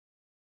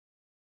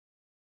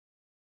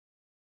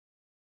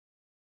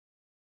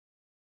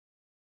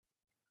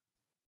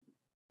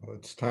Well,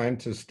 it's time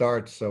to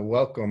start, so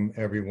welcome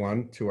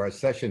everyone to our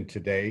session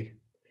today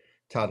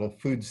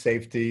titled Food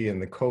Safety in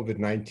the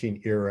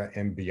COVID-19 Era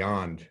and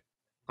Beyond.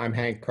 I'm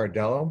Hank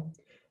Cardello.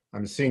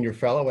 I'm a senior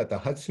fellow at the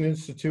Hudson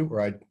Institute,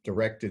 where I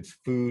direct its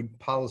Food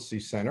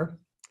Policy Center.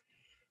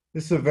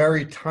 This is a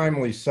very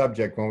timely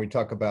subject when we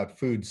talk about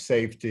food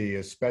safety,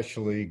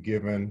 especially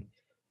given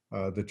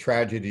the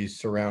tragedies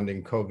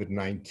surrounding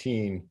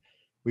COVID-19.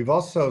 We've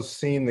also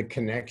seen the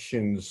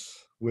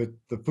connections with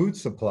the food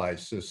supply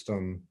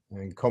system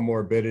and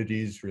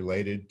comorbidities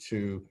related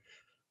to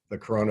the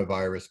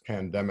coronavirus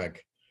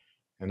pandemic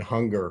and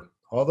hunger.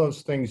 All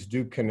those things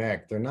do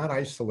connect. They're not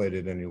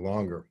isolated any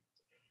longer.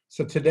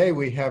 So today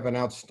we have an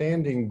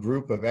outstanding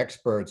group of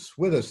experts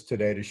with us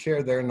today to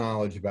share their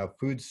knowledge about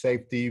food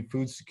safety,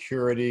 food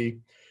security,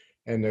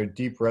 and their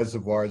deep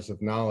reservoirs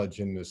of knowledge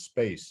in this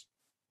space.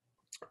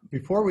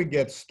 Before we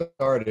get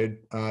started,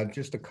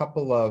 just a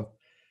couple of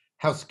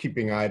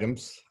housekeeping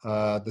items.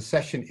 The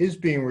session is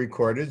being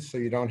recorded, so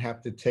you don't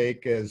have to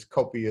take as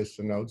copious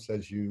notes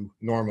as you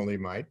normally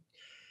might.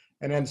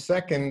 And then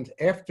second,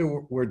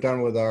 after we're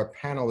done with our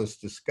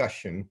panelist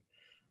discussion,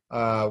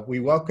 we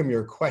welcome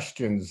your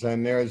questions,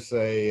 and there's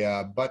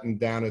a button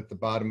down at the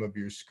bottom of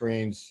your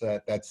screens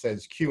that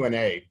says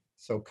Q&A.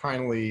 So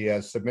kindly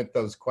submit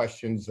those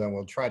questions, and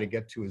we'll try to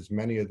get to as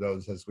many of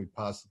those as we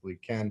possibly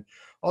can.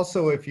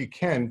 Also, if you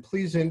can,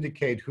 please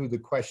indicate who the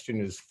question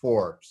is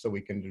for so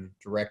we can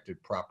direct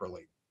it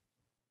properly.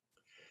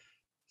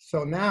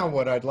 So now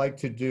what I'd like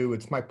to do,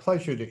 it's my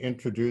pleasure to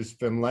introduce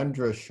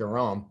Vimlendra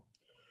Sharan,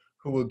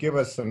 who will give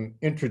us an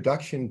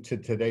introduction to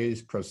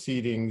today's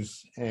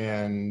proceedings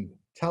and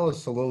tell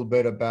us a little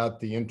bit about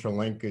the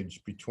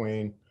interlinkage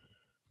between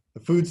the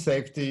food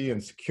safety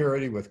and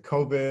security with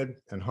COVID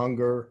and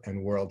hunger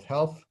and world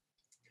health.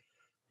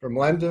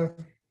 Vimlendra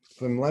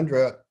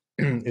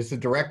is the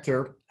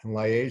Director and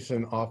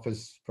Liaison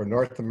Office for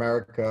North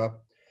America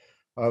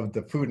of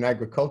the Food and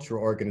Agriculture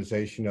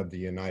Organization of the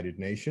United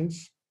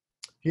Nations.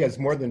 He has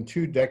more than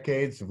 2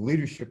 decades of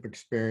leadership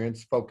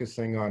experience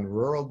focusing on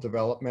rural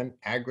development,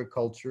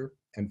 agriculture,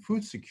 and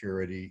food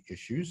security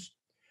issues.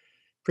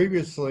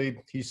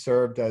 Previously, he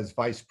served as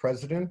Vice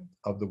President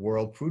of the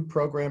World Food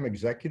Program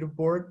Executive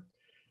Board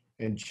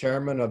and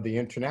Chairman of the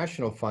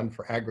International Fund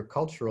for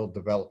Agricultural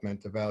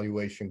Development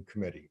Evaluation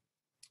Committee.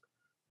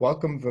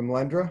 Welcome,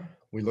 Vimlendra.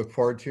 We look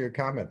forward to your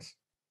comments.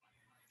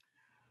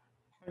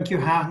 Thank you,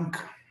 Hank,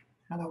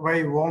 and a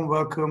very warm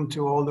welcome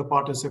to all the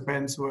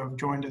participants who have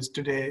joined us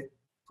today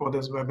for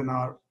this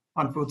webinar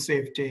on food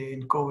safety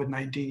in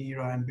COVID-19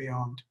 era and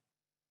beyond.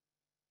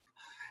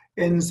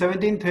 In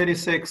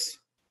 1736,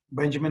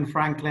 Benjamin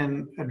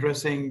Franklin,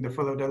 addressing the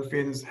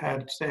Philadelphians,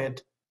 had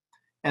said,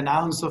 "An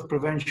ounce of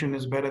prevention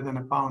is better than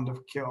a pound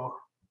of cure."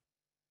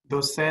 Though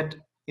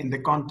said in the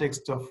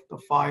context of the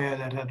fire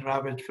that had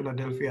ravaged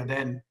Philadelphia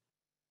then,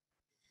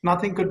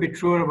 nothing could be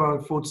truer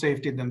about food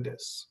safety than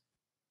this.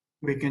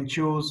 We can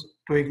choose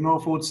to ignore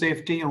food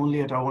safety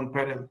only at our own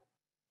peril,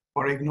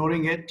 or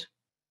ignoring it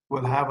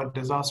will have a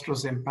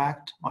disastrous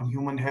impact on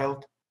human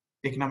health,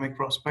 economic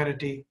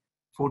prosperity,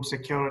 food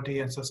security,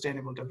 and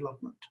sustainable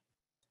development.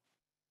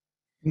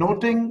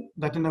 Noting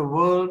that in a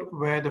world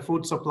where the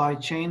food supply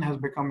chain has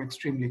become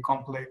extremely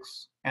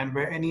complex and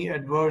where any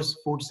adverse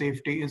food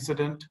safety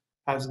incident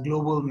has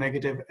global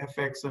negative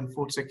effects on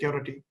food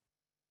security,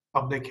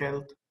 public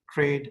health,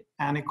 trade,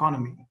 and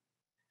economy,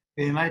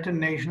 the United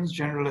Nations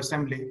General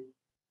Assembly,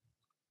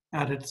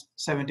 at its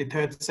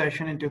 73rd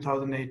session in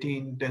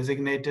 2018,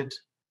 designated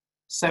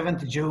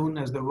 7th June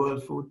as the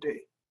World Food Day.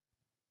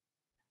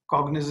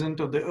 Cognizant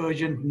of the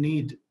urgent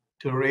need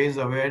to raise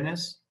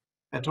awareness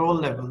at all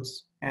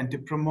levels and to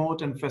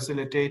promote and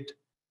facilitate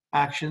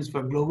actions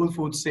for global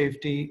food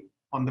safety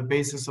on the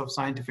basis of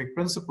scientific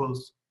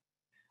principles,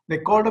 they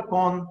called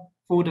upon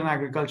Food and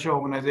Agriculture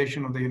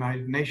Organization of the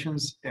United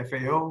Nations,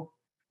 FAO,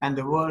 and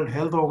the World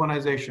Health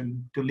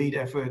Organization to lead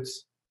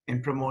efforts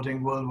in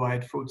promoting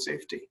worldwide food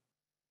safety.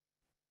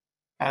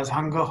 As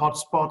hunger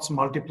hotspots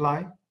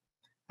multiply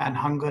and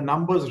hunger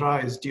numbers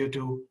rise due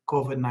to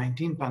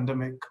COVID-19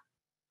 pandemic,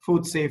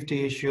 food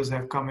safety issues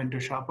have come into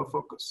sharper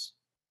focus.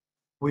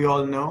 We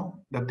all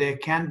know that there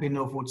can be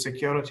no food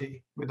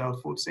security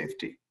without food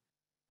safety,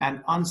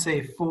 and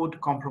unsafe food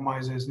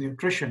compromises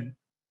nutrition,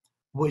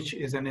 which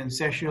is an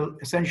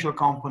essential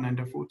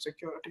component of food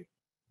security.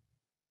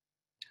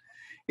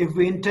 If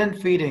we intend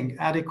feeding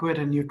adequate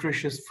and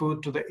nutritious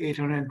food to the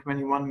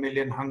 821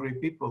 million hungry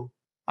people,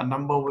 a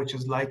number which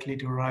is likely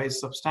to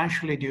rise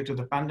substantially due to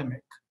the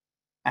pandemic,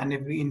 and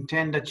if we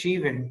intend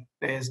achieving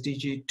the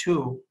SDG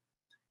 2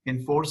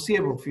 in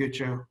foreseeable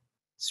future,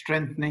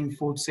 strengthening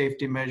food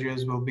safety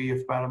measures will be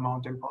of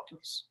paramount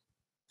importance.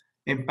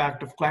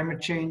 Impact of climate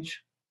change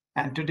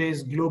and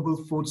today's global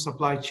food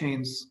supply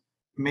chains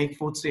make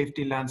food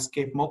safety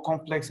landscape more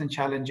complex and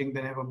challenging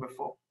than ever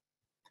before.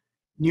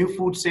 New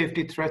food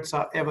safety threats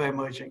are ever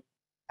emerging.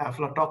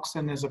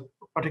 Aflatoxin is a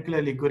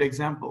particularly good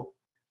example,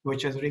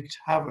 which has wreaked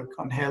havoc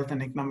on health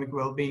and economic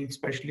well-being,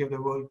 especially of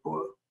the world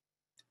poor.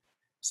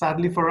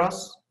 Sadly for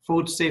us,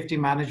 food safety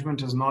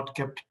management has not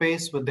kept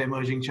pace with the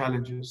emerging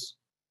challenges.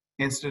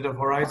 Instead of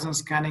horizon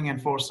scanning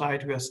and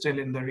foresight, we are still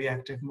in the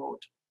reactive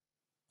mode.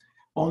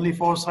 Only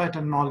foresight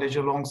and knowledge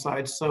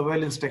alongside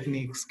surveillance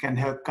techniques can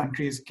help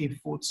countries keep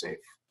food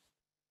safe.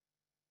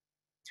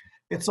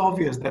 It's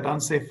obvious that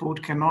unsafe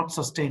food cannot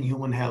sustain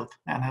human health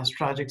and has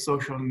tragic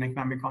social and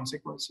economic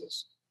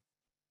consequences.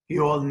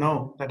 You all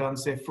know that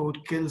unsafe food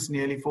kills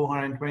nearly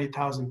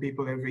 420,000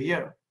 people every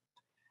year.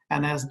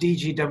 And as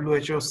DG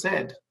WHO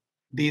said,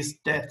 these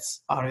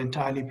deaths are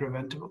entirely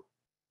preventable.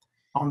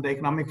 On the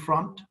economic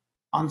front,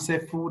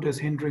 unsafe food is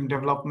hindering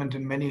development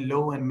in many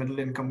low and middle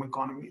income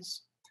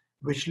economies,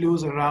 which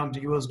lose around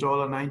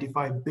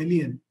 $95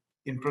 billion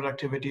in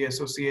productivity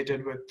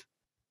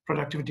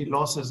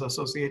losses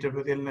associated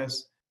with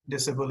illness,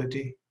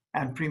 disability,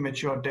 and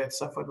premature death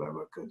suffered by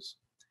workers.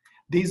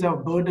 These are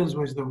burdens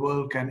which the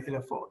world can ill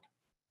afford.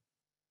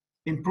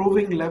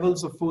 Improving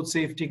levels of food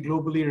safety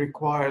globally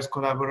requires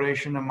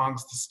collaboration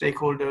amongst the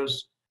stakeholders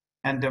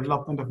and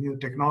development of new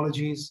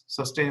technologies,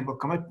 sustainable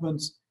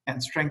commitments,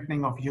 and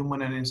strengthening of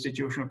human and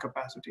institutional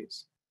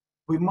capacities.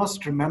 We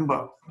must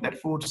remember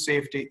that food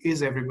safety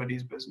is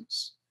everybody's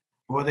business.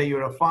 Whether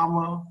you're a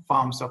farmer,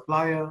 farm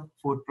supplier,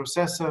 food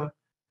processor,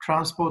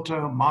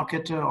 transporter,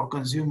 marketer, or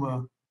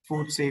consumer,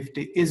 food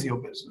safety is your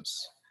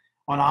business.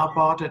 On our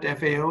part at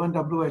FAO and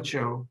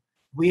WHO,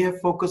 we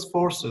have focused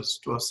forces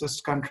to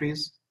assist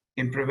countries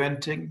in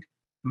preventing,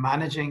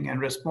 managing,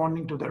 and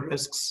responding to the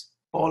risks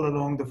all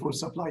along the food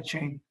supply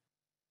chain.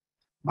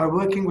 By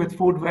working with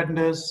food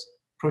vendors,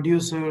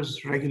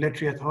 producers,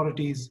 regulatory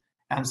authorities,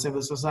 and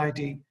civil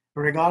society,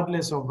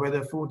 regardless of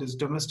whether food is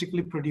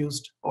domestically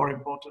produced or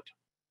imported.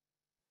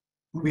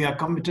 We are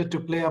committed to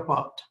play our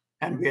part,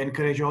 and we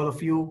encourage all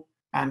of you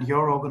and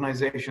your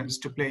organizations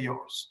to play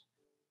yours.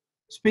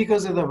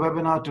 Speakers in the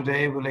webinar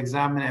today will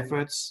examine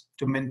efforts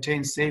to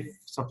maintain safe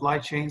supply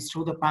chains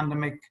through the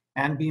pandemic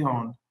and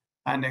beyond,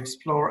 and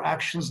explore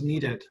actions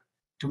needed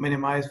to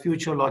minimize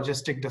future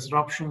logistic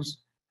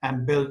disruptions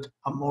and build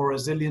a more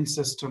resilient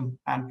system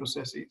and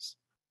processes.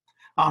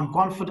 I'm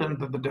confident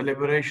that the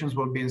deliberations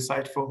will be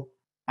insightful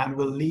and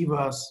will leave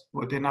us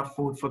with enough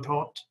food for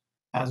thought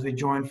as we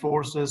join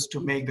forces to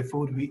make the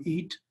food we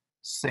eat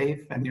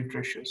safe and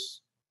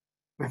nutritious.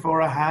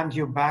 Before I hand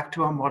you back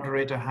to our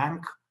moderator,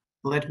 Hank,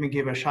 let me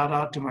give a shout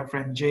out to my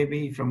friend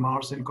JB from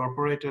Mars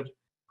Incorporated,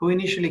 who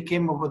initially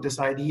came up with this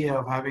idea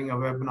of having a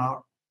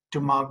webinar to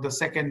mark the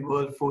second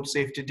World Food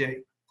Safety Day.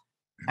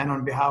 And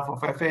on behalf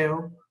of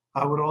FAO,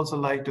 I would also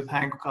like to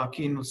thank our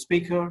keynote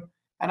speaker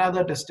and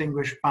other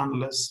distinguished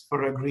panelists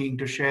for agreeing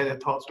to share their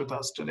thoughts with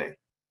us today.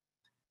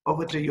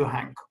 Over to you,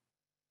 Hank.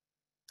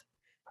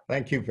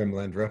 Thank you,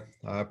 Vimlendra.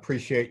 I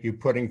appreciate you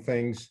putting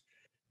things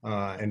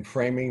and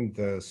framing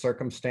the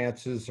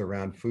circumstances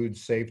around food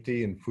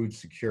safety and food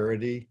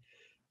security.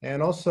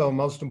 And also,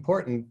 most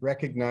important,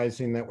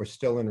 recognizing that we're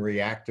still in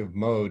reactive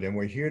mode and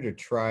we're here to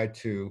try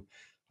to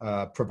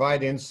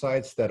provide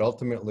insights that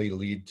ultimately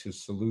lead to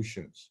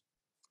solutions.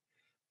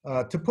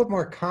 To put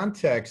more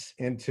context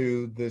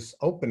into this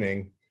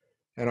opening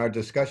and our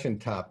discussion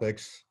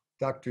topics,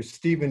 Dr.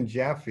 Stephen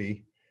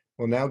Jaffee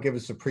will now give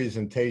us a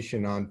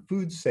presentation on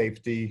food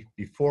safety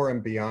before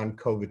and beyond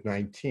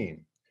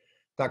COVID-19.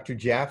 Dr.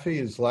 Jaffee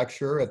is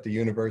lecturer at the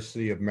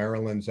University of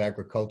Maryland's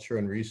Agriculture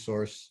and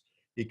Resource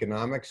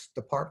Economics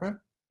Department.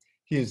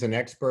 He is an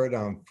expert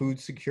on food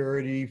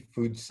security,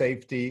 food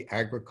safety,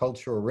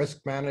 agricultural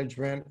risk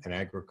management, and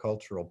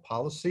agricultural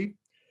policy.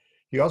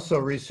 He also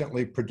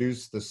recently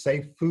produced the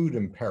Safe Food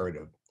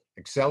Imperative,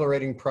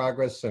 Accelerating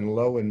Progress in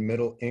Low and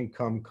Middle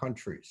Income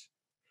Countries.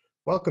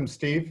 Welcome,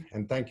 Steve,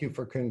 and thank you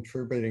for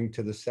contributing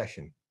to the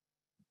session.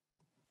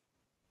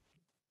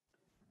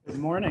 Good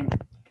morning,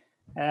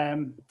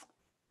 and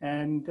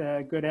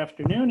good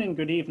afternoon and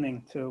good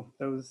evening to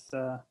those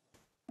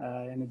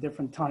in a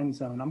different time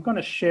zone. I'm going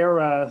to share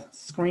a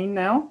screen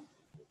now,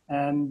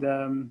 and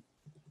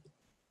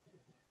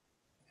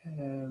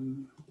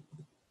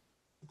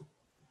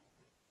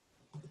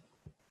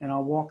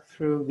I'll walk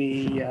through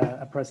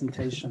the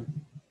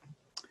presentation.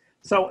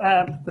 So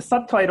the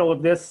subtitle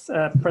of this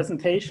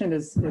presentation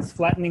is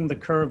Flattening the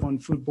Curve on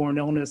Foodborne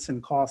Illness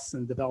and Costs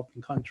in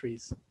Developing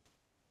Countries.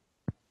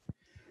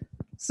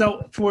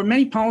 So for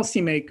many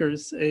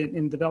policymakers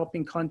in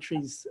developing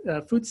countries,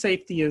 food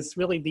safety is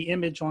really the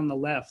image on the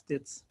left.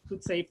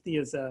 Food safety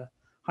is a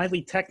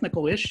highly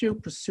technical issue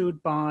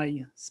pursued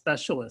by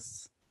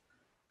specialists.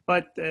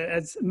 But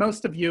as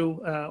most of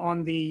you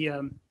on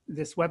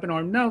this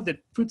webinar know, that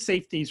food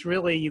safety is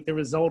really the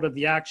result of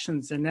the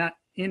actions and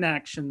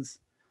inactions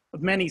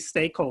of many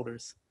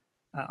stakeholders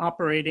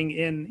operating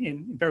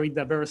in very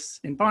diverse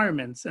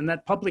environments, and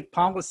that public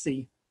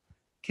policy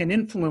can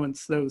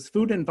influence those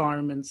food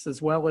environments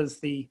as well as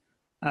the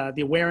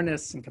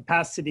awareness and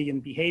capacity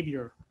and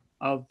behavior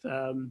of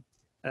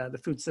the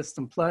food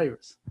system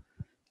players.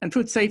 And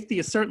food safety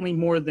is certainly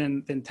more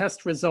than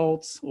test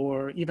results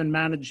or even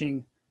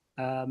managing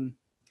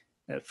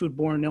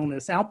foodborne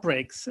illness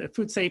outbreaks.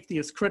 Food safety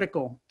is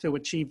critical to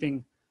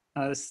achieving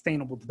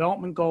sustainable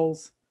development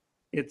goals.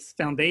 It's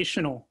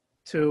foundational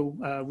to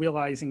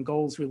realizing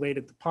goals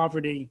related to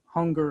poverty,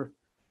 hunger,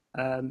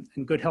 and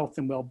good health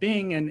and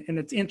well-being, and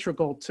it's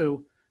integral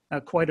to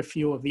quite a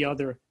few of the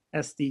other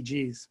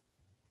SDGs.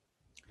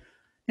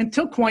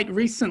 Until quite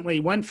recently,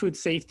 when food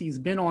safety has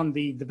been on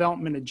the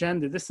development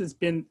agenda, this has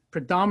been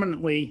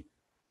predominantly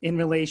in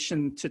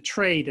relation to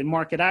trade and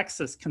market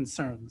access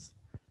concerns.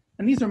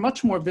 And these are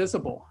much more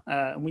visible.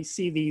 And we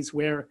see these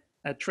where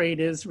trade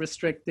is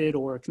restricted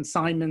or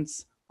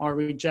consignments are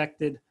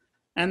rejected.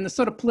 And the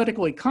sort of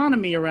political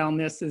economy around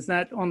this is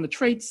that on the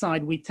trade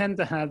side, we tend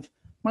to have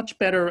much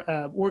better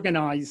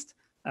organized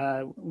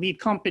lead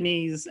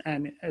companies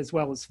and as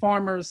well as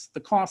farmers.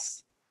 The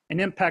costs and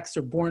impacts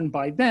are borne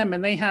by them,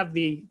 and they have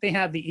the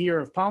ear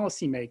of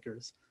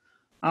policymakers.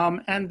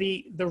 And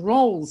the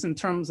roles in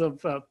terms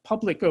of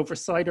public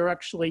oversight are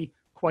actually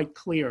quite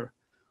clear.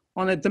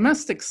 On the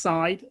domestic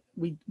side,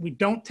 we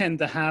don't tend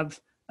to have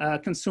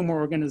consumer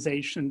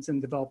organizations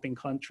in developing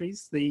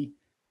countries. The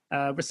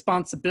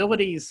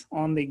responsibilities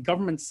on the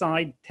government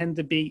side tend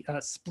to be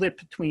split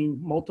between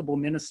multiple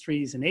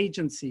ministries and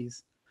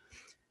agencies.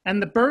 And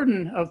the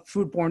burden of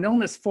foodborne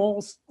illness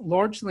falls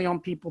largely on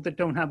people that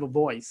don't have a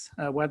voice,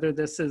 whether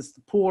this is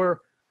the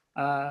poor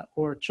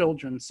or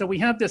children. So we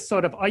have this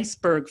sort of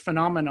iceberg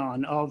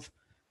phenomenon of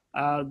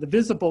the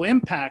visible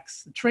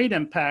impacts, the trade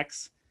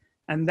impacts,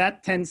 and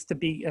that tends to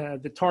be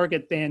the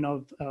target then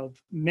of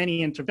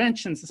many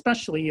interventions,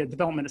 especially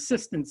development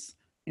assistance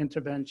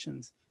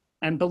interventions.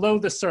 And below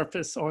the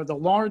surface are the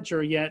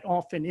larger yet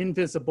often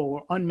invisible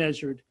or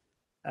unmeasured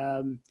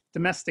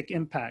domestic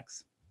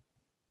impacts.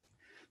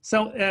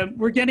 So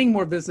we're getting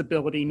more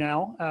visibility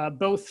now,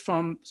 both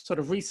from sort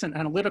of recent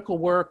analytical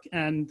work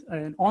and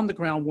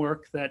on-the-ground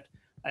work that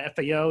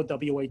FAO,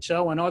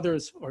 WHO, and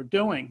others are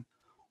doing.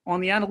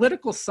 On the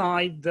analytical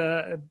side,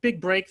 the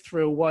big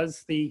breakthrough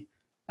was the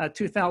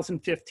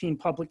 2015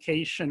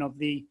 publication of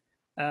the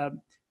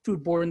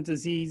foodborne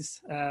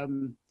disease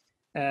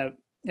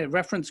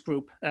reference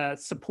group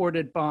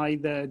supported by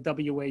the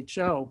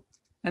WHO.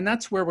 And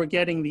that's where we're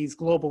getting these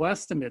global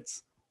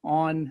estimates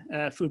on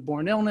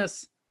foodborne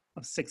illness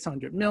of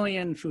 600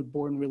 million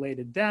foodborne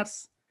related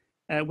deaths,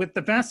 with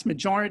the vast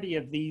majority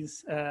of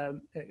these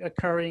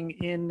occurring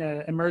in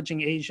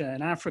emerging Asia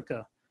and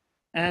Africa.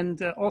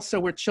 And also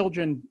with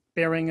children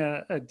bearing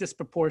a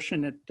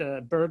disproportionate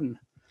burden.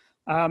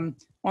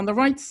 On the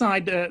right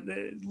side,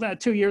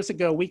 2 years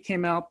ago, we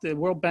came out, the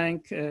World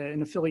Bank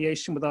in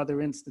affiliation with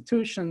other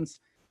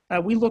institutions,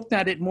 we looked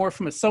at it more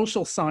from a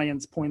social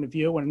science point of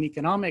view and an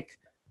economic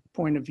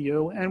point of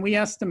view, and we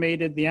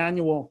estimated the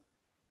annual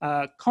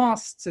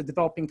costs to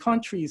developing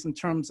countries in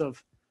terms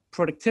of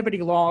productivity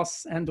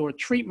loss and or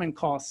treatment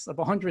costs of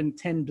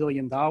 $110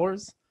 billion,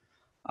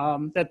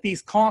 that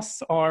these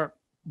costs are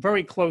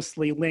very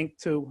closely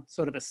linked to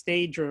sort of a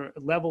stage or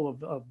level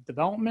of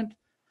development,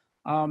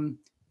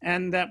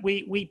 and that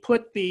we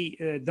put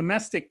the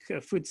domestic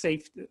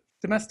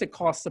domestic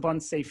costs of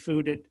unsafe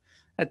food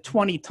at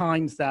 20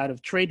 times that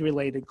of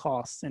trade-related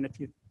costs, and if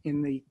you,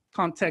 in the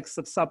context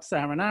of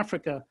sub-Saharan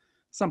Africa,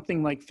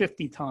 something like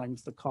 50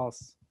 times the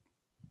costs.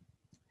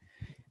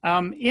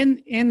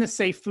 In the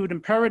Safe Food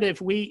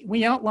Imperative,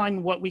 we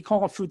outline what we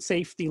call a food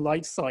safety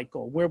life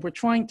cycle, where we're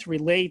trying to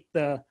relate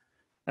the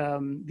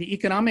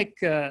economic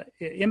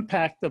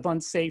impact of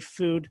unsafe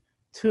food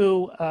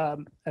to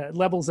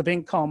levels of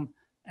income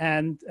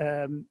and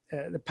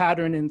the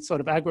pattern in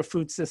sort of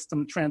agri-food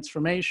system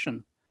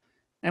transformation.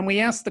 And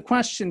we ask the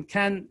question,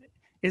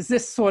 is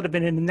this sort of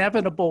an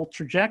inevitable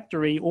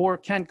trajectory, or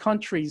can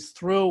countries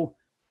through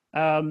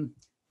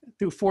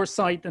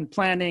foresight and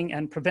planning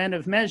and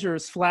preventive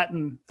measures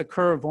flatten the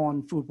curve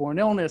on foodborne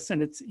illness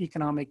and its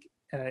economic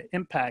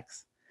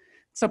impacts?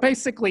 So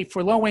basically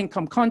for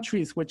low-income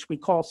countries, which we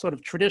call sort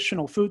of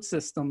traditional food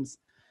systems,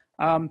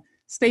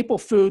 staple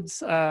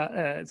foods,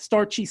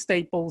 starchy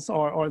staples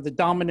are the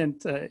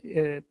dominant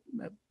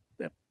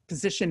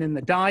position in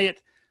the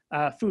diet.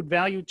 Food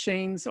value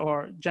chains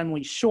are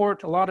generally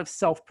short, a lot of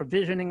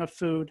self-provisioning of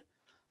food.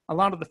 A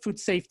lot of the food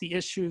safety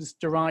issues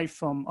derive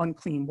from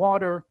unclean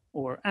water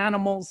or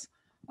animals.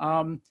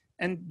 And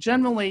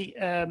generally,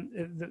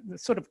 the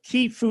sort of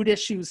key food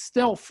issues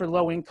still for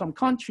low-income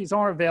countries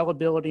are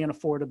availability and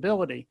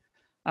affordability.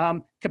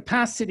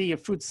 Capacity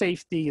of food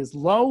safety is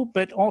low,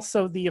 but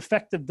also the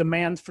effective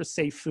demand for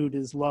safe food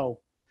is low.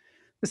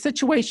 The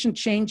situation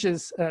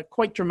changes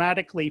quite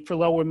dramatically for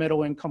lower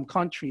middle-income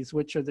countries,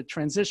 which are the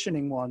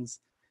transitioning ones.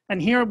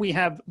 And here we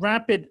have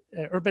rapid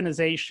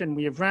urbanization,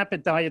 we have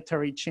rapid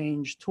dietary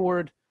change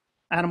toward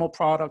animal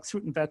products,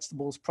 fruit and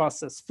vegetables,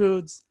 processed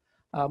foods,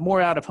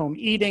 more out-of-home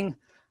eating.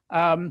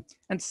 And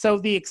so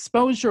the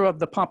exposure of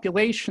the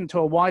population to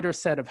a wider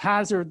set of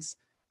hazards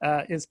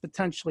is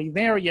potentially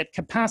there, yet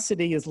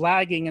capacity is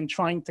lagging and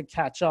trying to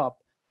catch up.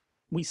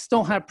 We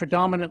still have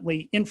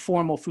predominantly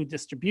informal food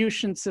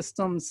distribution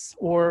systems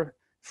or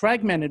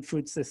fragmented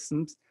food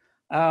systems.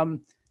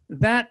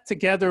 That,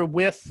 together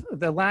with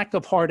the lack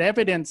of hard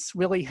evidence,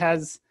 really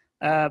has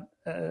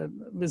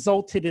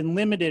resulted in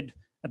limited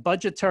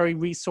budgetary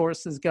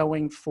resources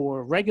going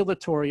for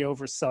regulatory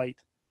oversight.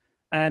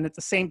 And at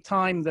the same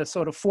time, the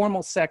sort of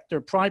formal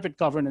sector, private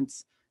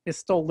governance, is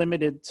still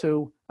limited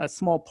to a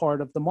small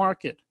part of the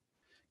market.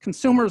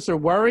 Consumers are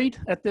worried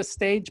at this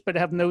stage, but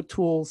have no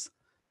tools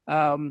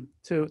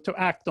to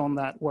act on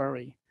that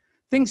worry.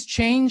 Things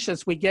change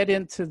as we get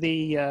into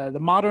the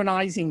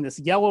modernizing, this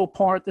yellow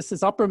part. This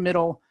is upper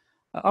middle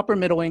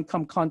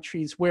income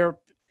countries where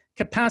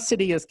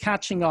capacity is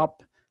catching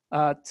up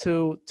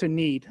to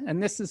need.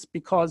 And this is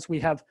because we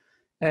have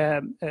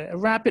a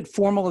rapid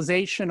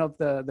formalization of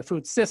the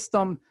food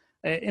system,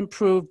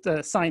 improved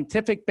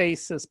scientific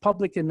basis,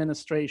 public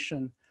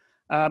administration.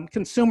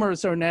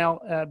 Consumers are now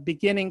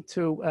beginning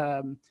to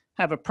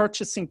have a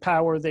purchasing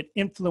power that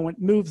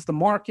moves the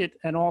market,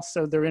 and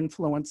also they're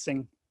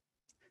influencing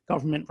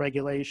government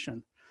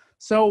regulation.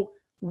 So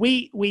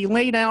we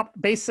laid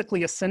out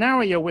basically a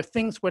scenario where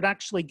things would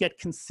actually get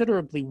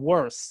considerably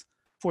worse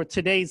for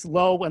today's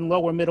low and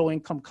lower middle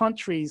income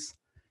countries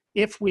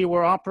if we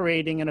were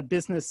operating in a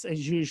business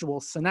as usual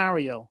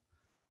scenario,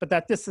 but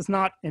that this is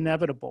not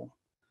inevitable.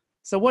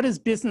 So what is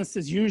business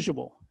as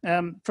usual?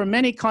 For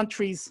many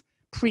countries,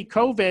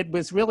 pre-COVID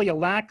was really a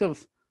lack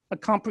of a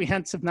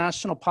comprehensive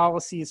national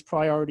policies,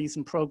 priorities,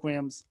 and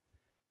programs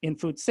in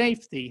food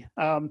safety.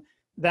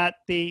 That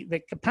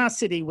the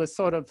capacity was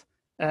sort of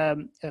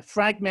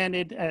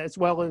fragmented as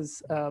well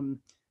as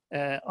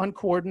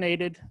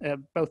uncoordinated,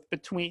 both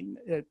between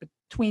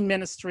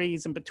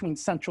ministries and between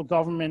central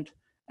government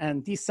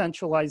and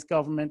decentralized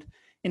government.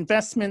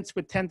 Investments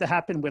would tend to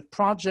happen with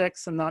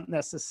projects and not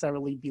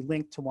necessarily be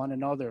linked to one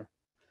another.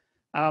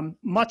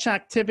 Much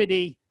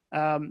activity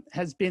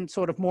has been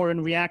sort of more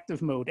in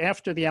reactive mode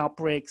after the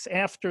outbreaks,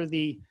 after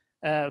the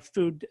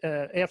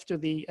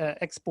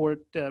export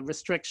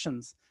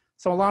restrictions.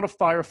 So a lot of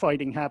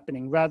firefighting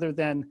happening rather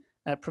than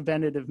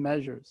preventative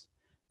measures.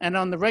 And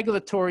on the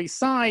regulatory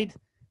side,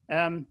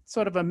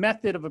 sort of a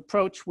method of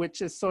approach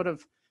which is sort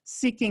of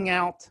seeking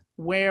out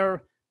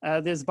where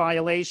there's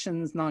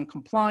violations,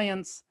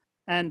 non-compliance,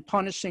 and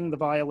punishing the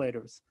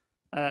violators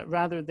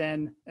rather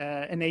than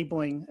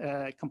enabling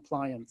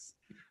compliance.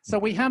 So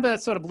we have a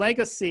sort of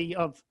legacy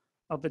of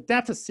a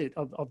deficit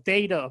of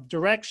data, of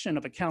direction,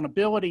 of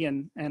accountability,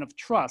 and of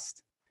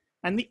trust.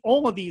 And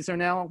all of these are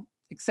now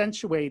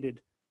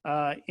accentuated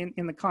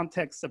in the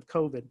context of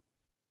COVID.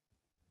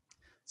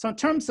 So in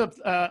terms of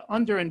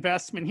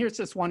underinvestment, here's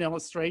just one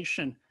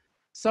illustration.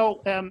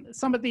 So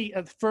some of the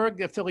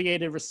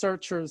FERG-affiliated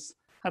researchers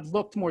have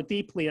looked more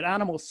deeply at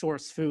animal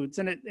source foods,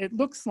 and it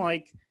looks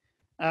like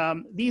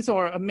these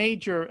are a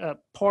major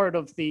part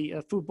of the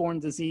foodborne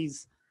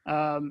disease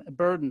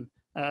burden,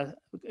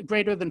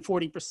 greater than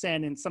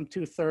 40% in some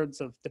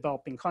 2/3 of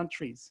developing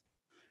countries.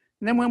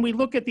 And then when we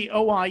look at the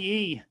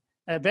OIE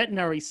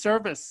veterinary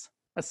service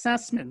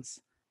assessments,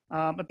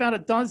 about a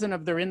dozen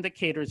of their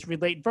indicators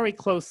relate very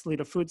closely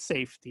to food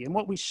safety. And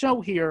what we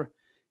show here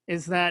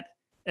is that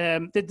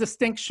the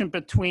distinction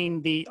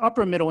between the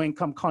upper middle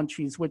income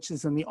countries, which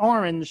is in the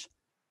orange,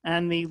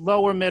 and the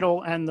lower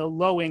middle and the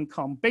low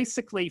income.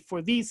 Basically,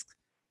 for these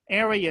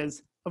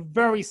areas, a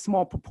very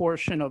small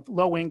proportion of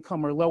low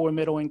income or lower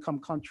middle income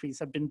countries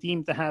have been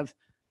deemed to have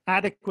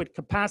adequate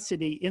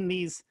capacity in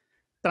these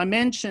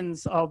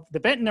dimensions of the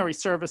veterinary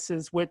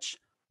services, which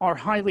are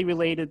highly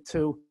related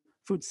to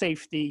food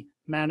safety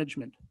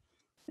management.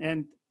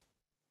 And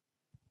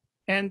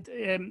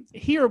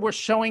here we're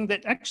showing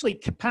that actually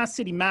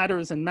capacity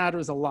matters and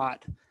matters a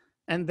lot,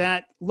 and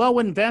that low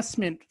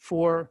investment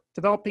for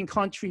developing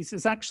countries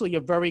is actually a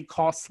very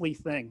costly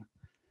thing.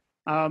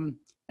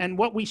 And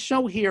what we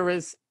show here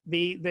is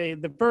the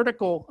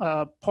vertical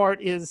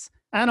part is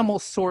animal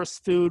source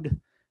food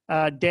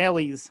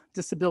dailies,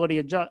 disability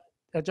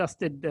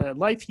adjusted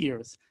life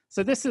years.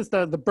 So this is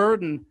the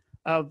burden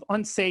of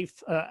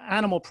unsafe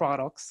animal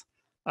products,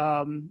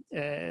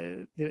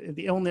 the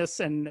illness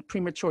and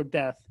premature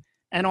death.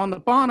 And on the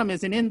bottom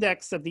is an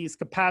index of these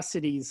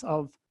capacities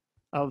of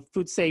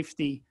food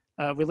safety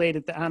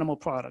related to animal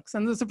products.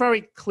 And there's a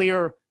very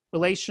clear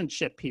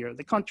relationship here.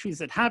 The countries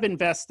that have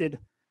invested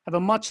have a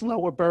much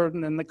lower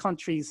burden, and the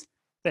countries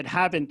that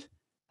haven't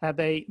have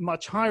a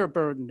much higher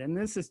burden. And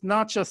this is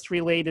not just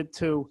related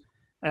to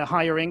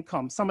higher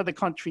income. Some of the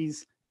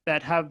countries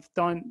that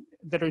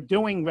are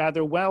doing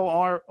rather well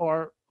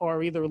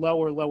are either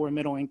lower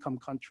middle income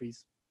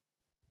countries.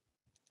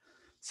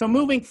 So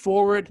moving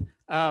forward,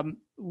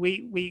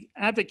 we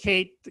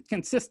advocate,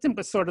 consistent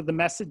with sort of the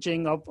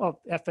messaging of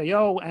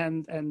FAO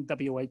and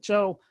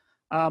WHO,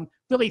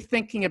 really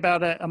thinking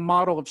about a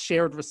model of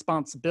shared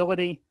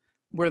responsibility,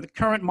 where the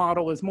current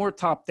model is more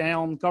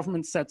top-down.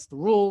 Government sets the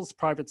rules,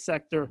 private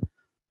sector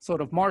sort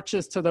of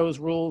marches to those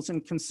rules,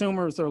 and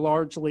consumers are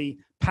largely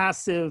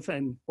passive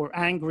or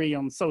angry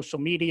on social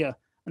media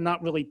and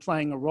not really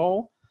playing a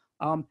role.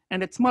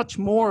 And it's much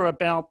more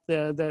about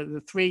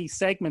the three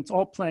segments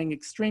all playing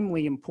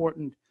extremely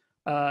important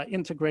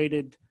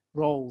integrated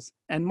roles.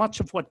 And much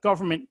of what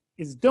government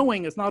is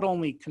doing is not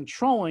only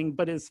controlling,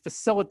 but is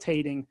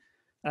facilitating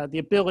the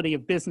ability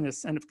of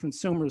business and of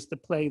consumers to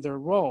play their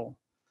role.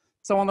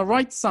 So on the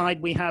right side,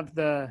 we have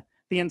the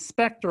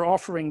inspector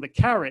offering the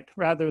carrot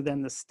rather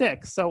than the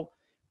stick. So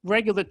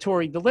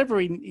regulatory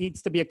delivery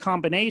needs to be a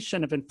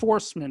combination of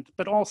enforcement,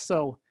 but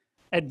also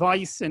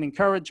advice and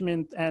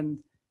encouragement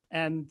and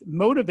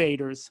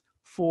motivators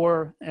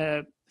for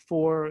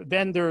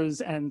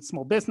vendors and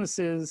small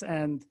businesses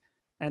and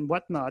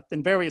whatnot,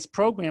 and various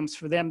programs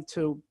for them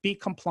to be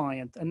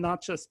compliant and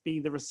not just be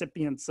the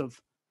recipients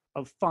of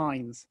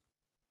fines.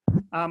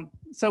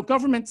 So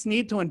governments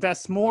need to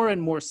invest more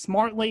and more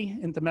smartly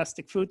in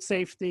domestic food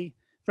safety.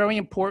 Very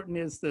important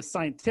is the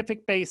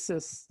scientific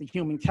basis, the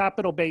human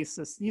capital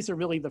basis. These are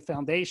really the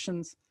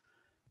foundations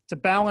to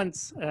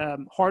balance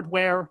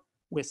hardware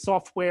with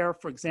software,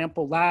 for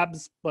example,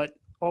 labs, but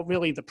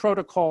really the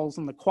protocols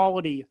and the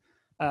quality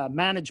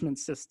management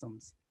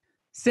systems.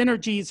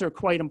 Synergies are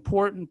quite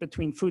important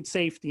between food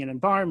safety and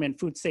environment,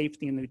 food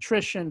safety and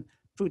nutrition,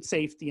 food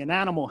safety and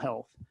animal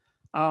health,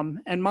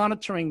 and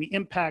monitoring the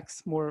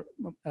impacts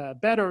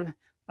better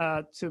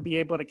to be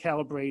able to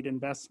calibrate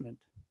investment.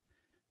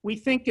 We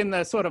think in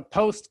the sort of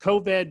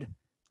post-COVID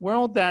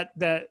world that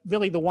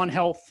really the One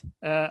Health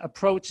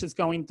approach is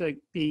going to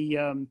be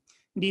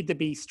need to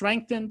be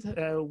strengthened.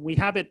 We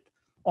have it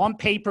on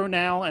paper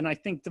now, and I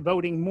think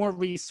devoting more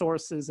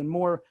resources and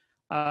more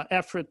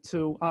effort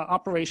to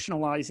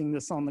operationalizing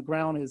this on the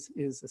ground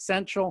is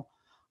essential.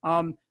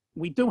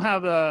 We do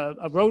have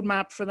a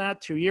roadmap for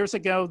that. 2 years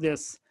ago,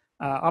 this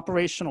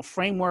operational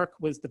framework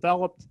was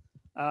developed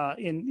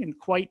in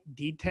quite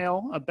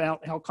detail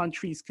about how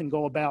countries can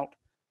go about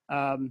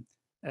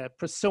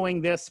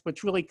pursuing this,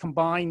 which really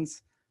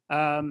combines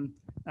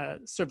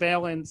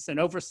surveillance and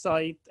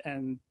oversight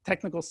and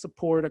technical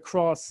support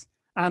across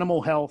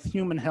animal health,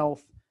 human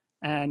health,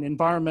 and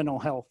environmental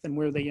health, and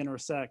where they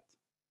intersect.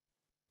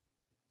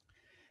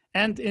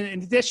 And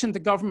in addition to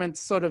governments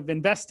sort of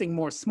investing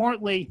more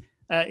smartly,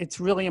 it's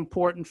really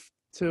important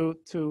to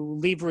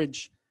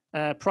leverage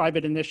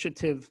private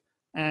initiative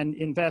and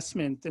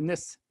investment. And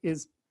this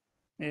is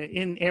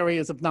in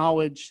areas of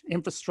knowledge,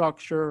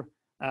 infrastructure,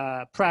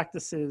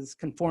 practices,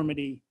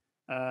 conformity,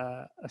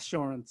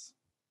 assurance.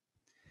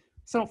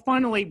 So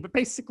finally, but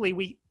basically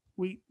we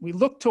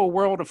look to a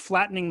world of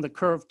flattening the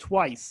curve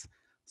twice.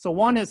 So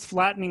one is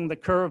flattening the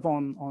curve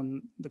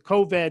on the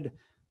COVID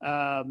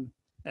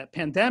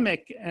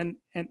pandemic, and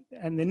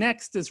the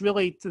next is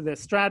really to the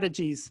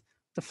strategies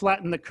to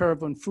flatten the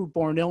curve on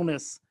foodborne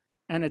illness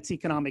and its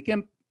economic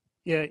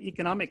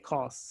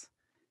costs.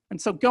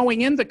 And so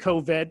going into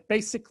COVID,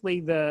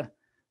 basically the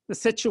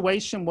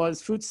situation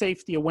was food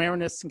safety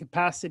awareness and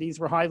capacities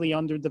were highly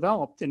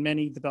underdeveloped in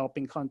many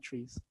developing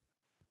countries.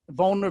 The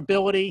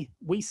vulnerability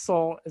we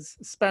saw is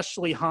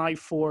especially high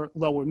for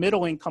lower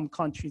middle income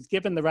countries,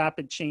 given the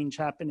rapid change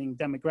happening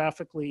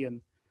demographically and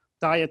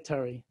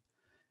dietary.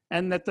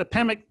 And that the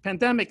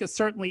pandemic has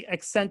certainly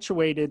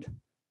accentuated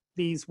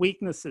these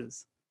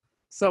weaknesses.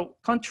 So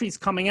countries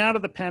coming out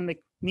of the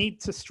pandemic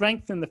need to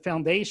strengthen the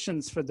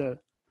foundations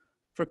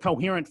for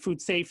coherent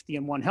food safety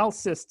and One Health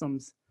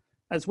systems,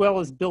 as well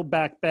as build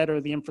back better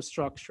the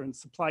infrastructure and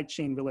supply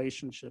chain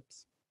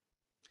relationships.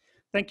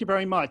 Thank you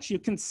very much. You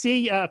can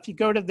see, if you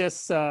go to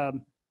this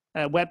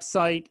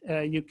website,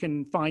 you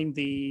can find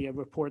the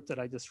report that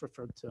I just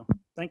referred to.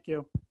 Thank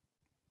you.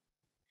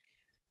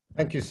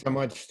 Thank you so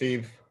much,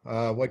 Steve.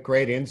 What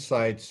great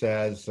insights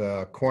as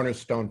a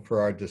cornerstone for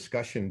our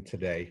discussion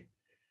today.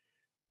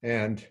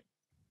 And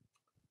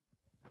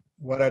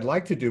what I'd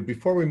like to do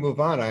before we move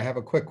on, I have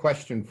a quick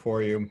question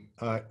for you.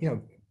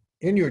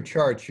 In your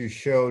charts, you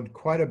showed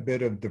quite a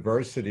bit of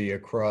diversity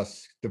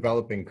across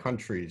developing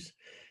countries.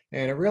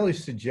 And it really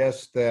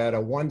suggests that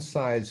a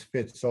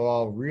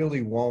one-size-fits-all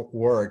really won't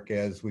work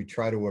as we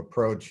try to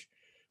approach,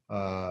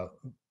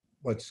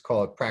 let's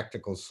call it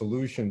practical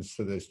solutions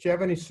to this. Do you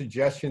have any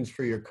suggestions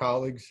for your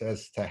colleagues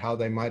as to how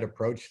they might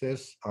approach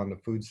this on the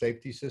food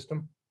safety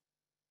system?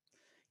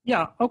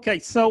 Yeah, okay.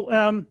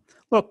 So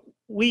look,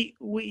 we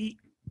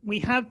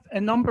have a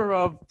number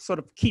of sort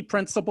of key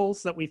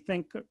principles that we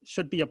think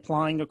should be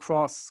applying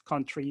across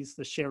countries: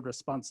 the shared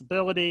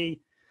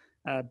responsibility,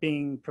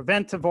 being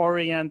preventive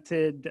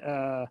oriented,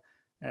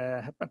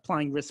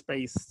 applying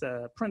risk-based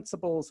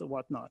principles and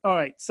whatnot. All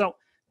right, so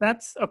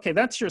that's okay,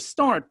 that's your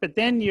start, but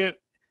then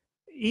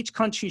each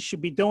country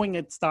should be doing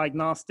its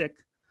diagnostic,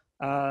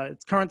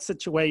 its current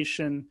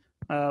situation,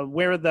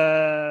 where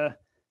the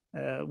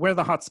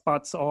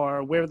hotspots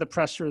are, where the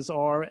pressures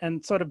are,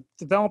 and sort of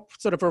develop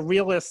sort of a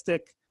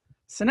realistic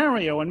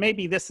scenario. And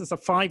maybe this is a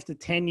 5 to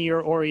 10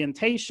 year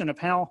orientation of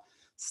how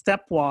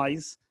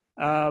stepwise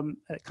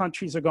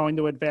countries are going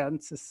to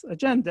advance this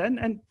agenda.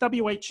 And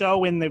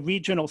WHO in the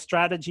regional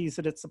strategies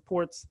that it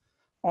supports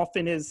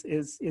often is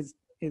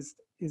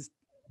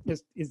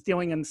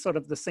dealing in sort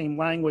of the same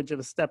language of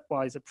a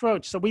stepwise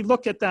approach. So we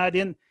look at that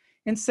in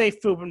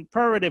Safe Food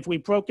Imperative. We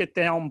broke it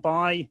down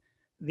by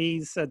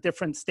these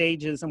different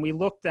stages, and we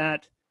looked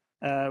at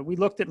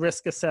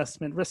risk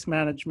assessment, risk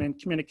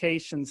management,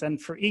 communications,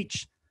 and for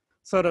each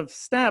sort of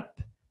step,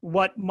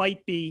 what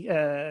might be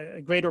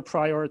greater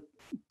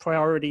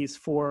priorities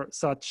for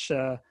such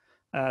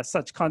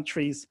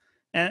countries.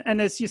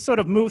 And as you sort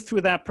of move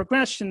through that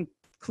progression,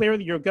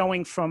 clearly you're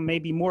going from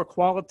maybe more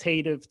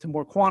qualitative to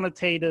more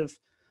quantitative,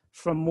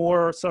 from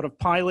more sort of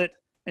pilot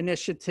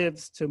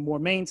initiatives to more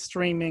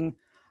mainstreaming,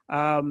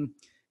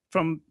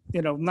 from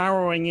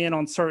narrowing in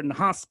on certain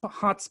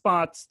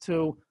hotspots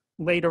to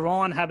later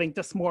on having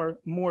just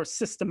more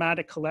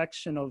systematic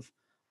collection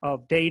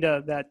of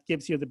data that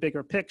gives you the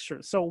bigger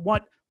picture. So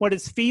what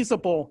is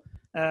feasible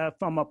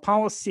from a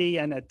policy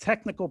and a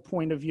technical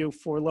point of view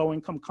for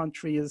low-income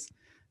countries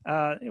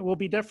it will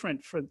be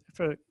different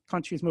for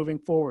countries moving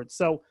forward.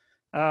 So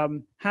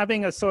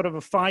having a sort of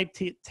a 5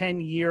 to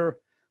 10 year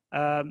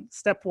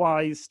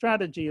stepwise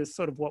strategy is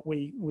sort of what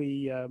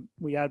we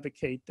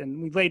advocate,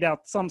 and we laid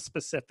out some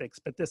specifics,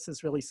 but this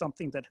is really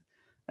something that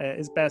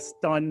is best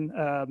done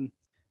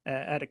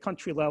at a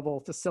country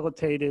level,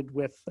 facilitated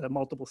with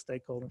multiple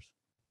stakeholders.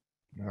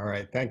 All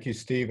right, thank you,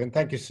 Steve, and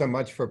thank you so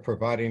much for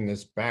providing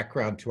this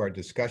background to our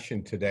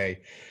discussion today.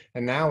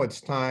 And now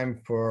it's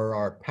time for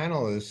our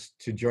panelists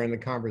to join the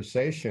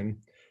conversation.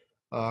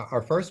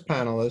 Our first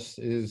panelist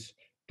is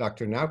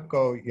Dr.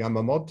 Naoko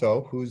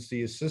Yamamoto, who's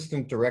the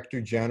Assistant Director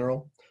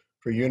General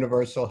for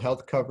Universal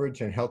Health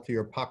Coverage and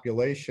Healthier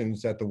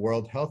Populations at the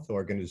World Health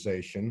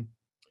Organization.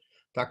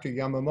 Dr.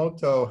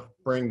 Yamamoto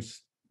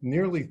brings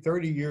nearly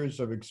 30 years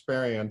of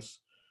experience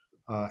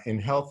in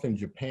health in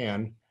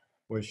Japan,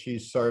 where she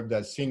served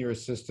as Senior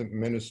Assistant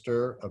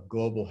Minister of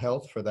Global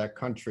Health for that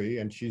country,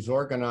 and she's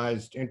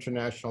organized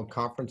international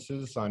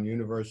conferences on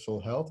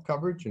universal health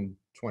coverage in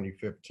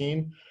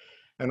 2015.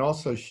 And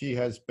also she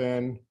has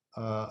been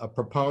a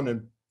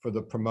proponent for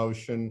the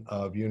promotion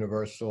of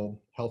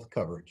universal health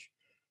coverage.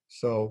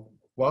 So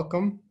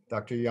welcome,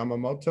 Dr.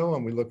 Yamamoto,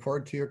 and we look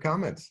forward to your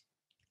comments.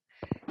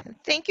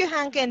 Thank you,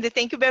 Hank, and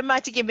thank you very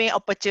much for giving me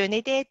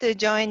opportunity to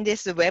join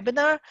this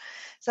webinar.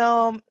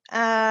 So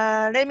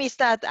let me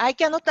start. I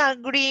cannot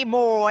agree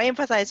more or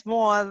emphasize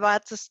more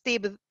what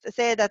Steve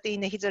said that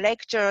in his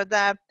lecture,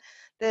 that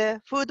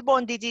the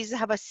foodborne diseases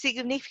have a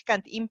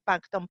significant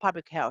impact on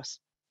public health.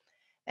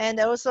 And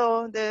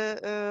also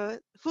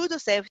the food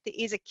safety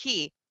is a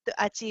key to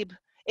achieve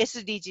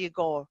SDG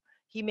goal.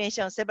 He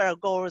mentioned several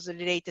goals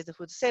related to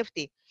food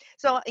safety.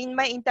 So in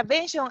my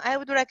intervention, I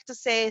would like to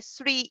say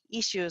 3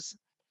 issues.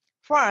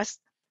 First,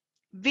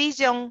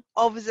 vision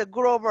of the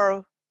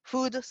global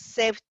food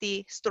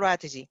safety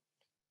strategy.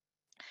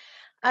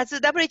 At the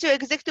WHO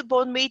Executive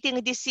Board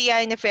meeting this year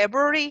in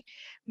February,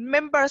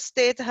 member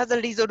states has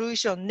a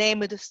resolution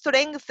named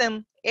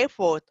Strengthen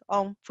Effort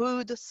on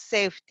Food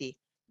Safety.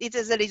 This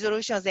is a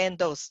resolution as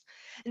endorsed.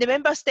 The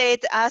member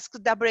state asked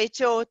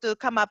WHO to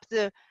come up with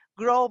the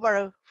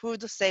global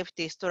food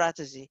safety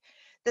strategy.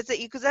 That's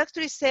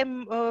exactly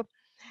same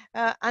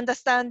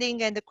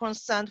understanding and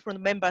concern from the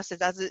member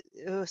states, as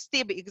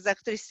Steve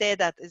exactly said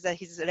that in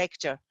his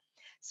lecture.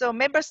 So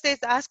member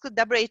states asked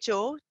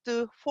WHO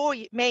to 4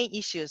 main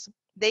issues.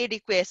 They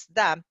request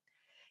that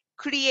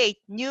create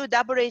new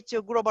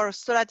WHO global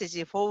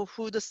strategy for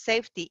food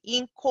safety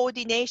in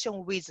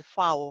coordination with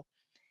FAO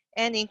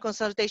and in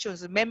consultation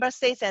with member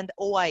states and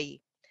OIE.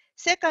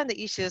 Second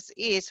issue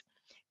is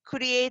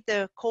create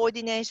a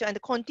coordination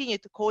and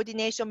continued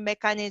coordination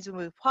mechanism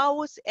with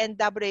FAO's and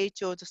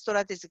WHO's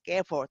strategic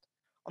effort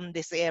on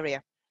this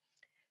area.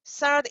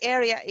 Third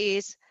area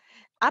is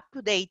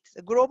update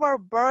the global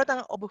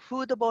burden of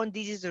foodborne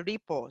disease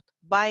report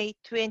by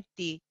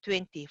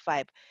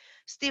 2025.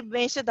 Steve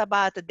mentioned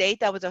about the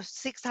data with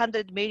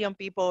 600 million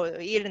people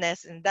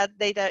illness, and that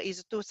data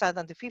is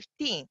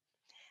 2015,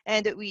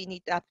 and we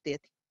need to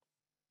update.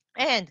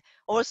 And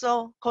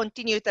also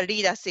continue the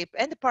leadership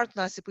and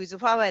partnership with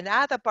FAO and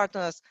other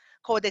partners,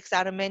 Codex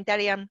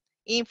Alimentarium,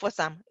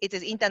 InfoSum, it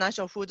is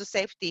International Food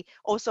Safety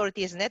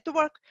Authorities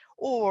Network,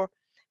 or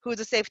Food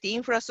Safety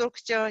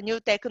Infrastructure,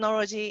 New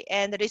Technology,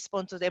 and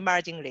Response to the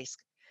Emerging Risk.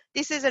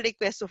 This is a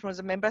request from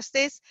the member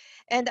states,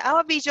 and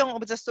our vision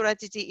of the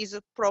strategy is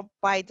to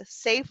provide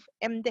safe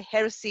and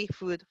healthy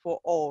food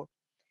for all,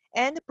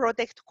 and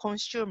protect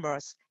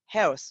consumers'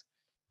 health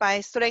by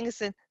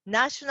strengthening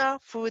national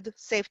food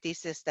safety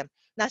system.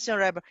 National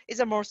level is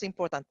the most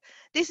important.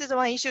 This is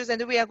one issue,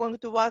 and we are going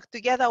to work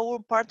together, all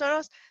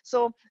partners.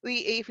 So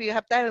if you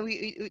have time,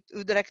 we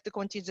would like to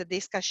continue the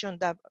discussion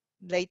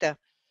later.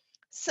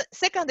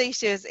 Second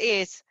issue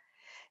is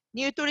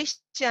nutrition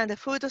and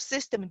food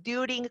system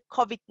during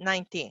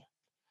COVID-19.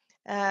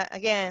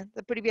 Again,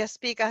 the previous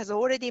speaker has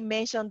already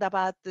mentioned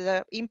about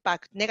the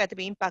negative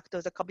impact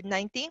of the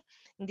COVID-19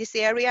 in this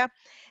area.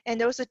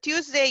 And also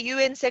Tuesday,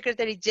 UN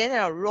Secretary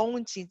General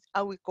launched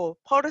we call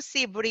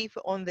policy brief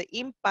on the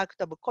impact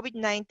of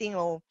COVID-19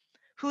 on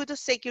food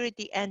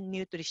security and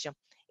nutrition.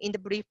 In the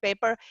brief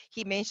paper,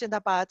 he mentioned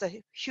about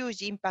the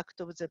huge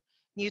impact of the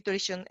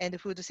nutrition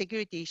and food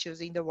security issues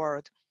in the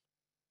world.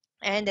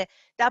 And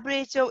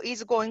WHO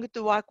is going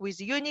to work with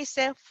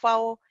UNICEF,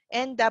 FAO,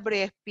 and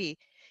WFP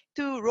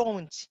to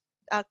launch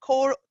a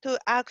call to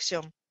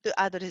action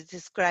to address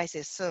this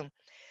crisis soon.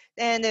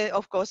 And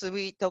of course,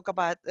 we talk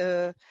about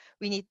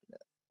we need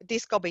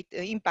this COVID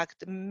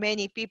impact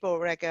many people,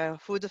 like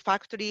food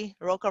factory,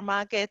 local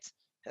markets,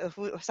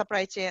 food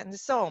supply chain, and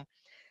so on.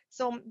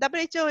 So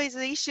WHO is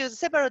issued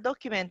several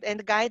documents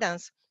and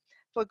guidance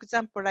for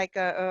example, like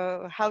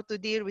how to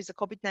deal with the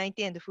COVID-19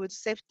 and food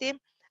safety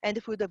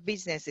and food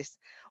businesses,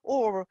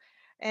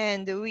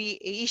 and we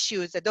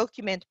issue the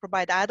document,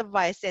 provide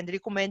advice and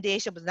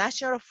recommendation of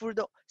national food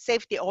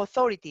safety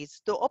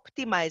authorities to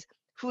optimize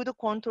food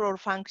control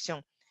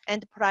function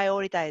and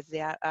prioritize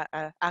their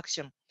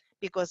action,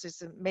 because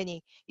it's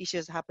many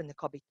issues happen in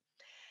COVID.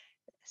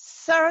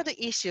 Third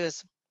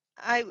issues,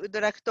 I would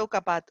like to talk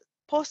about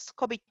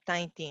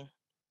post-COVID-19.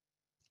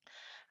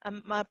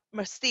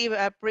 Steve,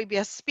 a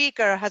previous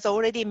speaker, has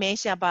already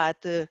mentioned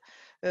about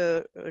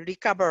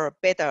recover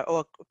better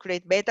or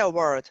create better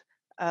world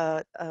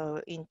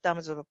in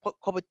terms of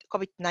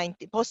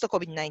COVID-19,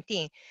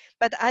 post-COVID-19.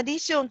 But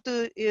addition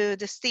to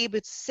the Steve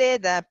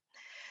said that,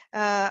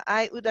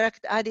 I would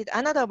like to add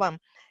another one.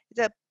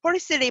 The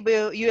policy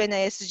review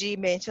UNSG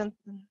mentioned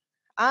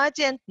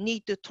urgent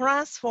need to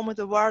transform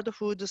the world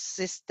food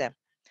system.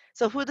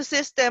 So food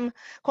system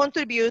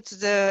contributes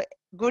the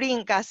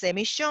green gas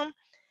emission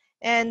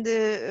and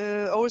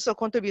also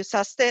contributes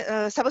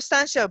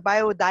substantial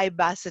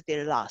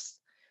biodiversity loss.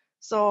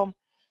 So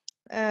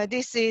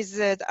this is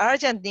the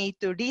urgent need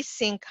to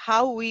rethink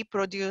how we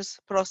produce,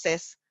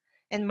 process,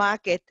 and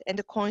market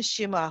and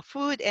consume our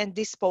food and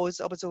dispose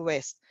of the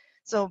waste.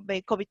 So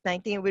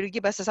COVID-19 will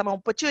give us some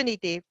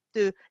opportunity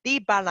to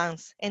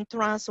rebalance and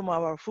transform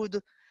our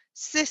food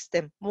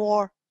system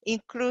more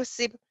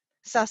inclusive,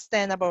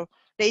 sustainable,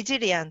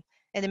 resilient,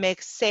 and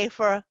make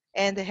safer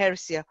and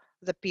healthier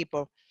the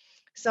people.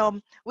 So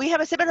we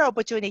have several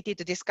opportunities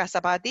to discuss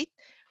about it.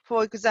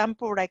 For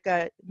example, like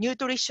a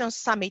nutrition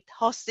summit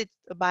hosted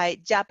by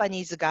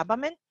Japanese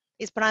government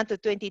is planned to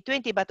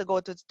 2020, but go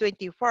to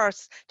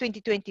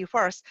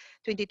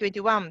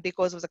 2021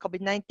 because of the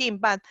COVID-19.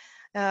 But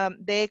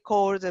they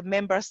call the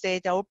member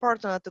state our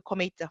partner to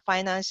commit a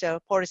financial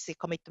policy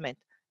commitment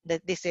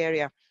that this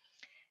area.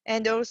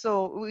 And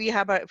also we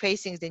have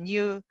facing the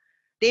new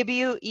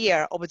debut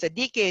year of the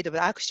decade of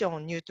action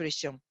on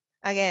nutrition.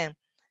 Again,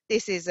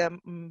 this is a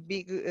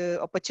big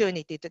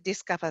opportunity to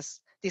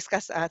discuss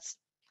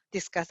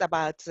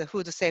about the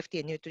food safety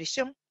and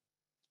nutrition.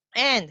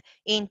 And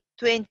in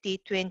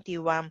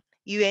 2021,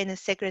 UN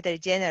Secretary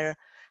General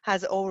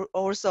has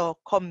also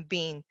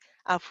convened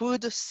a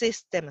food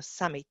system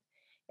summit.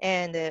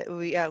 And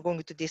we are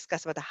going to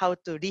discuss about how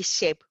to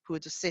reshape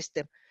food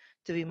system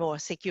to be more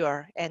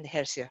secure and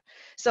healthier.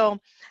 So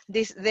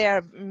there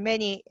are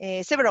many,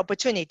 several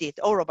opportunities,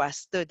 all of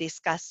us, to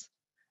discuss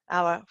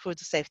our food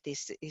safety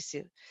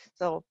issue.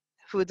 So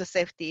food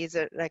safety is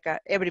like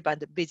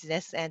everybody's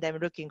business, and I'm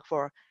looking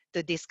forward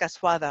to discuss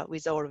further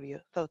with all of you.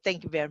 So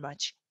thank you very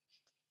much.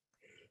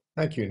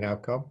 Thank you,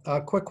 Naoko.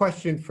 A quick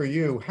question for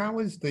you. How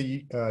is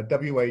the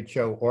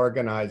WHO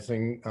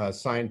organizing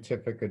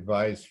scientific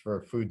advice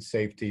for food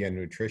safety and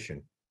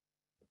nutrition?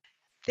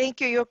 Thank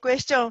you. Your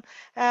question.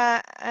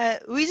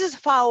 With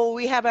FAO,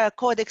 we have a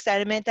Codex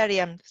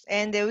Alimentarium,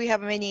 and we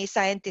have many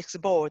scientists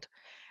board.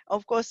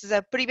 Of course,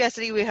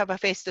 previously we have a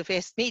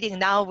face-to-face meeting.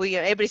 Now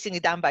everything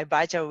is done by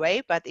virtual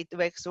way, but it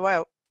works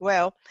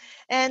well.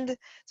 And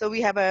so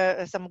we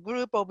have some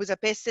group of the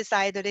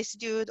pesticide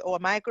residue or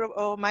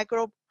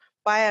microbial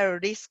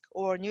risk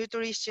or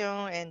nutrition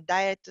and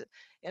diet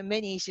and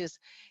many issues.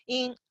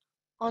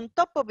 On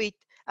top of it,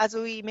 as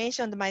we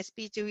mentioned in my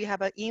speech, we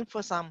have an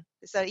InfoSum.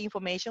 It's an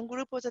information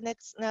group for the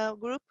next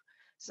group.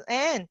 So,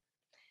 and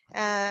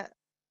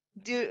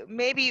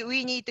maybe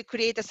we need to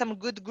create some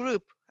good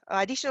group,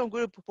 additional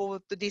group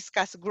to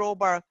discuss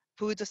global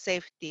food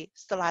safety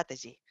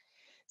strategy.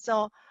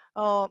 So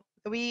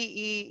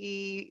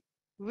we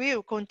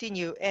will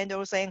continue and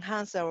also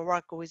enhance our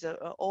work with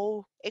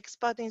all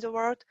experts in the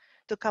world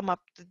to come up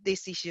to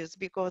these issues,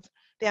 because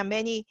there are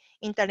many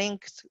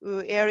interlinked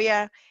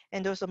area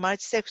and also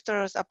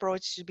multi-sectors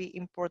approach should be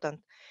important.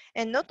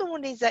 And not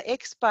only the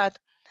expert,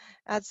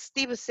 as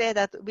Steve said,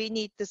 that we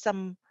need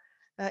some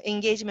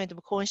engagement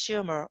of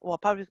consumer or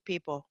public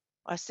people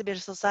or civil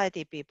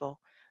society people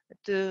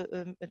to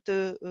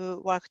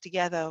work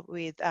together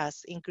with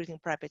us, including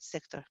private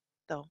sector.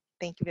 So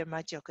thank you very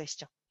much for your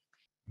question.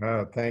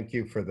 Oh, thank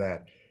you for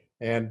that.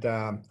 And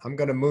I'm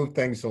going to move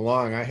things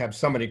along. I have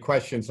so many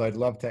questions I'd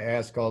love to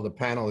ask all the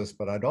panelists,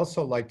 but I'd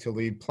also like to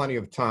leave plenty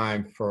of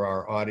time for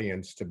our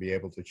audience to be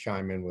able to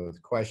chime in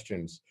with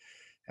questions.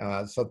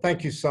 So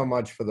thank you so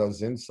much for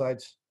those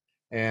insights.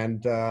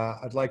 And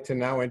I'd like to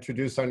now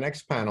introduce our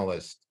next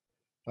panelist.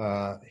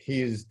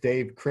 He is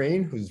Dave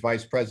Crean, who's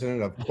Vice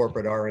President of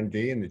Corporate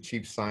R&D in the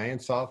Chief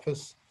Science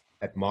Office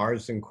at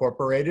Mars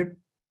Incorporated.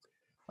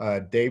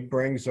 Dave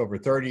brings over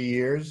 30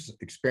 years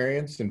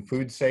experience in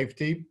food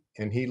safety,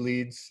 and he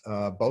leads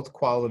both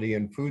quality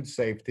and food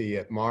safety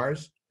at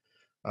Mars.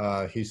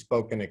 He's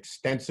spoken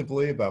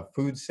extensively about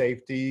food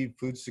safety,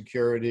 food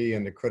security,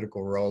 and the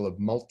critical role of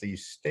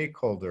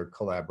multi-stakeholder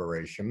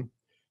collaboration.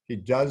 He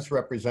does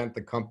represent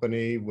the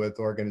company with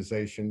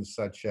organizations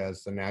such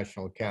as the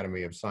National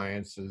Academy of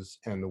Sciences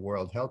and the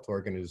World Health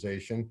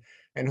Organization,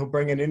 and he'll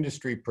bring an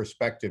industry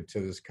perspective to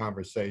this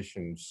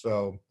conversation.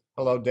 So,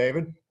 hello,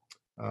 David.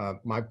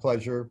 My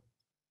pleasure.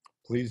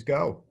 Please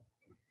go.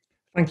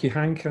 Thank you,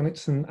 Hank, and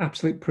it's an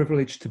absolute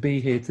privilege to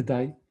be here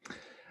today.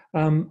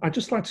 I'd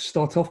just like to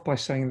start off by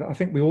saying that I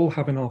think we all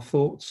have in our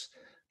thoughts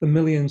the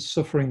millions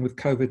suffering with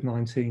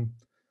COVID-19,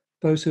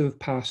 those who have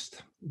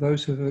passed,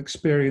 those who have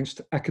experienced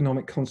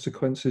economic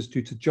consequences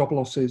due to job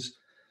losses,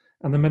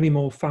 and the many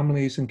more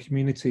families and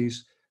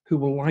communities who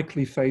will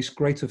likely face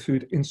greater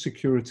food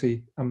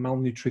insecurity and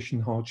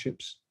malnutrition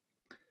hardships.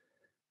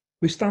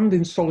 We stand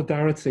in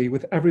solidarity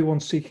with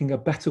everyone seeking a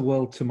better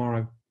world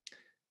tomorrow,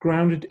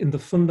 grounded in the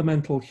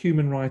fundamental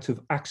human right of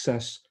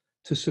access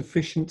to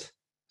sufficient,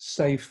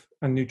 safe,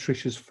 and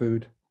nutritious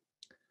food.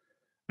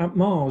 At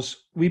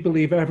Mars, we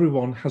believe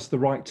everyone has the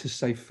right to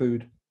safe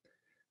food.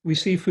 We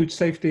see food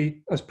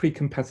safety as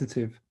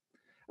pre-competitive,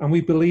 and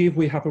we believe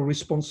we have a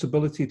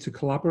responsibility to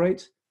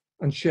collaborate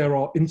and share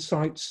our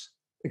insights,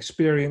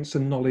 experience,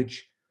 and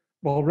knowledge,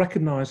 while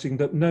recognizing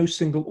that no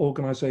single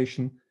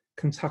organization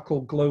can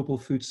tackle global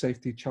food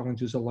safety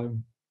challenges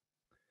alone.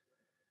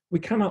 We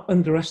cannot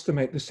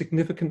underestimate the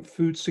significant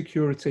food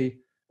security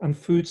and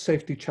food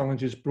safety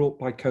challenges brought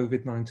by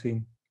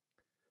COVID-19.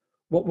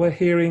 What we're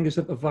hearing is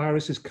that the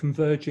virus is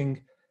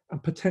converging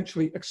and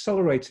potentially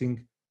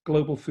accelerating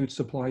global food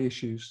supply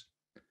issues.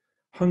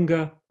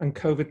 Hunger and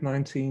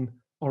COVID-19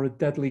 are a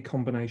deadly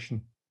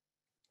combination.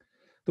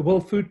 The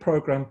World Food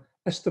Programme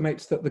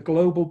estimates that the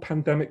global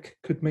pandemic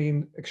could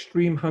mean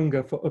extreme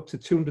hunger for up to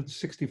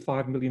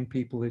 265 million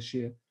people this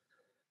year,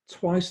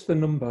 twice the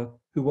number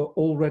who were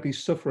already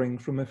suffering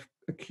from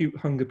acute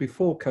hunger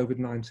before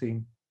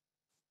COVID-19.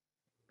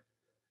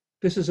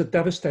 This is a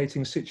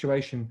devastating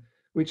situation,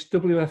 which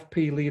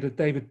WFP leader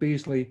David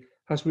Beasley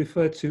has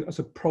referred to as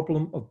a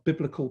problem of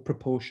biblical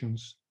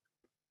proportions.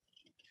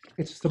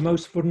 It's the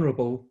most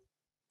vulnerable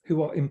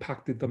who are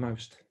impacted the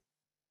most.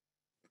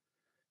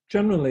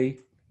 Generally,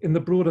 in the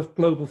broader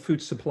global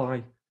food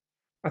supply,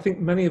 I think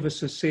many of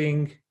us are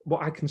seeing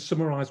what I can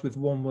summarize with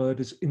one word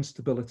as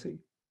instability.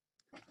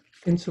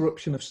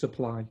 Interruption of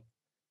supply,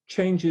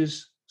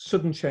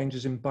 sudden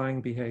changes in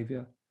buying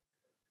behavior,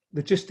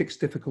 logistics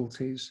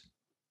difficulties,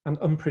 and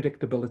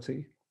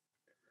unpredictability.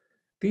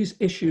 These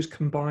issues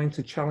combine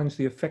to challenge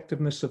the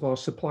effectiveness of our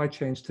supply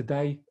chains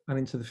today and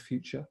into the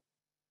future.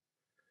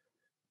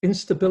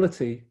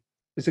 Instability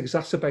is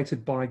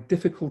exacerbated by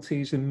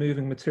difficulties in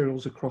moving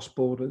materials across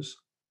borders,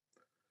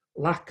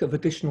 lack of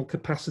additional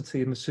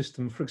capacity in the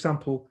system, for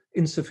example,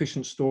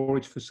 insufficient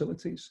storage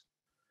facilities,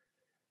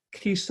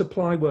 key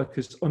supply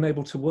workers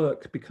unable to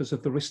work because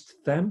of the risk to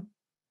them,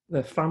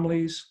 their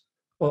families,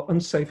 or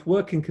unsafe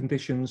working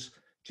conditions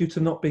due to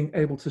not being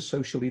able to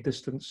socially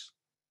distance.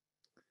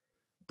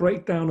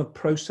 Breakdown of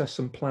process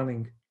and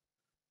planning.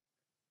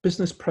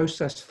 Business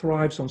process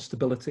thrives on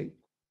stability.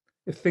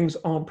 If things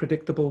aren't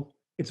predictable,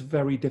 it's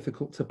very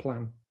difficult to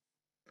plan.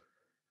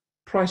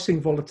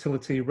 Pricing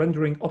volatility,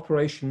 rendering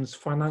operations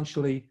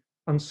financially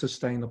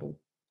unsustainable.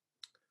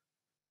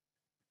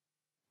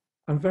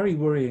 And very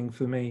worrying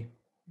for me.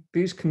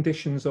 These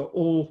conditions are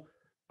all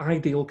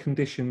ideal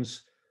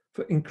conditions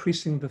for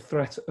increasing the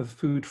threat of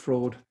food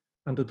fraud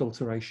and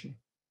adulteration.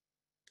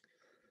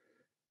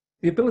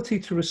 The ability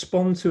to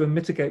respond to and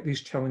mitigate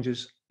these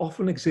challenges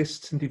often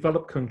exists in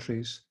developed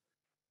countries,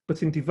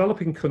 but in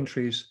developing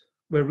countries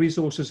where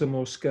resources are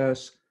more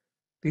scarce,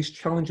 these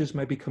challenges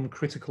may become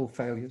critical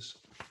failures.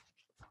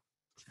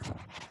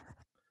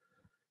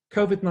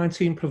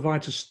 COVID-19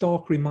 provides a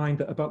stark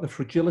reminder about the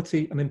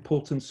fragility and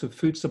importance of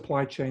food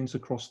supply chains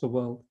across the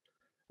world,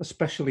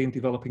 especially in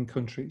developing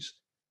countries.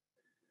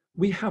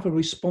 We have a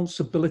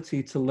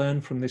responsibility to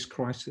learn from this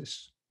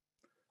crisis.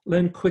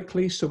 Learn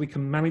quickly so we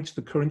can manage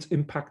the current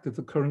impact of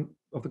the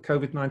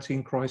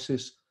COVID-19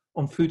 crisis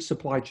on food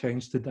supply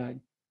chains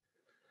today.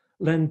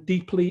 Learn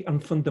deeply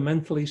and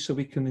fundamentally so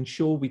we can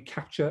ensure we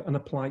capture and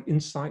apply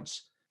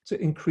insights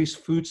to increase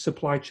food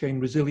supply chain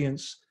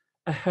resilience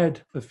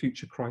ahead of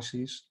future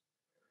crises.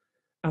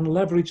 And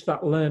leverage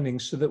that learning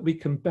so that we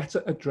can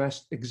better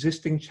address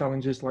existing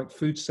challenges like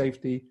food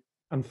safety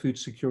and food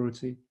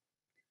security.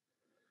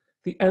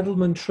 The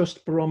Edelman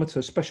Trust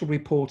Barometer special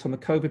report on the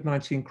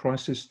COVID-19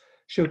 crisis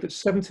showed that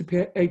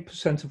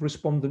 78% of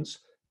respondents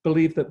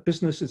believe that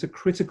business is a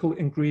critical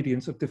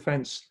ingredient of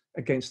defense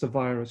against the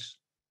virus.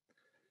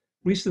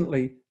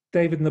 Recently,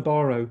 David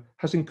Nabarro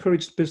has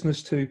encouraged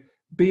business to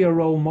be a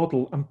role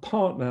model and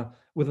partner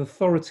with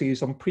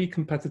authorities on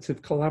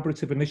pre-competitive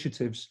collaborative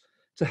initiatives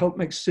to help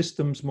make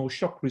systems more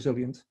shock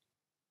resilient,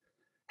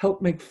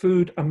 help make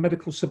food and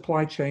medical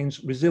supply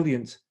chains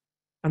resilient,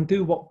 and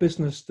do what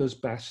business does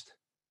best,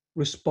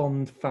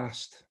 respond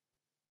fast.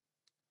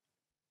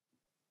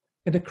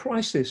 In a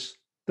crisis,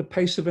 the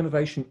pace of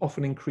innovation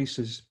often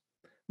increases.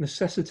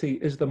 Necessity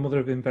is the mother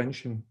of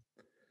invention.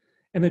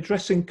 In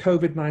addressing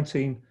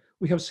COVID-19,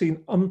 we have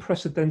seen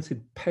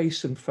unprecedented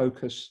pace and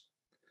focus,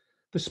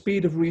 the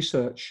speed of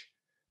research,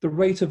 the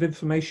rate of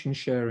information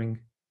sharing.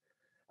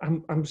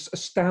 I'm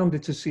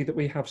astounded to see that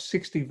we have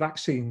 60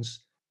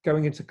 vaccines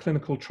going into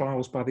clinical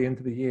trials by the end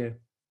of the year.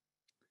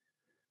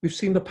 We've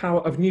seen the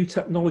power of new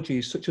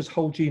technologies such as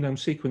whole genome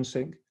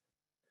sequencing.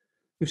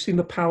 We've seen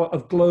the power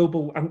of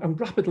global and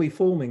rapidly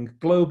forming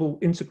global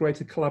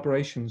integrated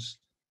collaborations.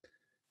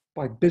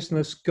 by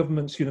business,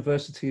 governments,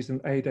 universities,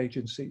 and aid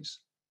agencies.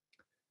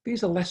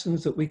 These are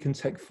lessons that we can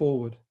take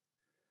forward.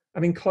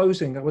 And in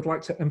closing, I would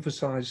like to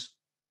emphasize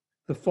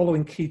the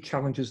following key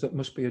challenges that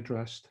must be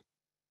addressed.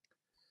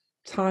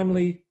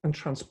 Timely and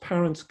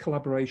transparent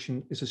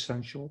collaboration is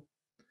essential.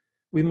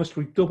 We must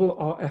redouble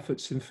our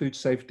efforts in food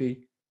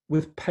safety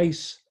with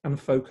pace and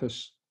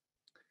focus.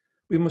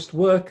 We must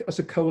work as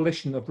a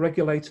coalition of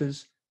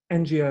regulators,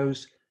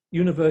 NGOs,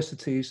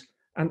 universities,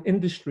 and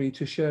industry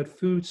to share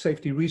food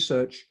safety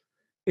research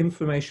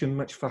information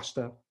much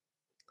faster.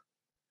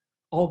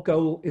 Our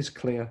goal is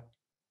clear.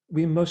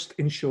 We must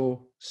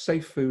ensure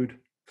safe food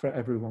for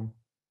everyone.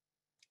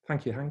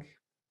 Thank you, Hank.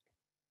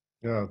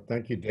 Yeah,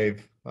 thank you,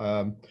 Dave.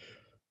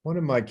 One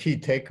of my key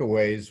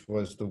takeaways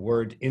was the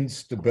word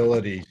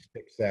instability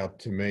sticks out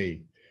to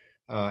me.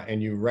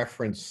 And you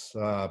reference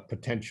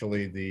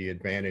potentially the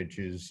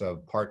advantages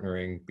of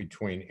partnering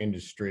between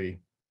industry,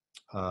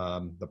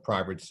 the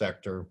private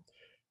sector,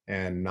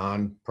 and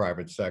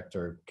non-private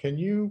sector.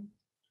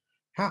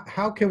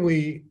 How can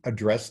we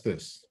address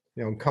this?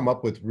 And come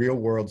up with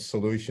real-world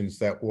solutions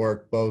that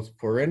work both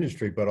for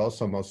industry, but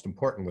also most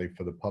importantly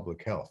for the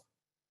public health?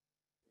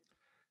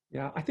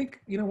 Yeah, I think,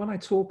 when I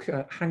talk,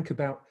 Hank,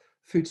 about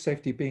food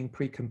safety being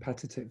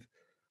pre-competitive,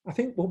 I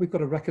think what we've got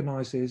to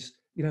recognize is,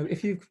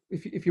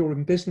 if you're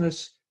in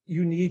business,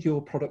 you need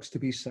your products to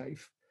be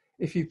safe.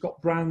 If you've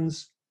got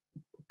brands,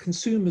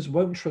 consumers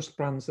won't trust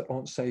brands that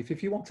aren't safe.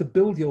 If you want to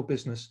build your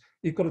business,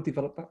 you've got to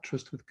develop that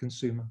trust with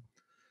consumer.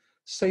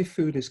 Safe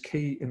food is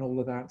key in all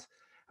of that.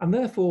 And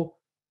therefore,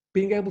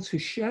 being able to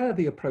share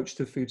the approach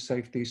to food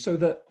safety so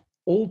that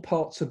all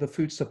parts of the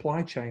food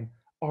supply chain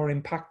are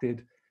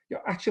impacted,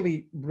 you're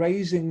actually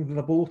raising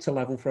the water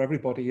level for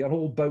everybody and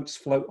all boats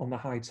float on the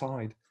high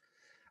tide.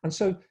 And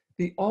so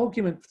the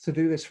argument to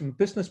do this from a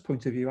business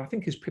point of view, I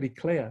think, is pretty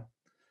clear.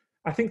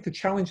 I think the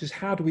challenge is,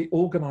 how do we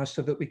organize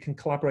so that we can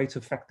collaborate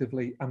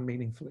effectively and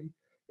meaningfully?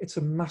 It's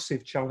a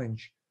massive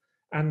challenge.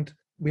 And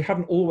we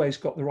haven't always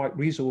got the right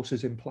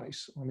resources in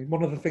place. I mean,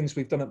 one of the things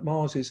we've done at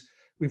Mars is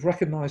we've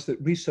recognized that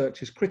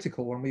research is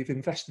critical, and we've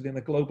invested in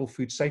a global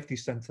food safety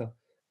center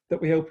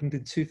that we opened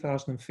in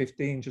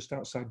 2015 just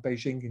outside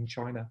Beijing in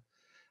China.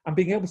 And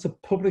being able to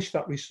publish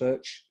that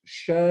research,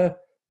 share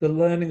the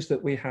learnings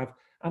that we have,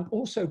 and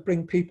also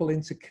bring people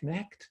in to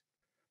connect,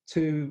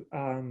 to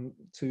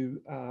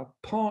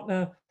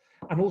partner,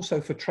 and also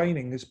for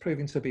training is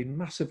proving to be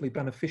massively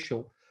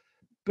beneficial.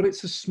 But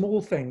it's a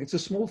small thing. It's a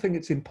small thing.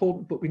 It's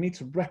important, but we need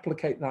to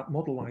replicate that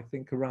model, I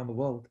think, around the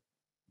world.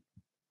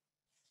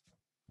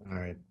 All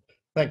right.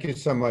 Thank you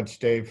so much,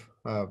 Dave.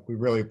 We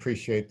really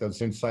appreciate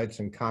those insights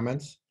and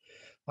comments.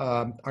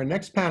 Our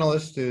next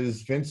panelist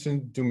is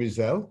Vincent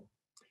Doumeizel.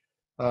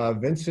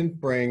 Vincent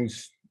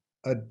brings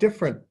a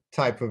different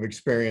type of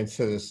experience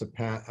to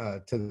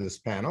this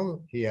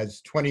panel. He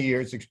has 20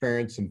 years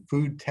experience in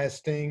food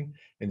testing,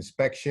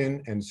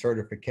 inspection, and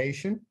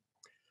certification.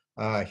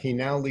 He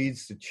now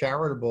leads the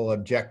charitable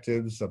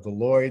objectives of the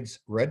Lloyd's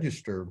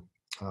Register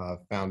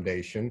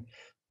Foundation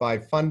by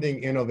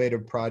funding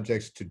innovative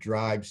projects to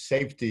drive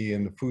safety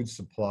in the food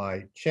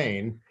supply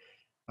chain,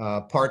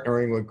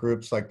 partnering with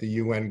groups like the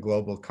UN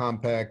Global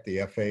Compact, the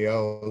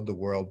FAO, the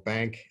World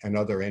Bank, and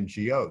other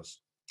NGOs.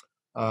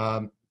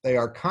 They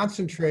are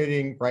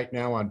concentrating right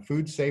now on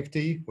food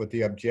safety with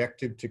the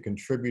objective to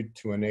contribute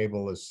to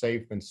enable a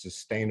safe and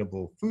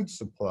sustainable food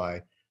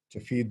supply to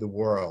feed the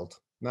world,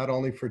 not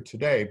only for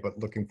today, but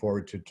looking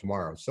forward to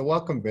tomorrow. So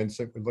welcome,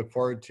 Vincent. We look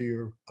forward to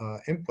your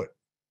input.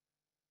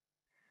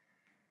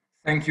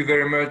 Thank you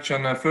very much.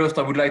 And first,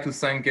 I would like to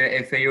thank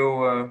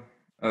FAO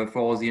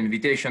for the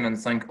invitation, and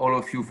thank all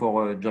of you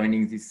for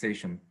joining this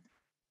session.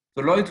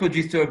 The Lloyd's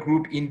Register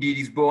Group indeed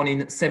is born in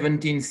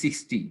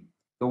 1760.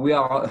 So we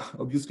are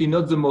obviously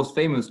not the most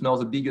famous nor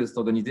the biggest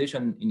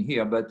organization in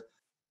here, but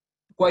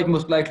quite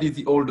most likely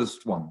the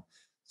oldest one.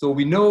 So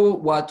we know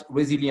what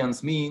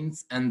resilience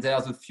means, and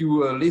there's a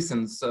few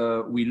lessons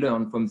we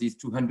learned from these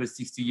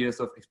 260 years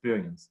of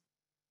experience.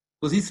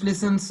 So these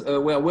lessons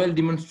were well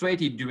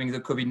demonstrated during the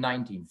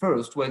COVID-19.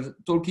 First, when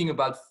talking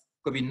about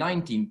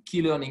COVID-19,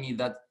 key learning is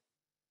that,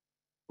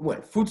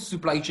 well, food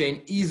supply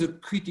chain is a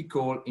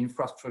critical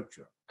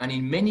infrastructure. And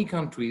in many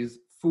countries,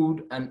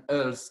 food and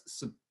health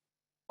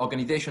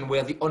organizations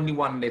were the only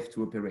one left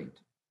to operate.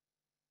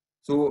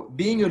 So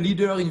being a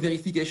leader in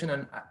verification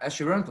and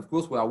assurance, of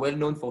course, we are well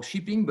known for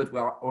shipping, but we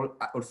are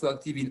also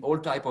active in all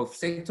types of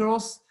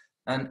sectors,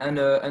 and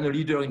a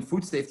leader in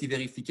food safety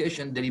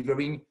verification,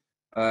 delivering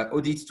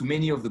audits to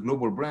many of the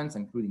global brands,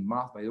 including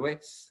Mars, by the way.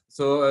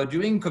 So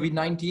during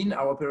COVID-19,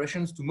 our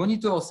operations to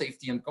monitor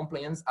safety and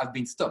compliance have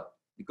been stopped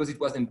because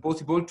it was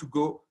impossible to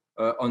go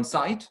on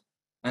site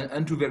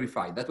and to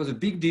verify. That was a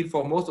big deal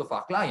for most of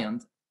our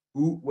clients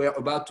who were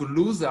about to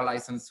lose their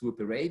license to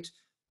operate,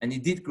 and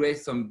it did create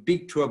some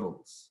big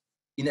troubles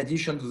in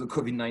addition to the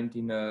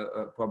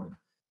COVID-19 problem.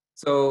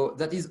 So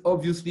that is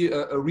obviously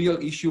a real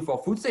issue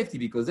for food safety,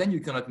 because then you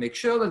cannot make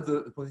sure that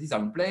the processes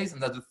are in place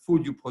and that the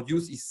food you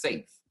produce is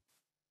safe.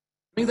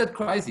 During that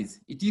crisis,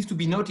 it is to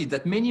be noted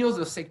that many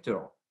other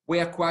sectors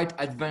were quite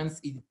advanced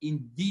in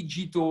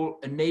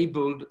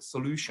digital-enabled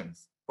solutions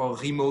for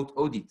remote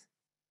audit,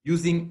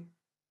 using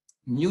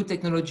new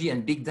technology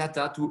and big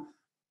data to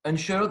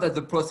ensure that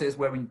the process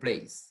were in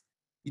place.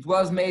 It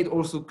was made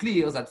also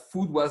clear that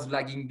food was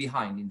lagging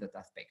behind in that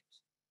aspect.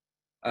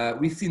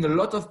 We've seen a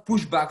lot of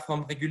pushback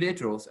from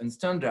regulators and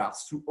standards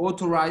to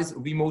authorize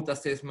remote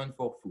assessment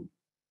for food.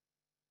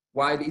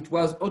 While it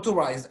was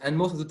authorized and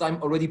most of the time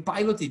already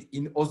piloted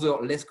in other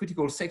less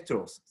critical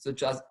sectors,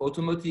 such as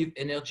automotive,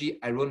 energy,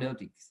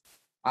 aeronautics,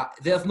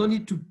 there's no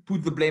need to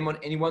put the blame on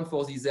anyone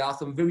for this. There are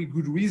some very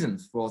good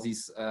reasons for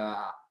this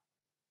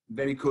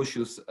very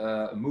cautious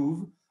move.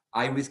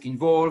 High risk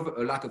involved,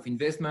 a lack of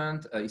investment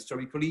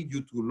historically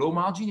due to low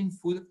margin in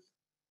food,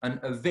 and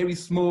a very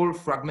small,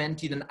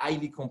 fragmented, and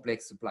highly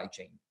complex supply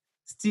chain.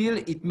 Still,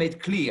 it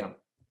made clear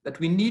that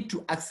we need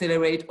to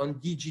accelerate on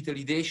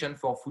digitalization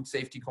for food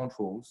safety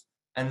controls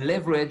and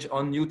leverage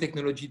on new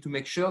technology to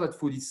make sure that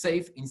food is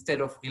safe instead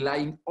of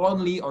relying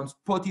only on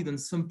spotted and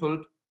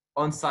sampled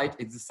on-site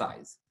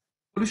exercise.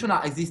 Solutions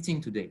are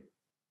existing today.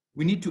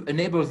 We need to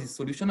enable this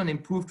solution and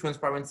improve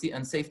transparency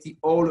and safety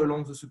all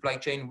along the supply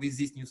chain with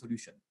this new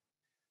solution.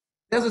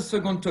 There's a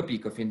second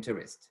topic of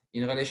interest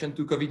in relation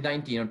to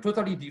COVID-19, a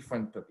totally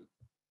different topic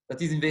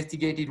that is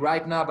investigated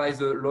right now by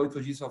the Lloyd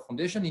Register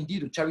Foundation,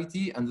 indeed a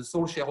charity and the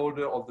sole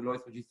shareholder of the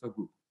Lloyd Register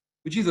Group,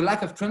 which is the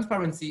lack of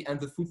transparency and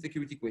the food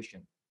security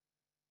question.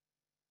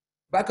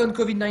 Back on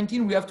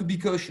COVID-19, we have to be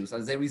cautious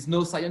as there is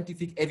no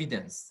scientific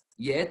evidence.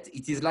 Yet,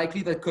 it is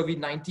likely that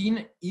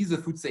COVID-19 is a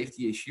food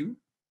safety issue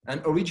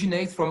and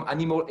originates from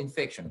animal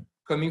infection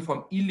coming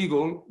from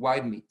illegal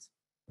wild meat,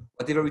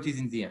 whatever it is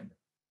in the end.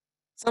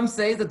 Some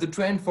say that the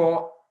trend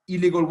for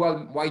illegal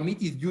wild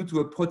meat is due to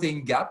a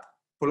protein gap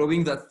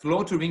following that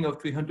slaughtering of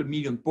 300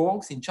 million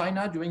porks in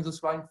China during the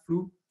swine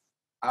flu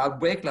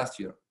outbreak last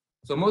year.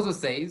 Some others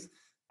say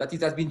that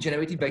it has been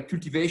generated by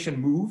cultivation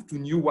move to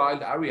new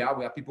wild area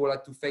where people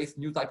had to face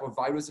new type of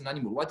virus and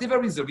animal.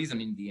 Whatever is the reason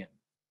in the end,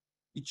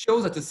 it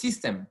shows that a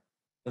system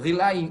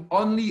relying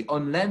only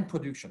on land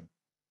production,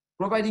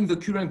 providing the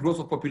current growth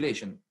of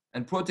population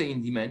and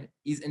protein demand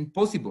is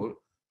impossible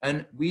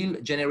and will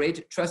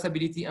generate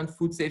traceability and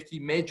food safety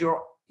major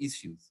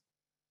issues.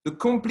 The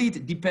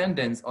complete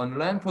dependence on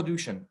land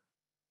production,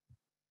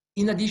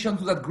 in addition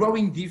to that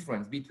growing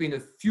difference between a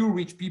few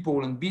rich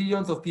people and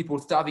billions of people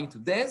starving to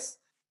death,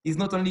 is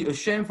not only a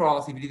shame for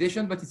our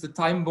civilization, but it's a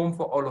time bomb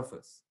for all of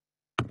us.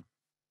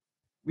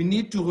 We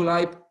need to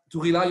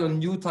rely on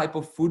new type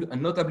of food,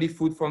 and notably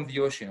food from the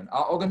ocean.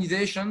 Our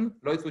organization,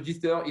 Lloyd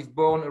Register, is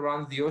born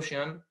around the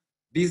ocean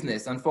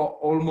business, and for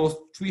almost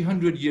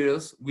 300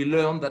 years, we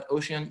learned that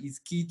ocean is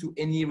key to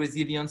any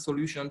resilient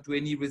solution, to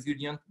any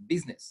resilient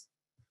business.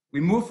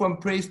 We moved from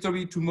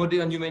prehistory to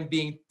modern human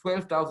being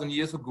 12,000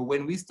 years ago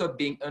when we stopped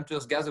being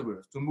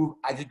hunters-gatherers to move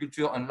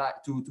agriculture and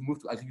to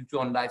move to agriculture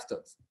and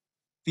livestock,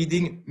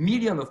 feeding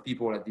millions of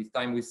people at this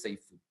time with safe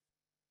food.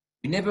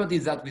 We never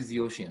did that with the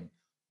ocean,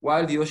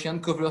 while the ocean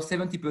covers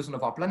 70%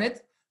 of our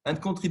planet and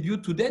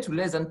contribute today to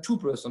less than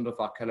 2% of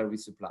our calorie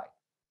supply.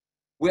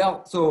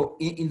 So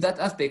in that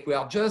aspect, we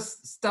are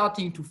just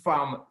starting to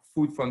farm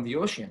food from the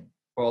ocean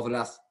for the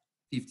last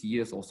 50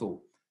 years or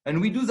so. And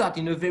we do that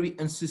in a very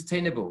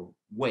unsustainable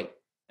way.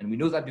 And we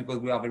know that because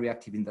we are very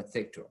active in that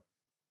sector.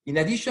 In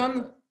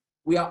addition,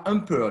 we are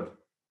hampered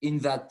in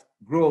that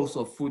growth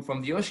of food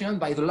from the ocean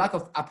by the lack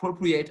of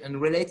appropriate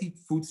and related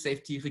food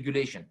safety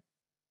regulation.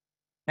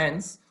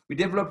 Hence, we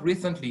developed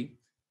recently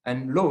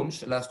and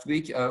launched last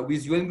week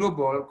with UN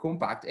Global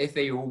Compact,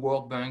 FAO,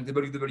 World Bank,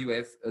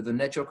 WWF, the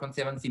Nature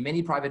Conservancy,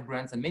 many private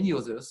brands and many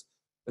others,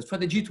 a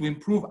strategy to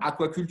improve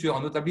aquaculture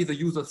and notably the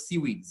use of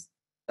seaweeds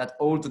that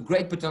hold a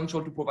great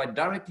potential to provide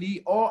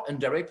directly or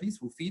indirectly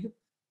through feed,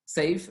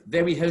 safe,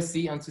 very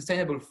healthy and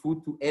sustainable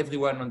food to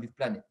everyone on this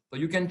planet. So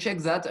you can check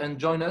that and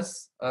join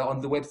us on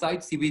the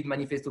website,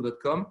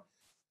 seaweedmanifesto.com,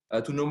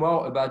 to know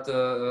more about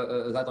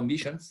that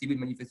ambition,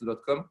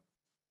 seaweedmanifesto.com.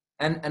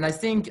 And I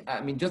think,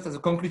 I mean, just as a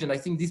conclusion, I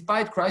think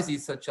despite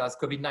crises such as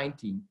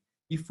COVID-19,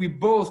 if we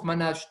both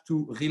manage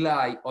to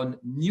rely on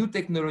new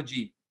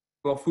technology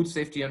for food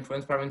safety and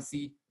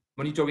transparency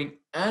monitoring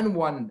on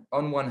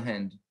one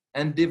hand,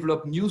 and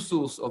develop new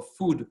source of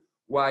food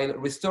while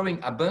restoring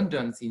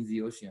abundance in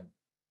the ocean,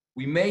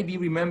 we may be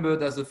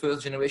remembered as the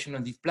first generation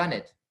on this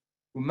planet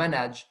who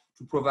managed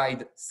to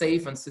provide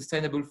safe and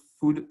sustainable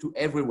food to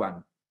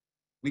everyone.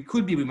 We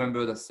could be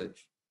remembered as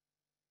such.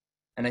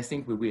 And I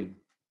think we will.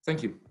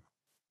 Thank you.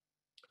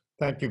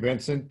 Thank you,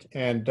 Vincent.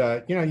 And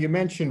you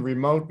mentioned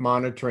remote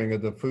monitoring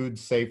of the food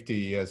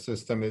safety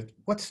system.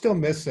 What's still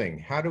missing?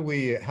 How do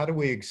we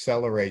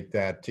accelerate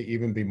that to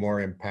even be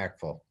more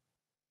impactful?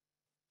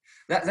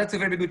 That's a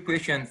very good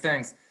question.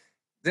 Thanks.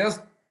 There's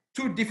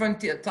two different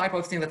types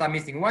of things that are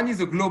missing. One is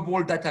a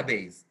global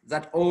database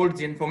that holds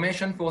the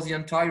information for the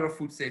entire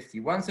food safety.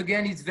 Once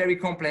again, it's very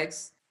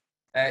complex.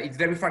 It's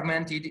very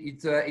fragmented.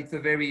 It's a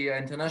very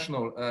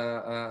international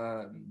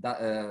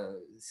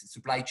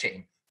supply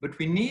chain. But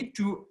we need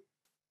to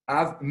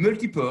have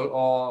multiple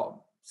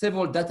or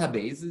several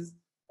databases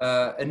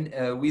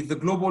with the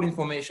global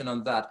information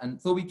on that. And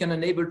so we can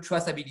enable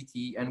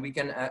traceability, and we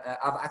can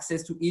have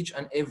access to each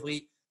and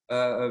every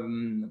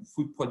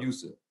food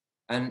producer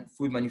and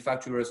food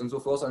manufacturers and so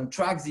forth, and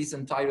track this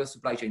entire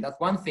supply chain. That's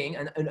one thing,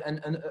 and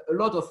a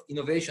lot of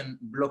innovation,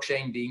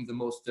 blockchain being the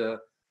most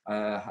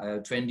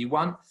trendy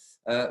one,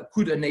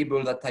 could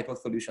enable that type of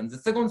solution. The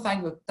second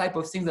type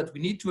of thing that we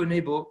need to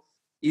enable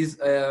is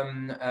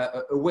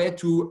a way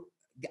to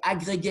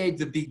aggregate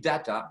the big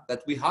data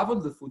that we have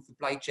on the food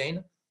supply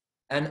chain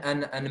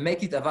and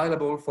make it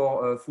available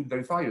for food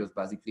verifiers,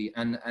 basically.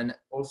 And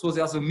also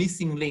there's a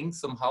missing link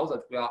somehow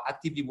that we are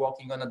actively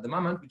working on at the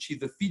moment, which is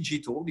the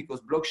phygital, because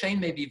blockchain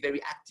may be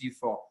very active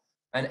for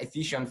and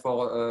efficient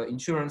for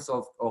insurance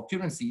of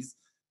currencies,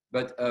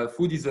 but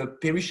food is a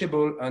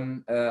perishable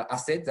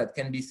asset that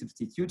can be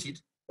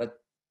substituted.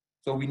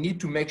 So we need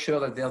to make sure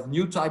that there's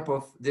new type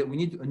of, we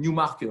need a new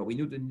marker. We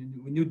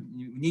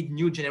need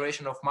new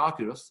generation of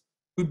markers.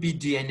 Could be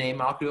DNA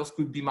markers,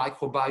 could be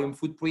microbiome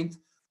footprint,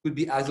 could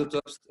be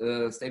isotopes,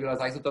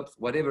 stabilized isotopes,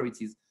 whatever it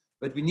is.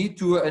 But we need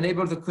to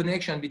enable the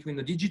connection between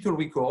the digital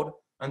record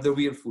and the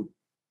real food.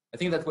 I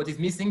think that's what is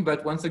missing.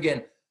 But once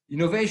again,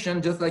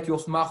 innovation, just like your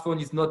smartphone,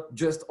 is not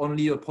just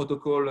only a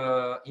protocol,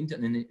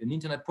 an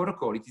internet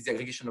protocol. It is the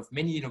aggregation of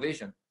many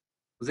innovations.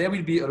 So there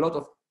will be a lot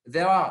of,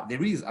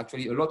 there is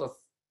actually a lot of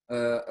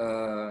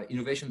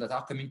innovation that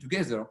are coming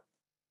together.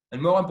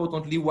 And more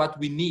importantly, what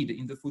we need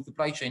in the food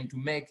supply chain to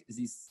make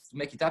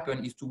it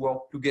happen is to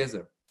work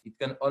together. It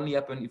can only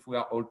happen if we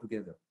are all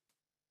together.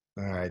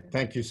 All right,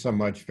 thank you so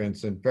much,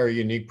 Vincent. Very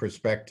unique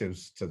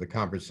perspectives to the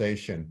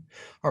conversation.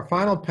 Our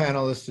final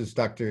panelist is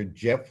Dr.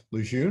 Jeff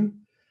Lejeune.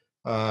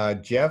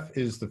 Jeff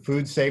is the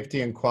Food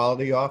Safety and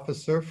Quality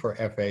Officer for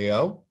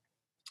FAO.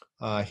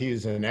 He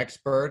is an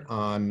expert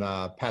on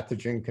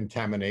pathogen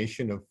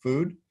contamination of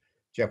food.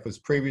 Jeff was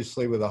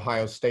previously with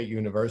Ohio State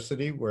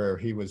University, where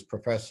he was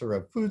professor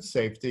of food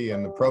safety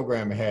and the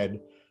program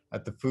head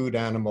at the Food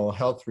Animal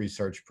Health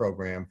Research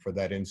Program for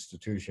that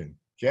institution.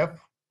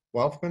 Jeff,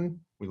 welcome.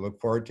 We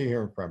look forward to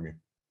hearing from you.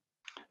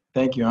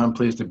 Thank you. I'm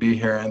pleased to be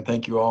here, and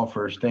thank you all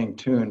for staying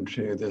tuned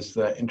to this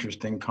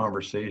interesting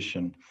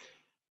conversation.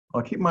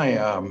 I'll keep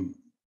my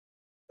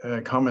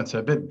comments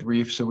a bit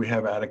brief so we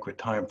have adequate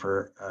time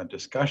for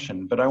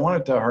discussion, but I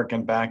wanted to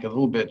harken back a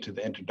little bit to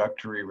the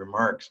introductory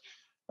remarks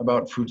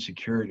about food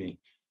security.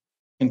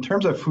 In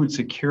terms of food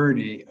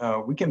security,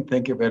 we can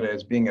think of it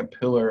as being a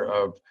pillar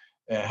of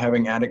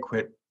having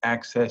adequate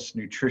access,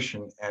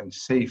 nutrition, and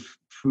safe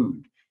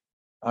food.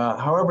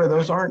 However,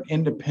 those aren't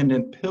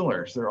independent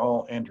pillars. They're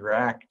all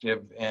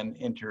interactive and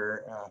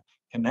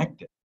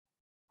interconnected.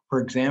 For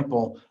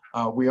example,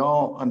 we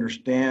all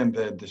understand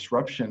the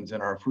disruptions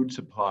in our food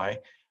supply,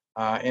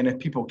 and if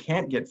people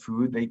can't get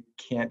food, they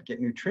can't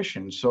get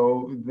nutrition.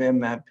 So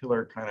then that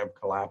pillar kind of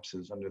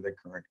collapses under the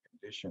current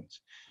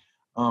conditions.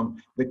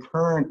 The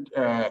current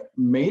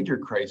major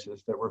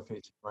crisis that we're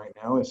facing right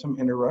now is some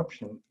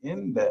interruption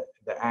in the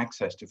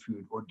access to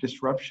food, or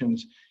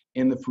disruptions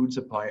in the food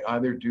supply,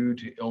 either due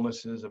to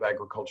illnesses of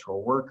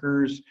agricultural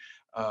workers,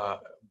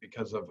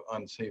 because of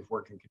unsafe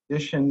working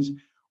conditions,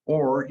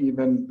 or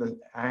even the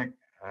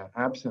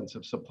absence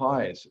of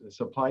supplies,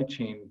 supply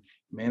chain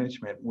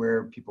management,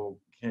 where people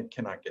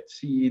cannot get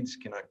seeds,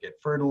 cannot get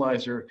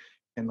fertilizer,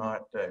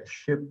 cannot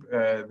ship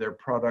their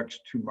products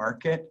to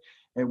market,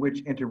 and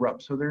which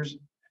interrupts. So there's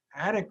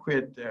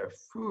adequate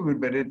food,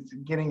 but it's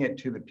getting it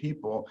to the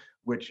people,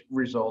 which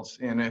results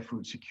in a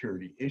food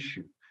security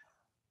issue.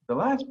 The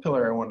last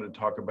pillar I wanted to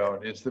talk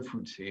about is the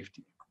food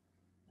safety.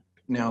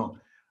 Now,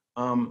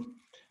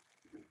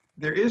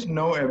 there is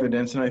no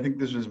evidence, and I think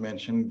this was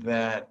mentioned,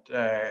 that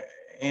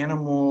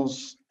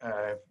animals,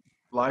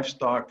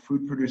 livestock,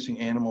 food-producing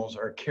animals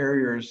are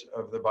carriers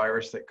of the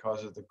virus that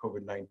causes the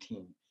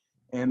COVID-19.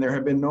 And there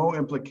have been no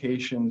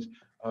implications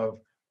of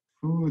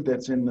food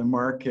that's in the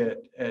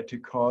market to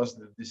cause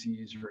the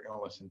disease or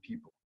illness in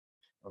people.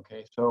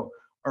 Okay, so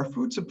our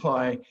food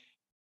supply,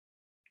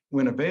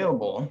 when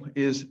available,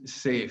 is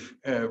safe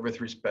with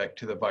respect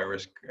to the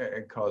virus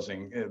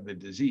causing the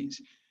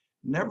disease.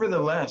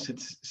 Nevertheless,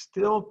 it's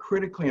still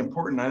critically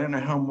important. I don't know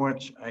how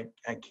much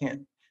I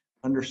can't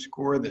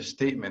underscore this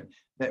statement,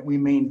 that we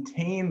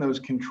maintain those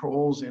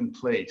controls in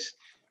place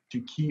to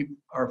keep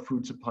our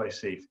food supply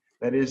safe.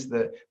 That is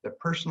the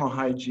personal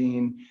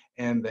hygiene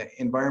and the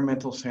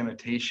environmental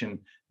sanitation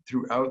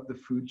throughout the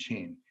food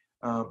chain.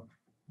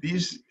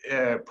 These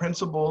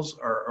principles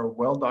are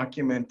well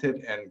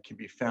documented and can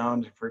be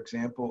found, for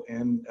example,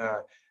 in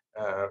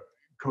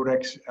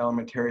Codex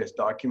Alimentarius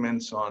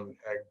documents on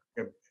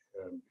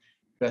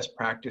best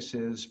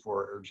practices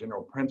for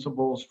general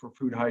principles for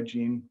food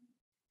hygiene,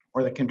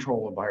 or the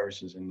control of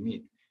viruses in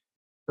meat.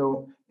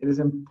 So it is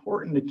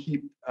important to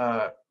keep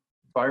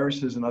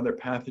viruses and other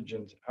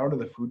pathogens out of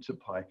the food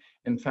supply.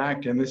 In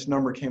fact, and this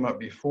number came up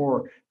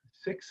before,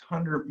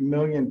 600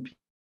 million people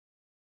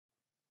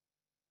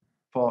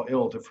fall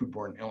ill to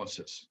foodborne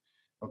illnesses,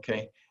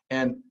 okay?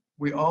 And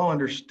we all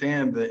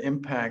understand the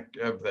impact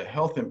of the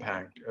health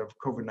impact of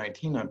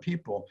COVID-19 on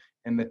people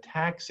and the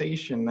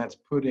taxation that's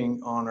putting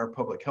on our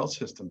public health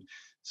systems.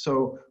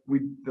 So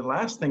the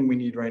last thing we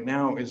need right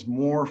now is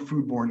more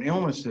foodborne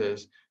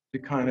illnesses to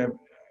kind of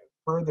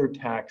further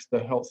tax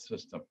the health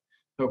system.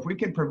 So if we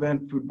can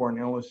prevent foodborne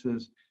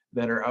illnesses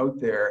that are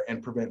out there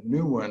and prevent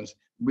new ones,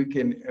 we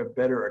can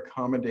better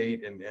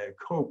accommodate and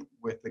cope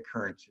with the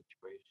current situation.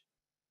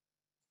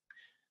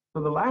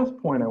 So the last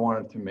point I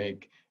wanted to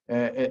make,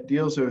 it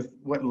deals with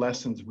what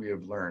lessons we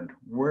have learned.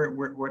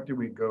 What do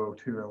we go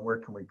to and where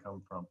can we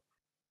come from?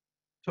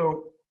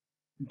 So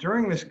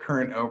during this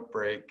current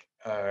outbreak,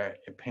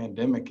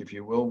 pandemic, if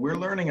you will, we're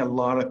learning a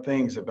lot of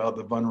things about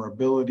the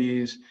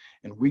vulnerabilities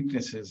and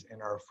weaknesses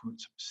in our food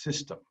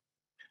system.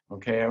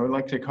 Okay, I would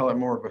like to call it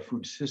more of a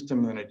food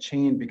system than a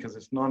chain because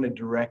it's not a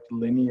direct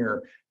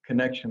linear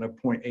connection of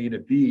point A to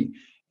B.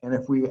 And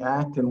if we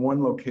act in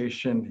one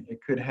location, it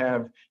could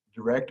have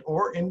direct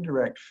or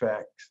indirect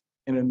effects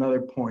in another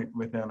point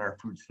within our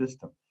food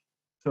system.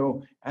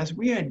 So as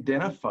we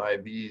identify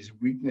these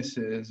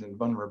weaknesses and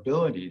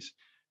vulnerabilities,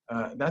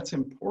 that's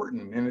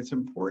important. And it's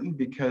important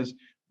because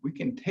we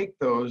can take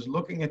those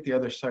looking at the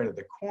other side of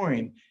the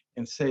coin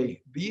and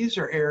say, these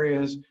are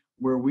areas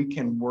where we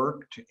can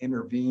work to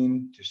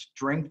intervene to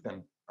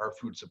strengthen our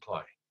food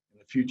supply in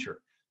the future.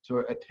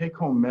 So a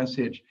take-home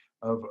message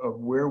of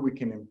where we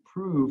can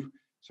improve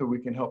so we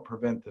can help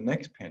prevent the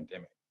next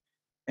pandemic.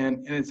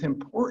 And it's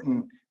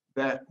important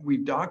that we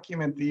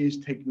document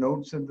these, take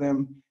notes of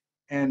them,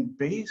 and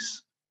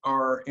base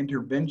our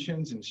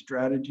interventions and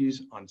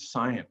strategies on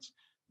science,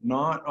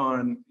 not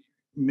on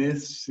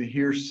myths,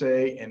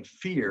 hearsay, and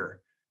fear,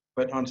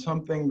 but on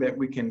something that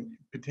we can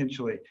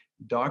potentially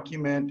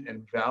document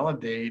and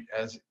validate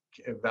as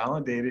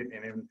validated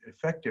and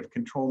effective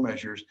control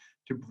measures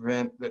to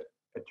prevent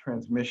a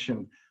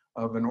transmission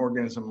of an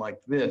organism like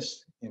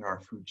this in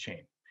our food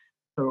chain.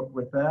 So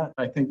with that,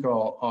 I think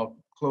I'll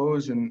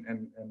close and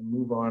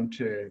move on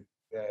to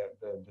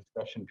the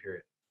discussion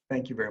period.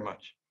 Thank you very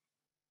much.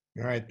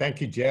 All right,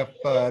 thank you, Jeff.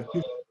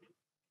 Just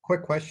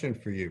quick question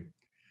for you.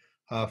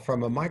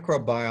 From a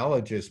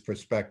microbiologist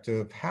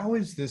perspective, how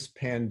is this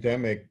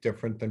pandemic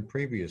different than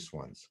previous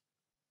ones?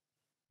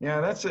 Yeah,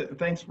 that's it.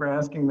 Thanks for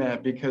asking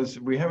that, because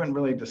we haven't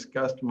really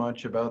discussed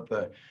much about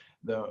the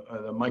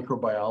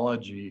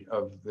microbiology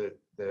of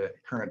the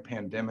current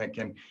pandemic.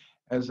 And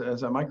as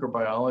a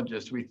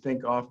microbiologist, we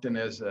think often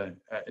as a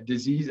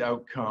disease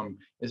outcome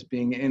as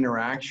being an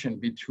interaction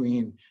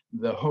between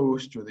the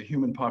host or the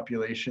human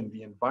population,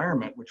 the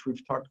environment, which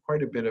we've talked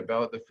quite a bit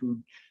about, the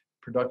food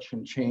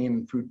production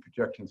chain, food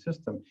production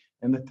system.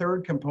 And the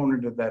third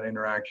component of that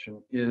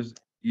interaction is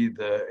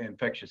the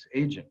infectious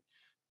agent.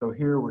 So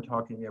here we're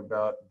talking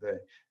about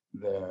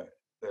the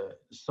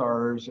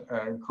SARS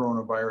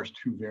coronavirus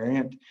 2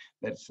 variant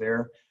that's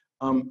there.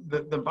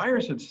 The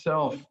virus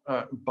itself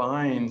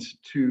binds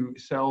to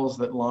cells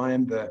that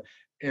line the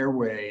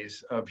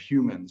airways of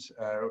humans,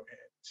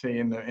 say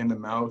in the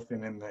mouth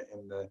and in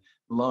the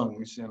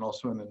lungs and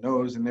also in the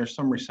nose. And there's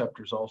some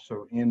receptors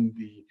also in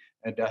the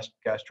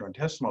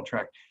gastrointestinal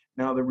tract.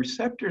 Now, the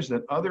receptors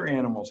that other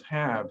animals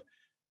have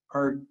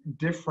are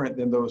different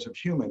than those of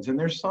humans, and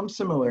there's some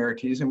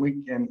similarities,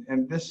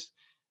 and this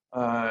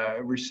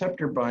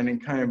receptor binding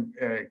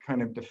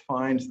kind of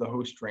defines the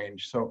host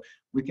range. So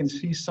we can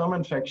see some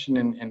infection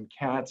in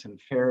cats and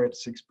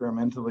ferrets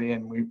experimentally,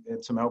 and we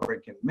had some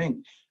outbreak in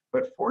mink.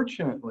 But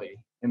fortunately,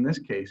 in this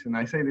case, and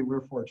I say that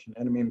we're fortunate,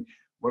 I mean,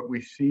 what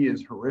we see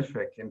is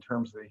horrific in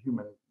terms of the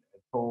human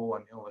toll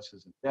on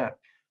illnesses and death,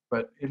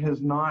 but it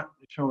has not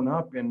shown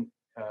up in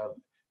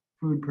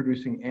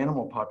food-producing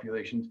animal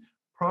populations,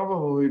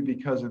 probably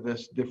because of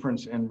this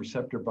difference in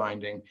receptor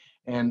binding.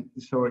 And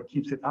so it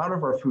keeps it out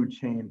of our food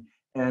chain.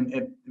 And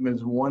it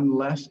is one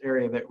less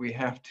area that we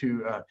have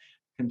to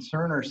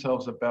concern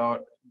ourselves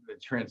about the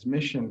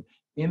transmission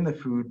in the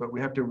food, but we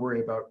have to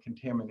worry about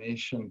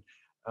contamination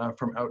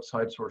from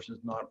outside sources,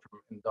 not from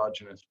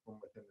endogenous from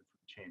within the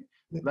food chain.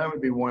 So that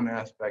would be one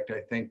aspect,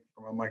 I think,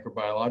 from a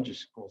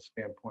microbiological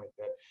standpoint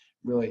that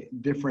really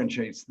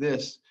differentiates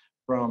this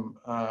from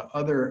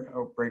other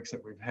outbreaks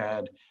that we've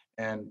had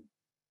and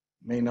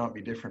may not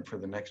be different for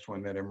the next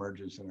one that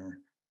emerges in our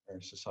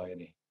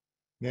society.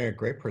 Yeah,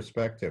 great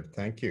perspective.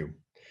 Thank you.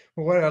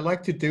 Well, what I'd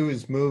like to do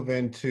is move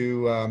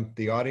into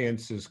the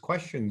audience's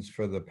questions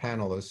for the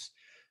panelists.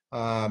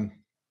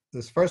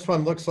 This first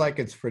one looks like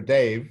it's for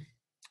Dave.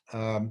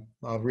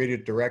 I'll read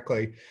it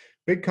directly.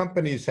 Big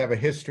companies have a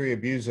history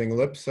of using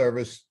lip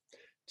service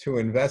to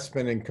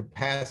investment in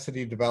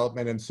capacity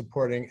development and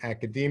supporting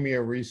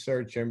academia,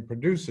 research, and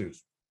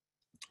producers.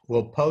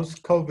 Will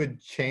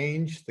post-COVID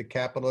change the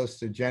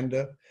capitalist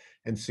agenda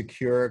and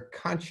secure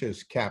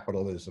conscious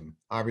capitalism?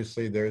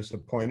 Obviously, there's a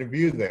point of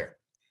view there.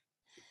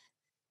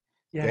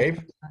 Yeah.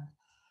 Dave?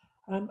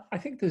 I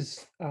think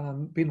there's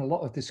been a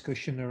lot of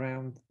discussion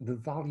around the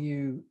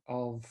value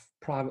of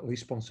privately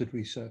sponsored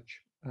research.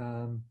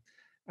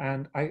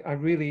 And I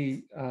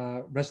really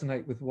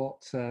resonate with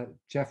what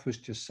Jeff was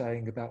just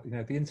saying about,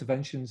 the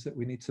interventions that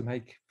we need to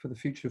make for the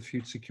future of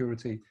food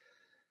security.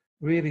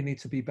 really need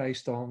to be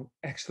based on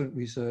excellent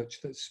research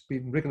that's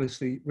been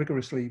rigorously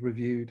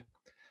reviewed.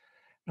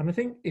 And I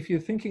think if you're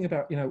thinking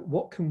about,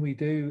 what can we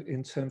do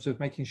in terms of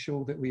making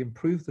sure that we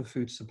improve the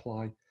food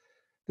supply,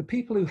 the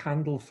people who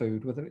handle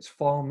food, whether it's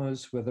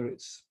farmers, whether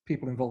it's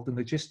people involved in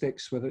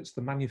logistics, whether it's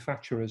the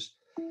manufacturers,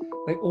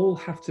 they all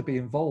have to be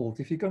involved.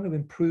 If you're going to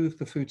improve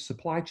the food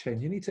supply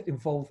chain, you need to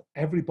involve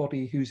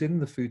everybody who's in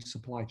the food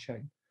supply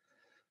chain.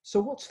 So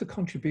what's the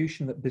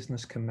contribution that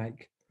business can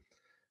make?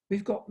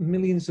 We've got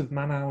millions of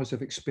man hours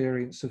of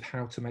experience of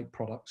how to make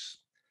products.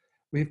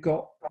 We've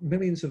got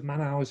millions of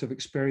man hours of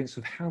experience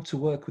of how to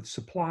work with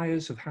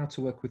suppliers, of how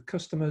to work with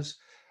customers,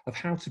 of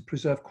how to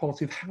preserve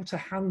quality, of how to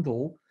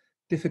handle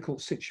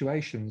difficult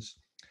situations.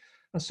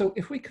 And so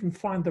if we can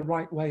find the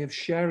right way of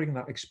sharing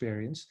that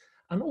experience,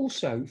 and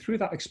also through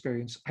that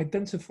experience,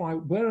 identify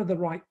where are the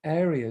right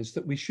areas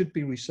that we should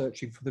be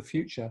researching for the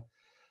future,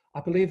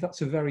 I believe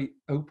that's a very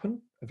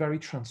open, a very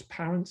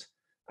transparent,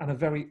 and a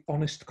very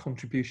honest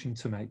contribution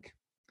to make.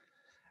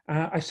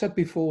 I said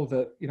before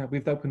that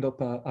we've opened up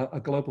a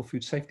global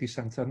food safety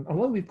center, and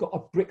although we've got a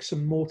bricks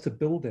and mortar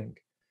building,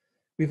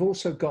 we've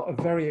also got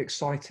a very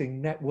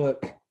exciting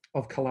network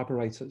of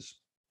collaborators.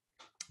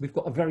 We've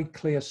got a very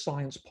clear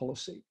science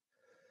policy.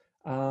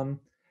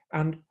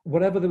 And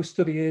whatever the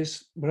study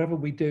is, whatever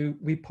we do,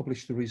 we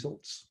publish the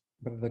results,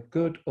 whether they're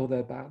good or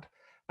they're bad.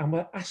 And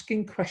we're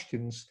asking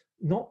questions,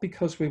 not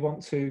because we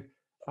want to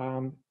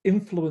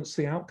influence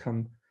the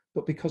outcome,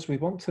 but because we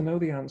want to know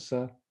the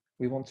answer,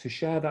 we want to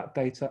share that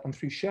data, and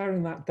through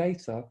sharing that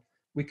data,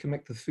 we can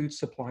make the food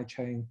supply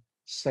chain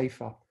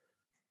safer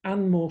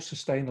and more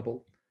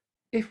sustainable.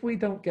 If we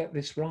don't get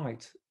this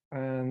right,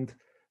 and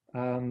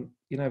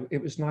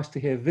it was nice to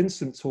hear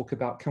Vincent talk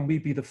about, can we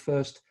be the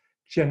first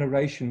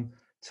generation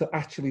to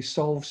actually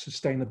solve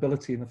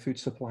sustainability in the food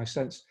supply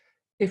sense?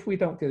 If we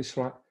don't get this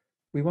right,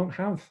 we won't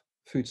have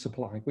food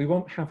supply. We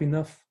won't have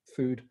enough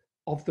food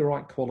of the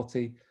right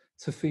quality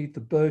to feed the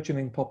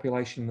burgeoning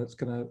population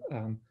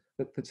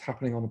that's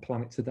happening on the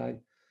planet today.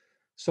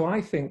 So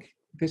I think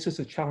this is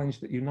a challenge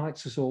that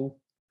unites us all.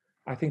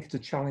 I think it's a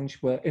challenge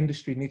where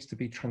industry needs to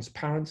be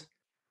transparent,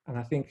 and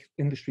I think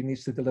industry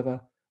needs to deliver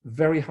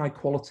very high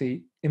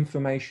quality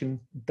information,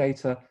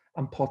 data,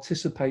 and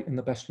participate in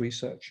the best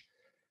research.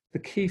 The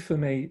key for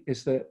me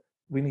is that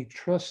we need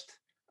trust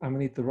and we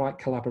need the right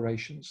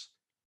collaborations.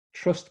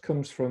 Trust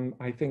comes from,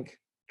 I think,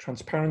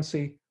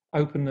 transparency,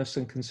 openness,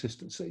 and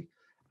consistency.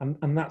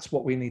 And that's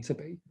what we need to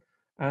be.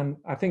 And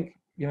I think,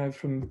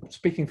 from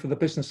speaking for the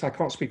business, I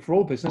can't speak for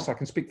all business, I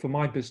can speak for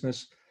my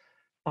business.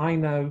 I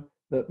know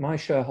that my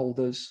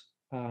shareholders,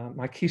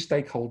 my key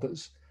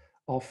stakeholders,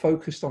 are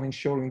focused on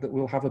ensuring that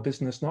we'll have a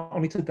business not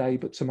only today,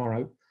 but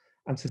tomorrow.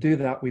 And to do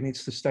that, we need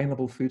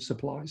sustainable food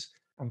supplies.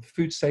 And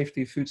food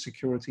safety, food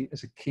security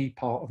is a key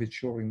part of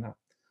ensuring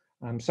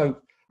that.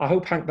 So I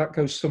hope, Hank, that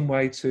goes some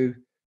way to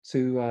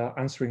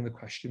answering the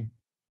question.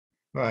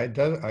 Well,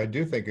 I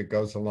do think it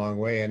goes a long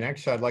way. And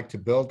actually, I'd like to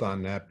build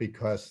on that,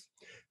 because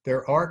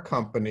there are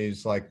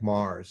companies like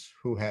Mars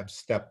who have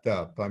stepped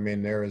up. I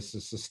mean, there is the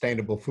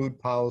Sustainable Food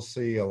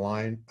Policy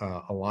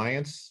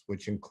Alliance,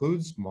 which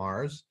includes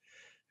Mars,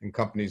 and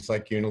companies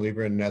like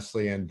Unilever and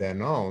Nestle and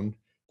Danone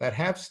that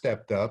have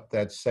stepped up,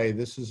 that say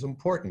this is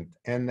important.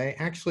 And they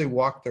actually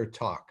walk their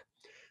talk.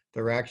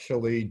 They're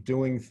actually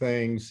doing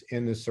things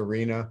in this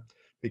arena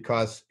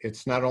because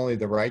it's not only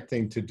the right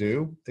thing to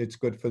do, it's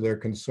good for their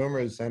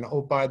consumers. And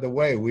oh, by the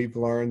way, we've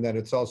learned that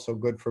it's also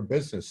good for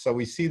business. So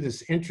we see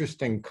this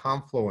interesting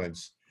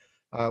confluence,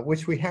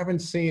 which we haven't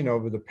seen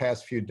over the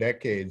past few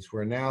decades,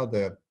 where now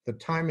the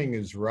timing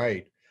is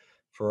right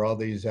for all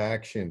these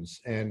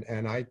actions.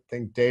 And I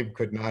think Dave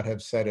could not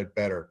have said it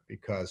better,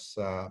 because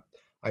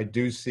I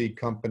do see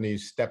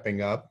companies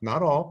stepping up,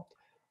 not all,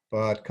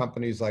 but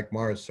companies like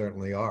Mars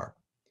certainly are.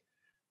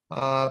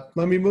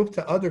 Let me move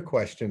to other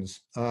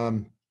questions.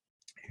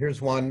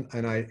 Here's one,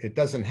 and it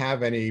doesn't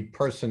have any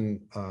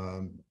person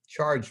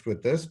charged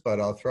with this,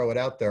 but I'll throw it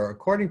out there.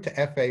 According to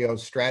FAO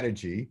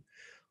strategy,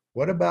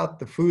 what about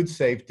the food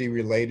safety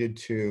related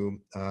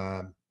to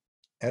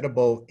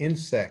edible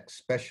insects,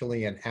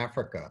 especially in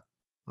Africa?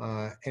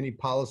 Any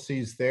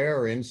policies there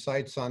or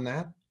insights on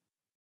that?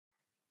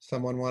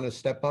 Someone want to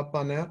step up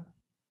on that?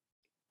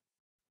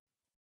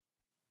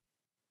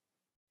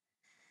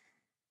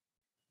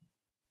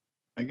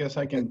 I guess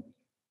I can.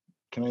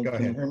 Can you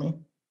hear me?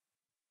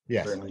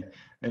 Yes. Certainly.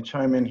 And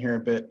chime in here a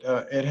bit.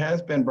 It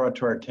has been brought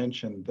to our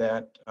attention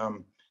that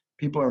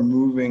people are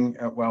moving,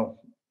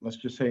 well, let's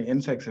just say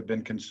insects have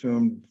been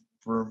consumed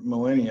for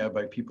millennia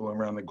by people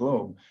around the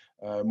globe,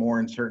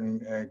 more in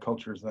certain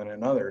cultures than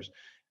in others.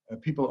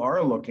 People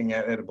are looking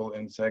at edible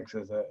insects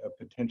as a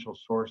potential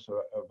source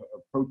of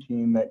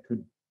protein that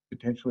could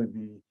potentially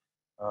be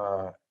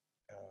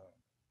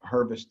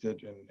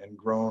harvested and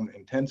grown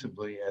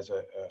intensively as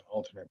an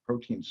alternate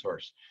protein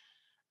source.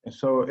 And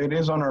so it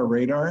is on our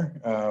radar.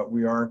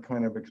 We are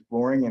kind of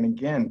exploring. And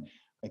again,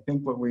 I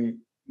think what we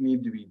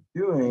need to be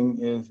doing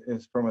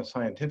is from a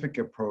scientific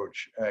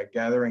approach,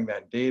 gathering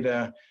that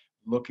data,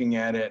 looking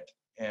at it,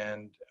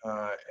 and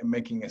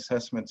making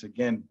assessments,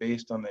 again,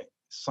 based on the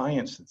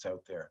science that's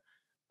out there.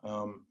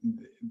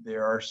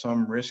 There are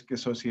some risk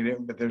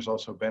associated, but there's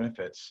also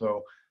benefits.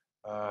 So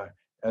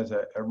as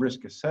a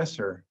risk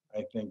assessor,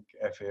 I think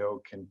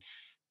FAO can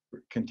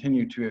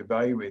continue to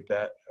evaluate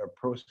that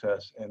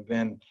process, and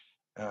then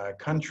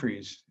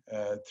countries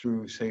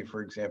through, say,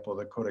 for example,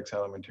 the Codex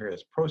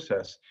Alimentarius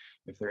process,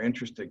 if they're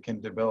interested,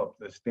 can develop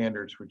the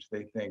standards which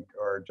they think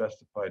are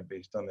justified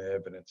based on the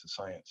evidence of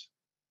science.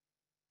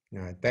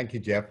 All right, thank you,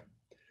 Jeff.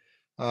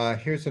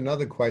 Here's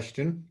another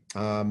question.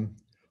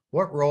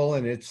 What role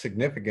and its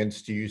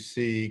significance do you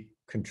see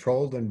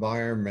controlled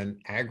environment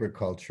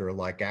agriculture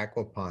like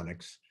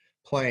aquaponics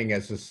playing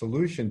as a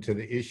solution to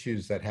the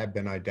issues that have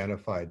been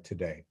identified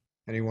today?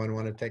 Anyone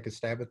want to take a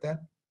stab at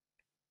that?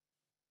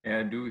 Yeah,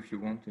 I do if you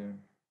want to.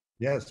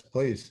 Yes,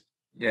 please.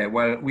 Yeah,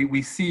 well,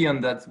 we see,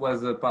 and that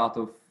was a part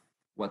of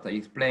what I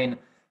explained,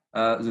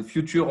 the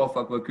future of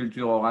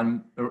aquaculture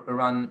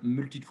around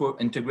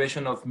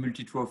integration of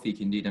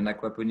multi-trophic, indeed, and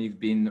aquaponics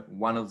being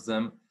one of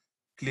them.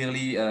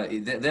 Clearly,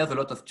 there's a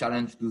lot of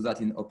challenge to do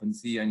that in open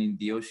sea and in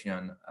the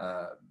ocean.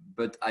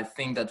 But I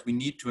think that we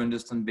need to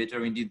understand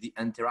better, indeed, the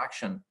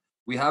interaction.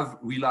 We have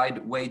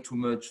relied way too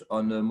much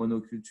on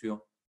monoculture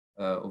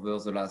over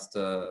the last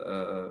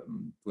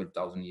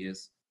 12,000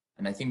 years.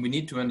 And I think we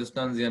need to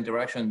understand the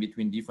interaction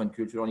between different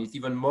cultures, and it's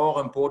even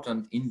more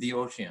important in the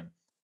ocean.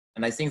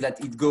 And I think that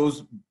it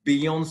goes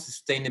beyond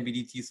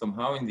sustainability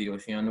somehow in the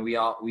ocean.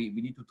 We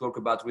need to talk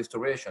about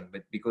restoration,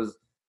 but because,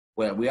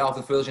 well, we are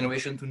the first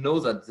generation to know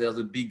that there's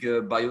a big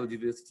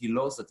biodiversity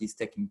loss that is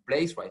taking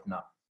place right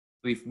now.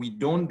 So if we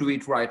don't do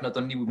it right, not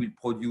only we will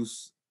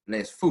produce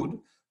less food,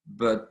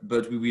 but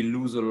we will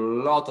lose a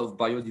lot of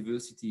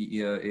biodiversity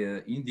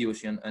in the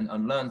ocean and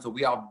on land. So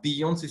we are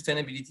beyond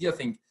sustainability. I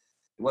think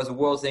it was a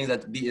word saying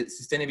that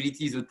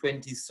sustainability is a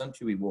 20th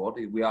century word.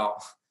 We are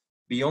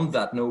beyond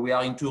that. No, we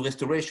are into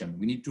restoration.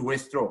 We need to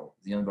restore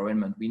the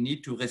environment. We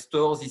need to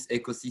restore this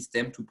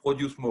ecosystem to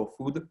produce more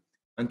food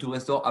and to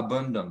restore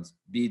abundance,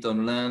 be it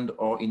on land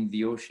or in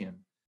the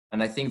ocean.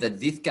 And I think that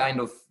this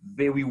kind of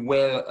very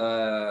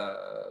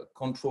well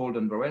controlled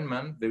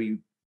environment, very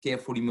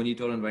carefully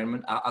monitored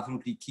environment are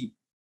absolutely key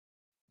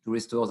to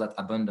restore that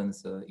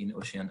abundance in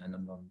ocean and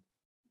on land.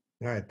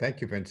 All right, thank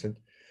you, Vincent.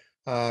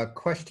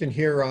 Question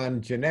here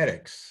on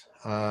genetics.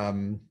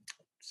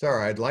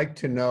 Sarah, I'd like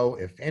to know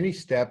if any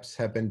steps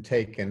have been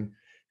taken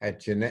at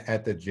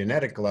the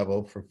genetic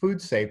level for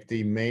food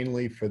safety,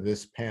 mainly for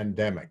this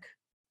pandemic.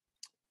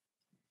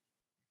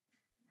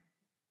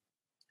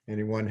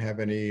 Anyone have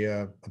any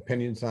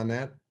opinions on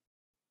that?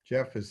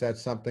 Jeff, is that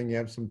something you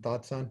have some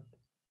thoughts on?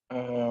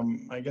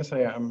 I guess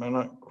I'm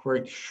not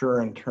quite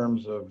sure in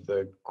terms of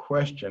the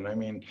question. I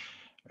mean,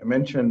 I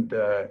mentioned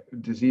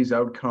disease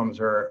outcomes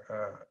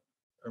are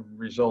a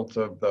result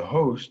of the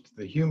host,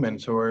 the human.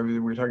 So are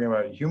we talking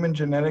about human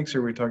genetics, or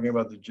are we talking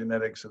about the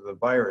genetics of the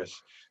virus?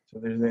 So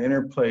there's an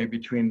interplay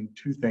between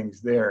two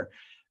things there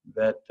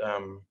that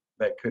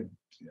that could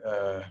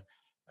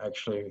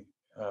actually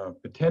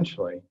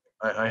potentially.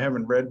 I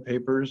haven't read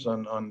papers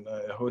on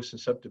host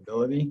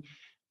susceptibility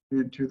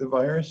to the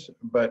virus,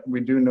 but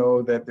we do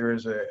know that there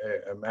is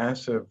a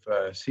massive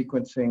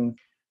sequencing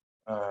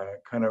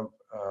kind of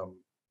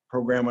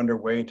program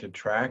underway to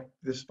track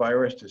this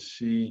virus, to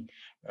see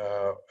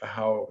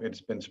how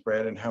it's been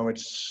spread and how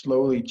it's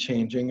slowly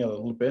changing a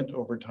little bit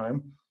over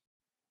time.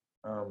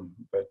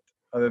 But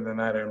other than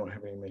that, I don't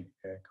have any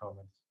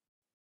comments.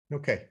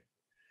 Okay.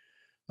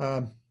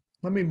 Let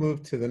me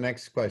move to the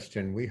next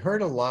question. We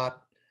heard a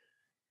lot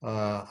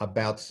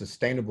about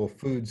sustainable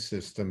food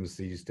systems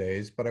these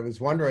days, but I was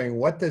wondering,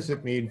 what does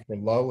it mean for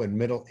low and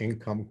middle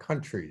income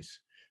countries?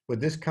 Would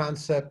this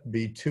concept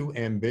be too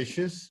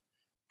ambitious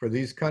for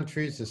these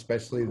countries,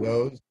 especially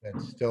those that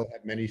still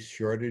have many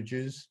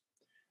shortages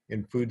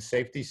in food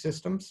safety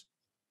systems?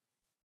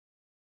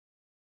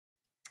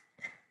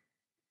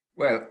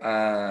 Well,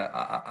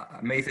 I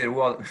may say,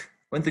 well,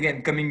 once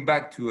again, coming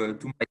back to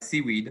my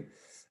seaweed,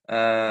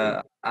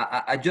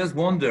 I just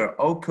wonder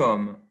how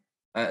come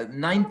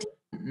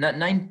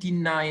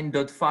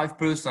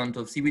 99.5%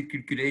 of seaweed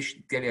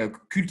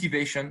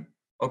cultivation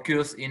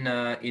occurs in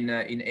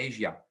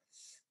Asia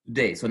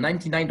today. So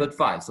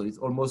 99.5, so it's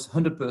almost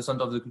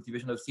 100% of the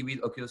cultivation of seaweed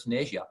occurs in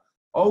Asia.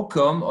 How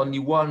come only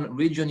one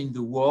region in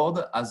the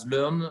world has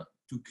learned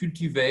to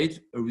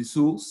cultivate a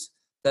resource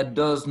that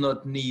does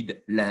not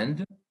need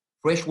land,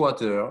 fresh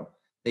water,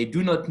 they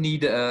do not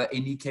need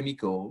any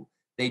chemical,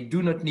 they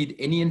do not need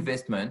any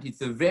investment.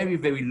 It's a very,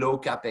 very low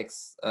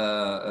capex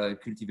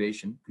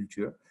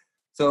culture.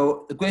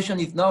 So the question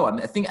is, no,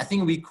 I think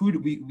we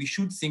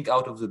should think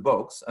out of the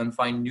box and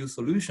find new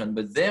solution,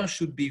 but there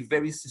should be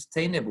very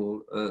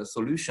sustainable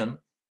solution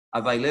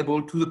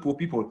available to the poor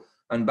people.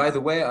 And by the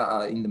way,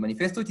 in the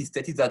manifesto, it is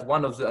stated that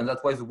and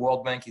that's why the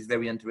World Bank is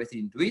very interested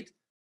into it.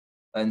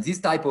 And this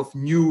type of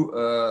new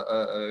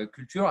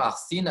culture are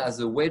seen as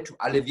a way to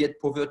alleviate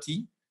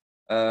poverty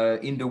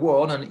in the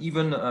world, and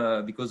even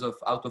because of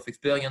out of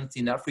experience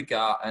in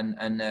Africa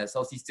and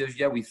Southeast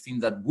Asia, we've seen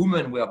that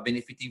women were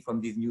benefiting from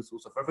this new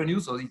source of revenue.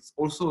 So it's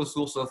also a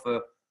source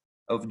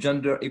of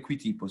gender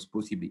equity,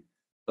 possibly.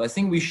 So I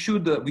think we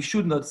should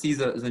not see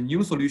the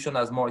new solution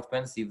as more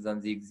expensive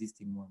than the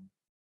existing one.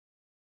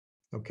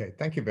 Okay,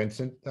 thank you,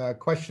 Vincent.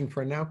 Question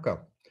for Naoko.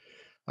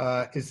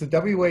 Is the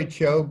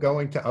WHO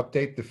going to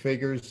update the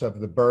figures of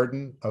the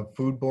burden of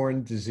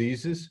foodborne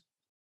diseases?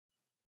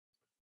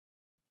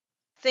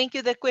 Thank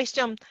you. The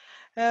question.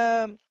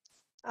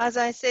 As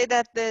I said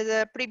that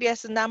the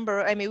previous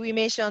number, I mean, we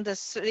mentioned the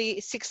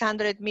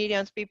 600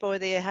 million people,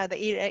 they had the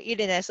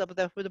illness of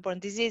the foodborne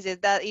diseases.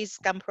 That is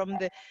come from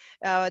the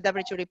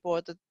WHO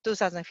report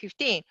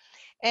 2015.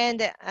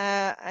 And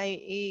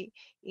I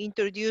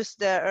introduced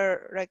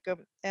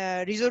the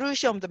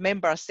resolution of the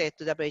member state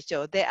to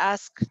WHO. They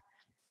asked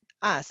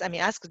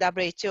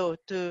WHO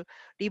to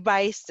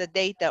revise the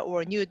data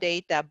or new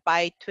data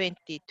by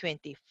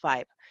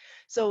 2025.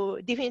 So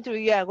definitely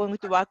we are going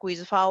to work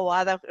with FAO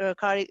other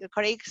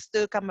colleagues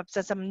to come up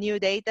with some new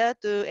data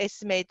to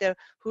estimate the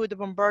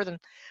foodborne burden,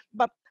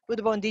 but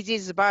foodborne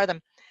disease burden.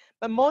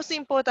 But most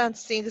important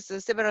things,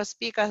 several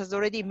speakers has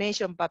already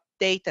mentioned about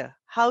data,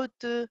 how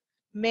to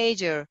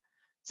measure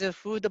the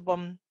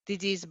foodborne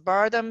disease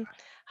burden,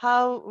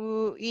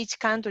 how each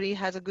country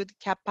has a good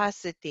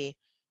capacity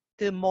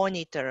to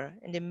monitor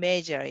and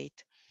measure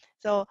it.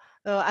 So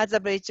as a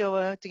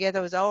WHO,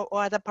 together with all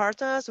other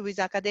partners, with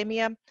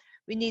academia,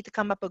 we need to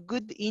come up a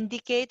good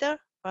indicator,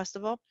 first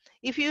of all.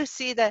 If you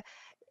see the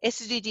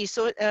SDG,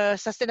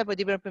 Sustainable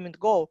Development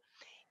Goal,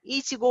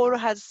 each goal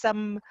has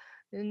some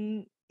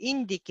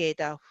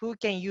indicator who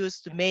can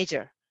use to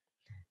measure.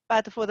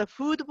 But for the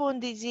foodborne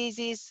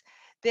diseases,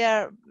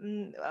 there are,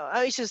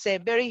 I should say,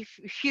 very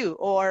few,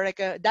 or like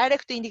a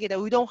direct indicator.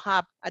 We don't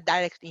have a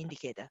direct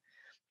indicator.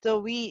 So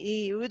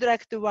we would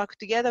like to work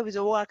together with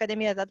all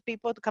academia and other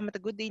people to come at a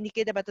good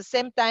indicator, but at the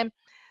same time,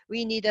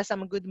 we need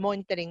some good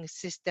monitoring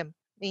system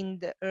in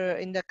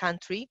the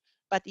country.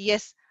 But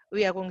yes,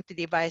 we are going to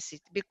devise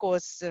it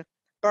because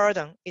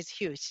burden is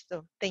huge.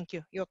 So thank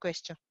you, your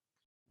question.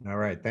 All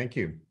right, thank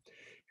you.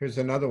 Here's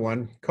another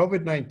one.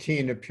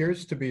 COVID-19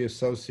 appears to be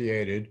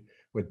associated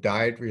with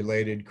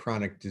diet-related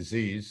chronic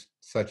disease,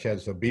 such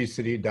as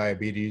obesity,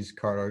 diabetes,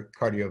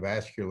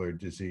 cardiovascular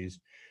disease.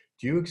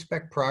 Do you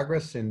expect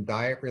progress in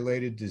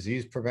diet-related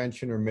disease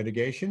prevention or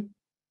mitigation?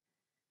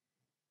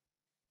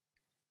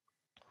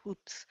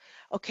 Oops.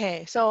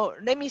 Okay, so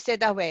let me say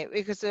that way,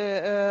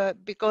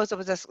 because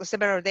of the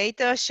several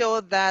data show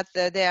that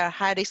they are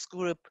high-risk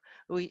group,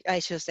 I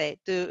should say,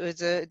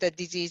 the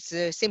disease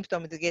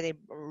symptoms getting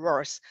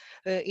worse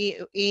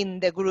in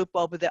the group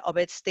of the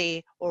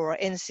obesity or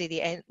NCD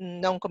and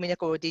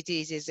non-communicable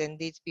diseases and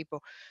these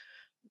people.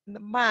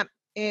 But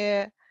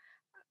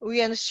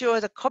we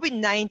ensure the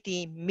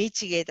COVID-19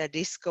 mitigate the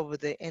risk of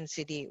the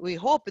NCD. We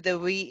hope that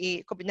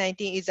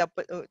COVID-19 is up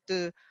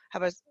to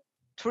have a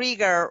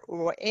trigger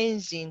or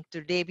engine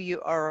to review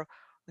our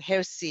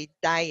healthy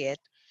diet.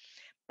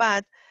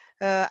 But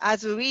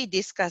as we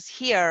discuss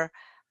here,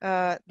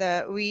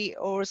 we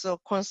also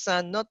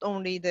concern not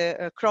only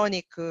the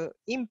chronic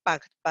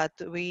impact, but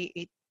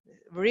we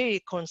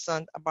really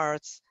concerned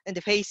about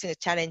and facing a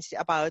challenge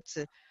about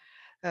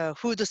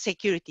food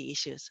security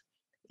issues.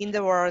 In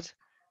the world,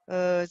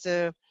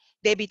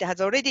 David has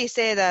already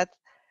said that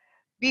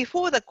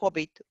before the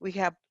COVID, we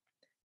have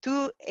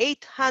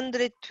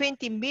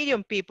 820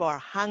 million people are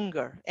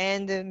hunger,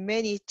 and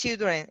many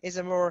children is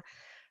nearly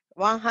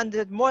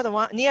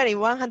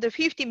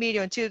 150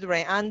 million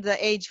children under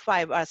age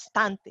 5 are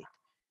stunted,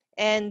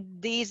 and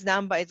this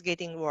number is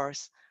getting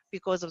worse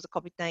because of the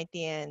COVID-19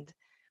 and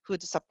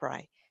food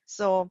supply.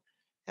 So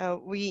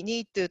we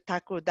need to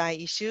tackle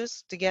diet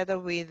issues together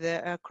with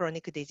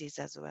chronic disease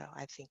as well,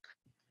 I think.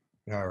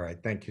 All right,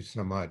 thank you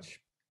so much.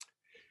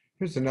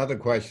 Here's another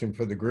question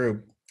for the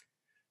group.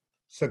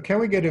 So can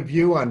we get a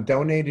view on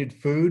donated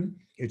food?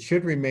 It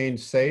should remain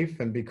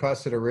safe, and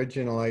because it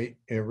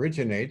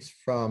originates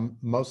from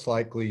most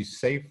likely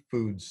safe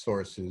food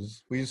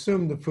sources, we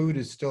assume the food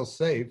is still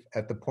safe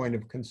at the point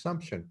of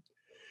consumption.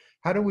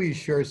 How do we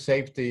ensure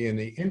safety in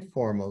the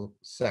informal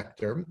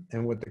sector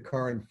and with the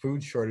current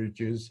food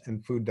shortages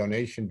and food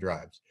donation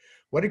drives?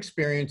 What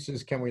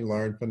experiences can we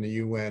learn from the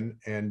UN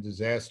and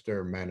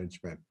disaster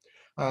management?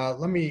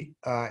 Let me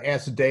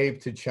ask Dave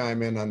to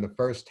chime in on the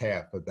first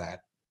half of that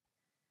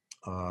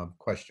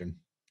question.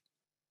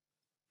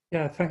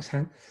 Yeah, thanks,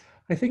 Hank.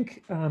 I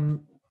think,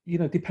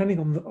 depending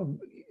on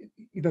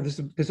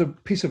there's a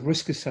piece of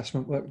risk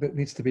assessment work that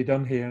needs to be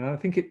done here, and I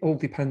think it all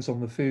depends on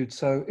the food.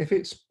 So if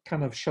it's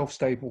kind of shelf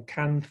stable,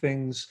 canned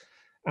things,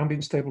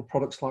 ambient stable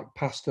products like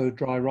pasta,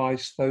 dry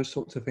rice, those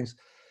sorts of things,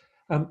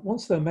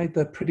 once they're made,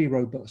 they're pretty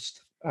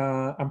robust,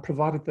 and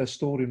provided they're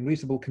stored in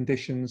reasonable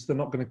conditions, they're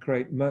not going to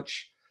create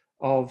much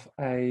of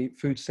a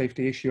food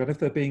safety issue. And if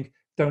they're being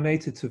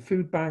donated to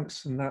food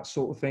banks and that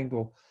sort of thing,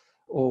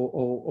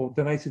 or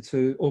donated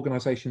to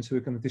organizations who are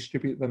going to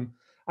distribute them,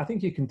 I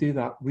think you can do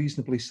that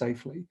reasonably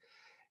safely.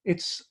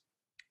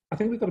 I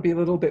think we've got to be a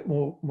little bit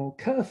more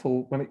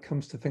careful when it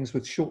comes to things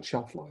with short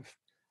shelf life,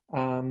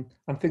 and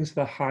things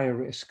that are higher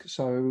risk.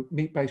 So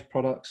meat-based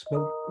products,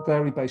 milk,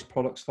 dairy-based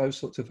products, those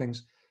sorts of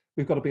things,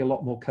 we've got to be a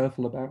lot more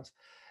careful about.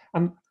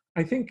 And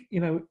I think,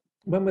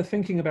 when we're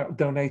thinking about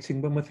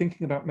donating, when we're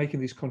thinking about making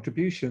these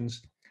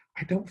contributions,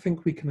 I don't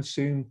think we can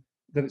assume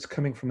that it's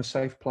coming from a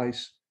safe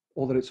place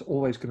or that it's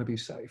always going to be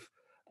safe.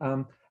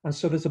 And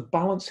so there's a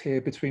balance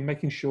here between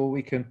making sure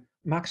we can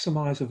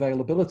maximize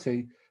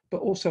availability,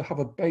 but also have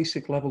a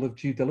basic level of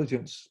due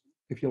diligence,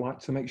 if you like,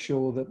 to make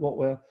sure that what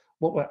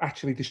we're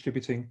actually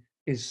distributing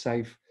is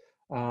safe.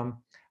 And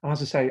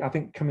as I say, I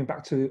think coming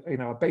back to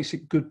a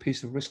basic good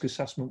piece of risk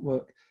assessment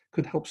work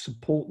could help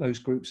support those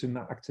groups in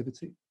that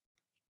activity.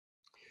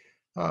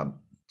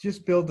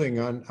 Just building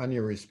on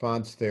your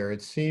response there,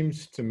 it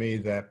seems to me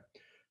that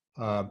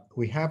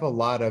we have a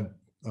lot of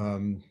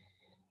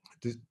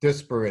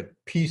disparate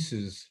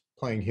pieces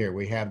playing here.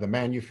 We have the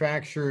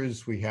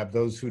manufacturers, we have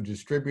those who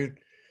distribute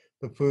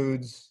the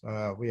foods,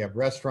 we have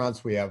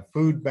restaurants, we have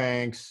food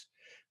banks,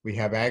 we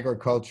have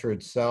agriculture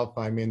itself.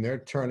 I mean, they're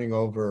turning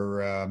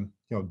over,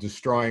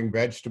 destroying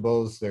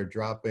vegetables, they're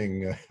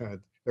dropping,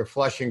 they're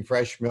flushing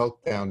fresh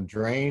milk down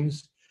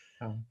drains.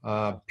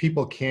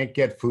 People can't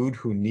get food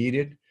who need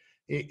it.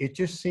 It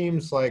just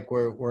seems like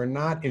we're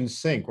not in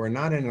sync. We're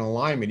not in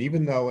alignment,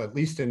 even though at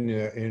least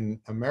in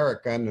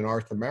America and in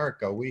North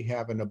America, we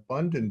have an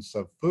abundance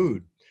of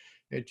food.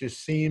 It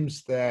just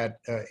seems that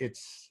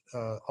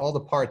all the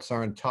parts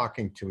aren't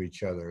talking to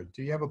each other.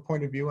 Do you have a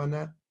point of view on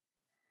that?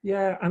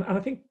 Yeah, and I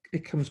think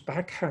it comes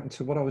back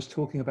to what I was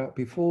talking about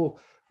before.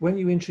 When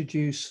you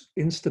introduce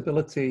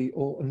instability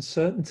or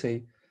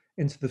uncertainty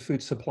into the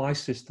food supply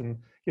system,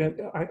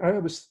 I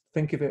always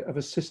think of it as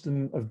a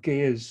system of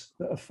gears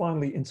that are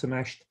finely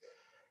intermeshed.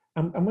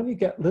 And when you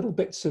get little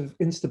bits of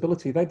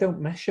instability, they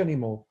don't mesh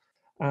anymore.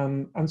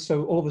 And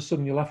so all of a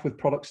sudden you're left with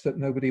products that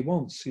nobody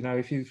wants.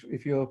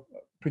 If you're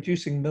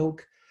producing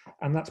milk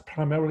and that's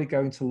primarily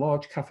going to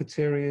large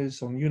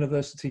cafeterias on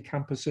university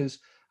campuses,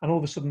 and all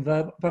of a sudden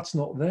that's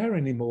not there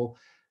anymore,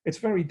 it's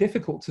very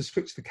difficult to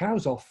switch the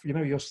cows off.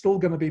 You're still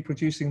going to be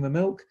producing the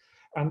milk,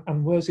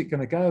 and where's it going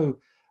to go?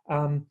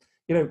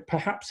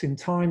 Perhaps in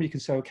time you can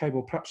say, okay,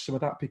 well, perhaps some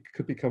of that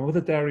could become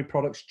other dairy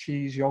products,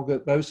 cheese,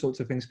 yogurt, those sorts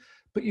of things.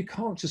 But you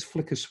can't just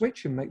flick a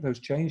switch and make those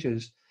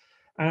changes.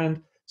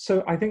 And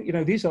so I think,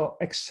 these are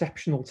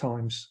exceptional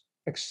times,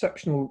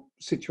 exceptional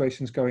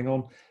situations going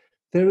on.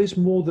 There is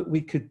more that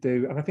we could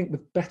do. And I think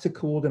with better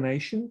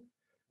coordination,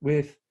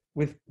 with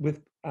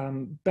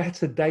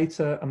better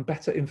data and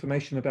better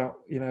information about,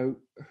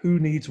 who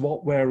needs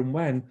what, where and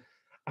when,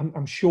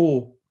 I'm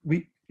sure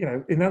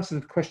in answer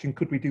to the question,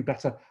 could we do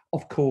better?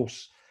 Of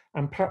course.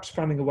 And perhaps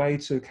finding a way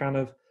to kind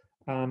of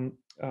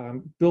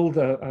build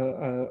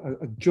a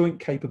joint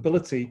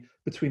capability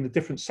between the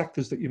different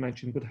sectors that you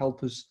mentioned would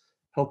help us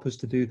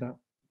to do that.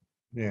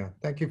 Yeah,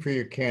 thank you for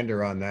your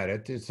candor on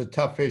that. It's a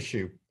tough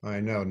issue, I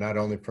know, not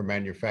only for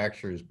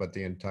manufacturers, but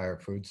the entire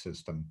food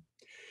system.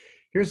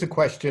 Here's a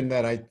question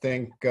that I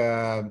think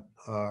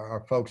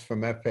our folks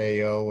from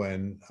FAO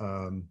and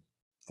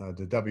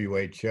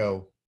the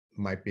WHO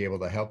might be able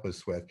to help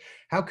us with.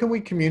 How can we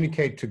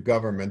communicate to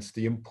governments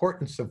the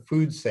importance of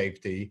food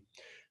safety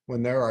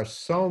when there are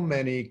so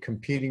many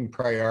competing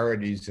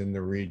priorities in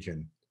the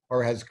region?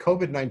 Or has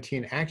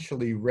COVID-19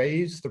 actually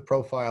raised the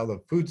profile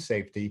of food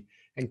safety,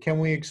 and can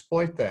we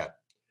exploit that?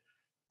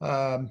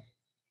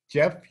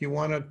 Jeff, you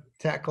want to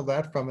tackle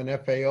that from an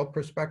FAO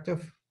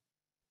perspective?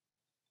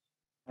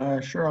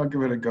 Sure, I'll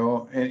give it a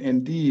go.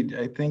 Indeed,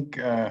 I think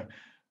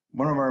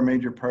one of our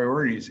major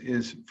priorities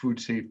is food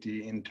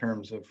safety in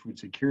terms of food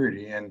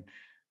security. And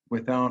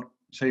without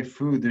safe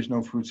food, there's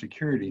no food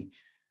security.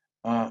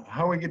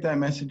 How we get that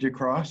message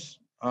across,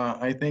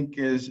 I think,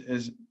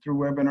 is through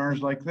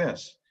webinars like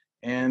this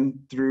and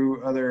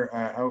through other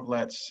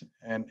outlets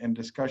and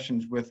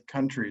discussions with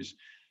countries.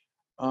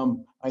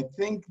 I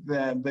think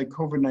that the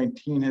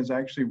COVID-19 has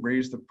actually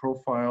raised the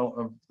profile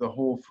of the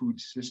whole food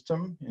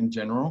system in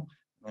general.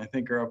 I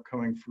think our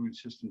upcoming Food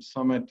System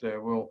Summit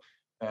will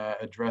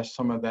address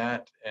some of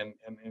that and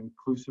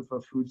inclusive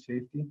of food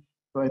safety.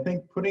 So I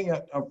think putting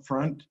it up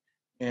front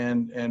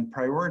and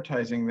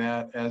prioritizing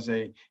that as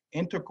a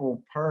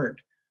integral part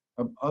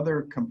of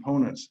other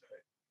components.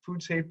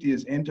 Food safety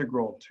is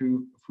integral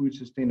to food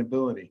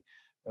sustainability.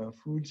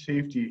 Food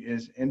safety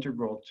is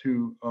integral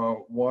to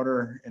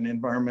water and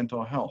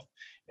environmental health.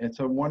 It's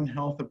a One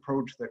Health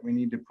approach that we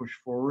need to push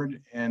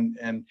forward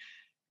and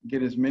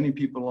get as many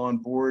people on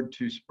board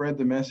to spread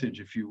the message,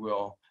 if you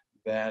will,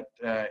 that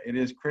it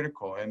is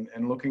critical.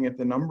 And looking at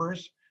the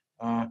numbers,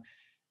 the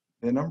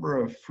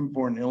number of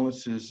foodborne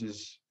illnesses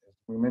is, as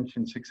we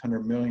mentioned,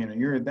 600 million a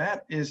year.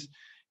 That is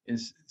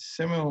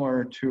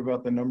similar to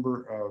about the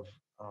number of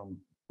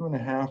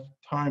 2.5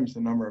 times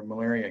the number of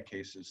malaria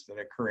cases that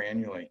occur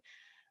annually.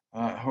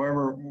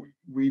 However,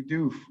 we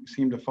do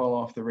seem to fall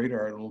off the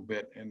radar a little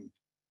bit, and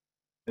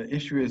the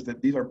issue is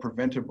that these are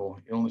preventable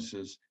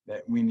illnesses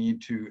that we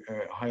need to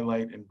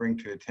highlight and bring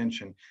to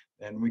attention,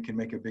 and we can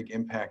make a big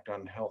impact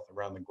on health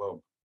around the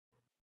globe.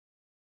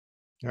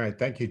 All right,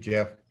 thank you,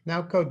 Jeff.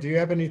 Naoko, do you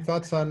have any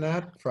thoughts on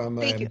that from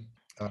a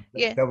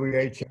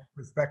WHO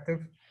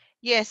perspective?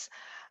 Yes.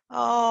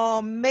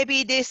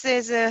 Maybe this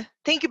is,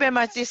 thank you very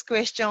much, this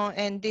question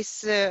and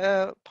this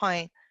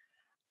point.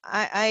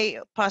 I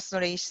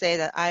personally say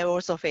that I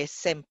also face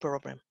same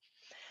problem.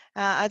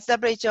 As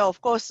WHO,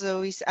 of course,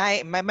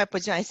 my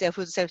position, I say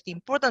food safety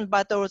important,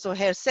 but also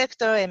health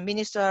sector and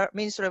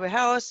Ministry of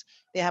Health,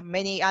 they have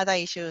many other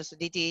issues,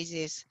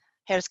 diseases,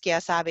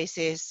 healthcare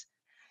services,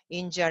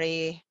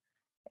 injury,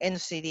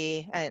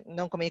 NCD,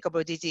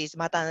 non-communicable disease,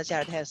 maternal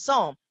child health, so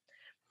on.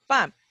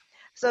 But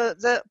so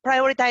the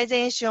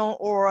prioritization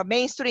or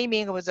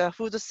mainstreaming of the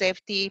food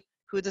safety,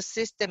 food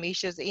system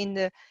issues in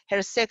the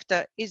health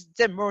sector is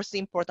the most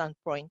important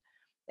point.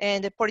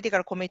 And the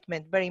political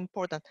commitment, very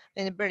important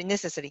and very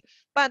necessary.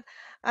 But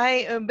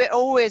I am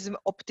always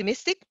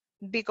optimistic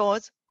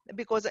because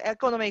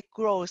economic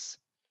growth,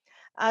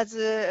 as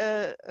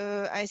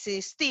I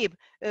see Steve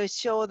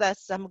show that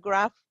some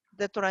graph,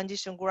 the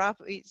transition graph,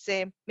 it's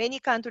many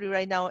countries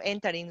right now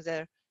entering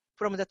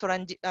from the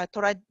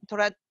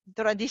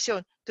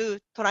tradition to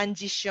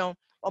transition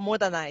or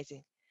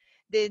modernizing.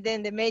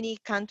 Then the many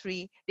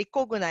countries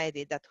recognize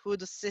that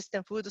food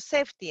system, food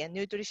safety and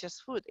nutritious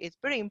food is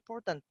very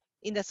important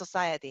in the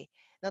society,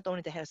 not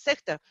only the health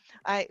sector.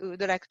 I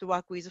would like to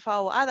work with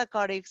FAO other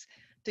colleagues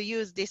to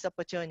use this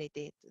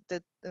opportunity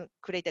to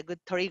create a good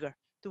trigger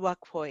to work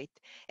for it.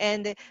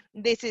 And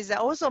this is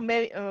also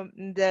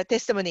the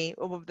testimony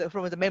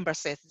from the member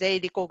states, they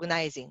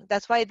recognizing.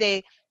 That's why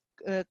they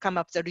come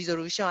up the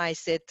resolution I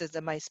said to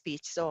my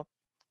speech. So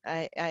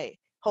I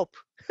hope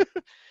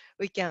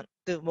we can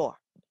do more.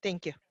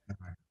 Thank you.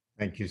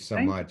 Thank you so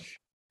Hank?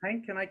 much.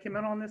 Hank, can I come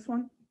in on this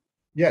one?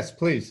 Yes,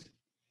 please.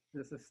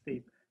 This is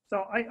Steve.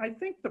 So I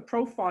think the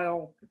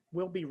profile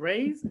will be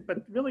raised,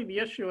 but really the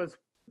issue is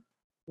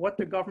what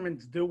the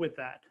governments do with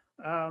that.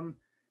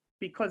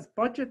 Because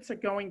budgets are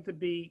going to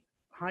be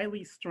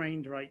highly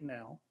strained right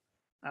now.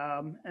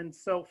 And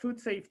so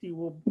food safety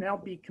will now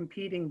be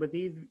competing with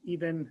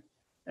even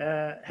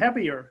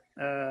heavier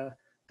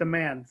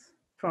demands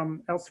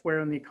from elsewhere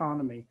in the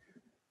economy.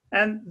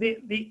 And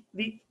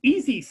the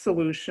easy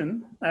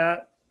solution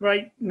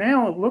right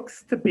now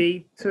looks to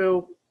be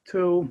to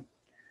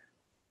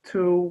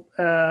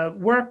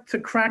work to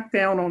crack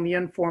down on the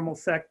informal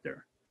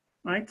sector,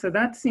 right? So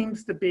that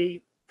seems to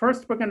be,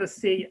 first we're going to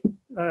see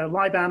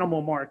live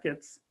animal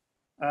markets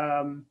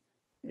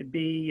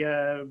be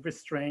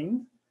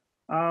restrained.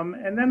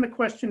 And then the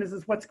question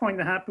is what's going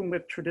to happen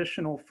with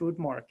traditional food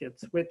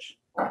markets, which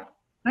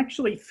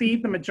actually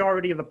feed the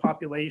majority of the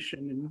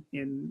population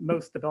in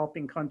most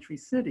developing country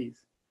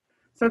cities.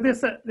 So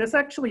there's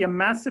actually a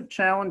massive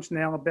challenge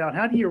now about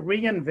how do you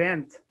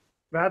reinvent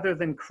rather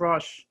than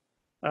crush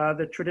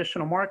the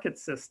traditional market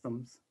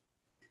systems.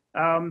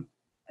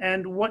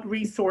 And what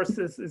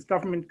resources is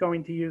government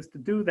going to use to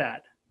do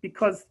that?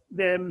 Because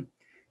then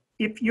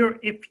if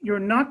you're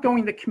not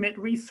going to commit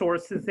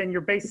resources, then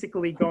you're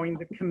basically going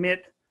to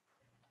commit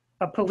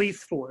a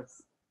police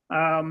force.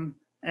 And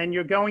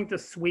you're going to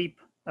sweep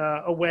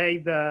away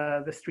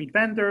the street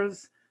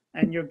vendors,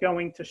 and you're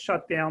going to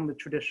shut down the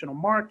traditional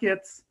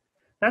markets.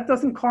 That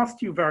doesn't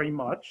cost you very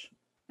much,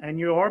 and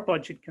you are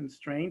budget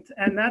constrained.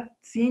 And that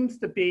seems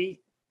to be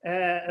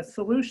a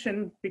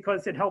solution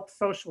because it helps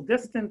social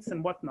distance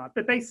and whatnot.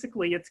 But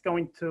basically, it's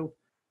going to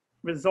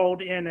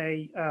result in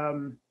a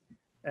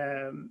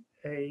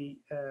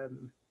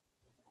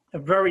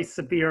very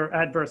severe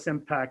adverse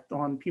impact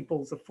on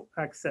people's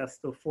access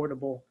to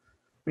affordable,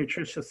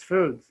 nutritious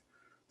foods.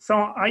 So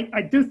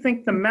I do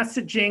think the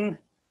messaging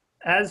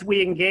as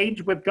we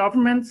engage with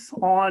governments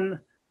on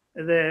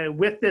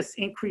with this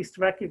increased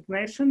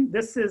recognition,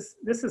 this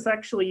is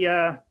actually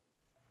a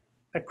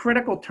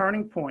critical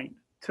turning point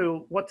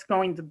to what's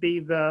going to be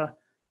the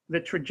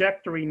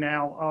trajectory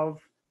now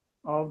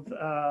of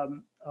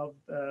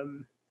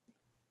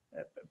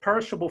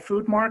perishable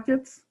food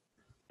markets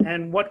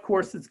and what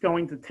course it's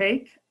going to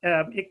take.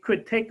 It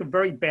could take a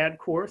very bad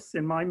course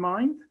in my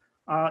mind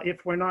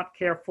if we're not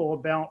careful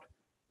about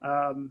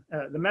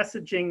the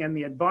messaging and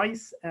the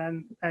advice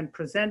and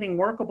presenting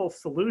workable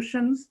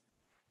solutions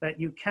that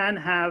you can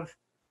have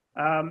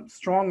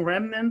strong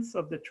remnants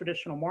of the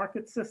traditional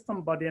market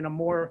system, but in a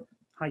more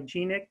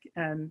hygienic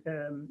and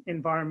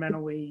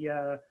environmentally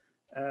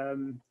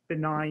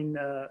benign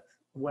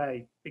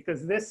way.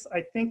 Because this,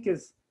 I think,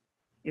 is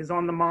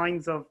on the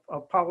minds of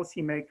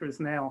policymakers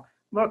now.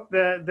 Look,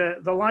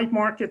 the live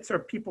markets are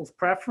people's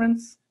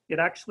preference. It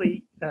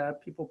actually,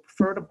 people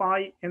prefer to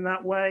buy in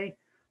that way.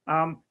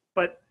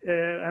 But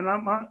and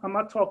I'm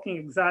not talking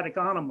exotic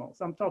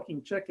animals. I'm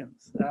talking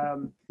chickens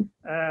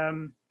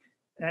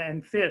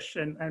and fish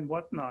and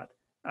whatnot.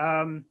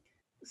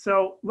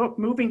 So look,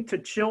 moving to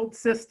chilled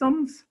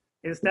systems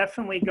is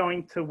definitely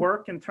going to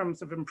work in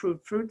terms of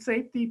improved food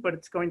safety, but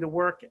it's going to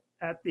work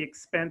at the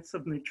expense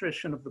of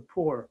nutrition of the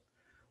poor.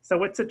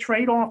 So it's a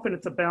trade-off and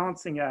it's a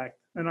balancing act.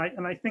 And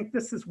I think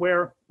this is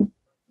where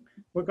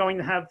we're going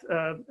to have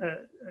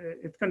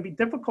it's going to be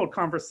difficult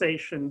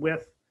conversation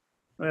with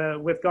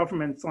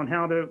governments on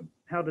how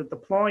to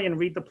deploy and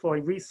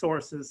redeploy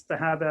resources to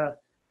have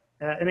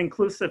an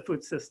inclusive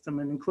food system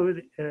and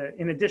include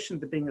in addition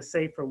to being a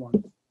safer one.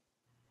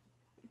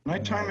 Can I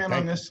chime in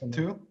on this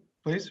too,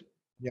 please?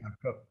 Yeah,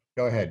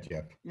 Go ahead,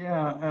 Jeff.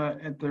 Yeah,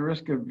 at the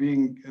risk of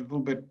being a little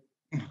bit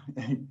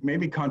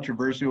maybe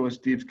controversial with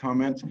Steve's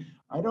comments,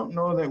 I don't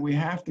know that we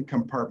have to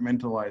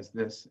compartmentalize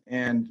this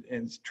and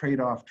it's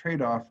trade-off.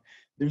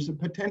 There's a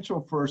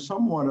potential for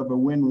somewhat of a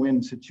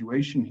win-win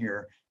situation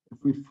here if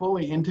we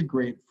fully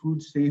integrate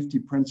food safety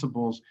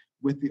principles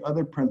with the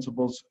other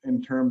principles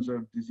in terms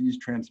of disease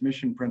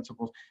transmission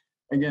principles.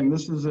 Again,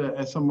 this is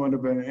a somewhat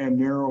of a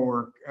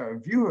narrower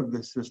view of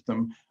the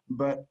system,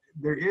 but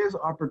there is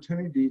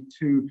opportunity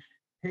to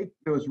take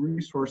those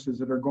resources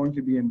that are going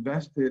to be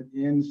invested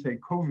in, say,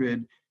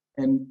 COVID,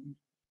 and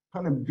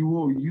kind of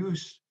dual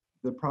use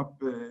the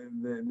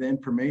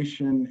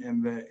information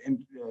and the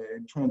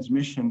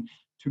transmission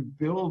to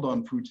build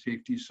on food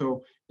safety.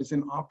 So it's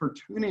an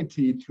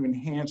opportunity to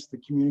enhance the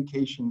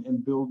communication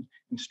and build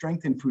and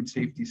strengthen food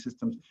safety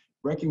systems,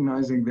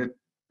 recognizing that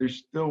there's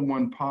still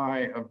one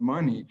pie of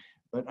money.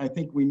 But I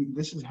think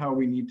this is how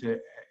we need to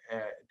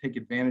take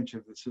advantage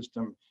of the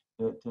system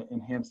to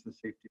enhance the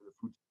safety of the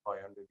food supply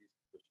under these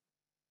conditions.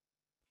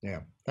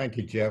 Yeah, thank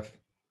you, Jeff.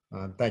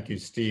 Thank you,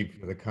 Steve,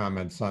 for the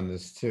comments on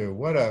this too.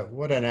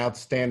 What an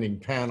outstanding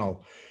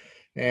panel.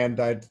 And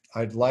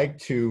I'd like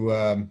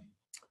to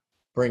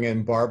bring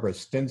in Barbara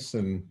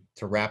Stinson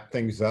to wrap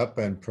things up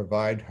and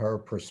provide her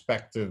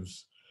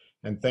perspectives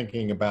and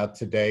thinking about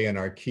today and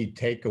our key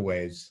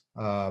takeaways.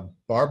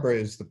 Barbara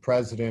is the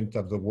president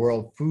of the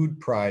World Food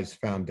Prize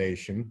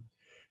Foundation.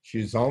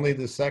 She's only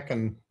the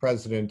second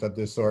president of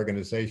this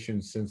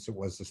organization since it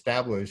was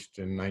established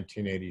in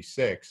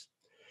 1986.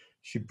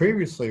 She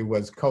previously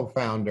was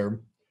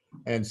co-founder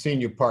and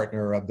senior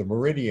partner of the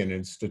Meridian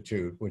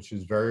Institute, which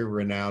is a very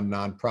renowned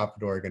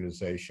nonprofit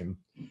organization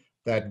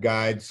that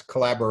guides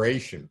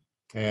collaboration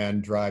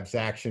and drives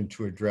action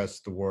to address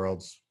the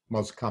world's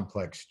most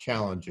complex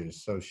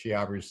challenges. So she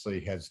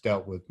obviously has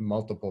dealt with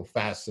multiple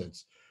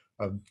facets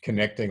of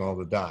connecting all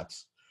the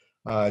dots.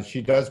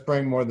 She does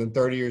bring more than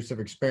 30 years of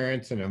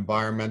experience in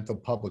environmental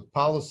public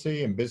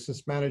policy and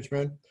business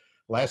management.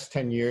 Last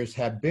 10 years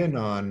have been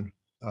on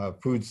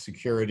food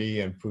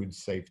security and food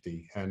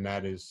safety, and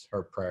that is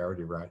her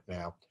priority right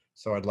now.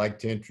 So I'd like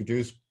to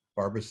introduce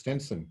Barbara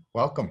Stinson.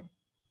 Welcome.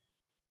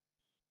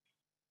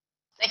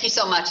 Thank you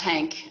so much,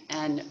 Hank,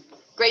 and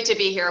great to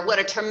be here. What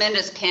a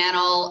tremendous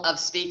panel of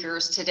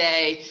speakers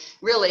today.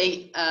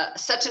 Really,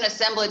 such an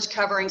assemblage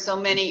covering so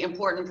many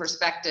important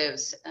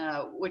perspectives,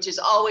 which is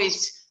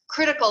always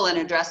critical in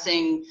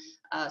addressing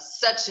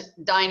such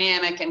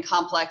dynamic and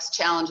complex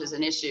challenges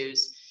and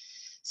issues.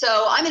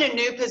 So I'm in a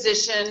new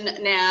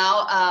position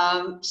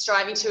now,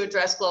 striving to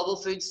address global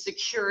food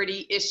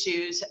security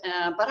issues,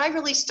 but I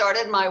really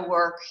started my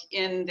work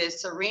in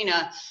this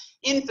arena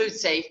in food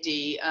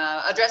safety,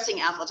 addressing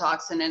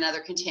aflatoxin and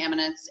other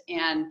contaminants.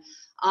 And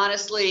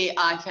honestly,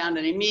 I found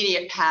an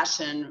immediate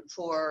passion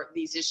for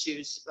these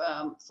issues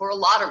for a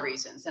lot of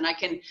reasons. And I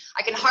can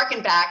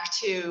harken back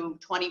to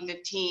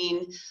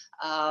 2015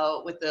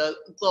 with the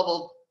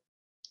Global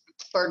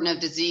Burden of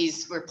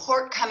Disease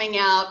report coming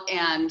out,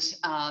 and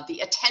the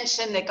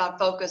attention that got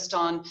focused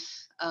on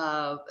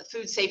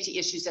food safety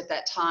issues at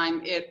that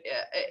time.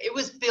 It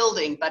was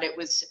building, but it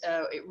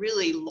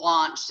really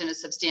launched in a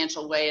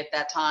substantial way at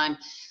that time,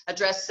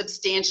 addressed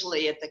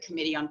substantially at the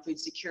Committee on Food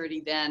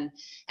Security then.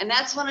 And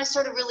that's when I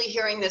started really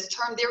hearing this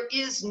term, there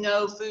is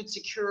no food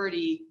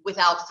security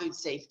without food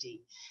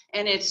safety.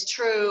 And it's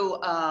true,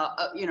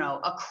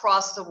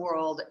 across the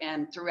world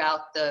and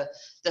throughout the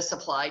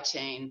supply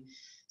chain.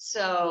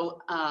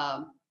 So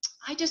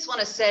I just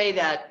want to say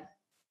that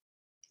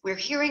we're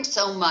hearing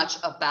so much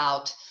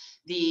about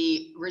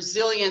the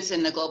resilience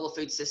in the global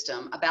food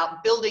system,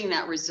 about building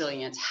that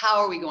resilience. How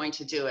are we going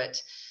to do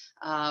it?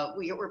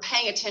 We're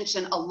paying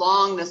attention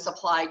along the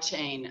supply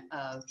chain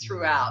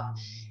throughout,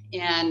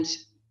 and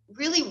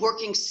really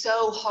working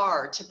so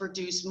hard to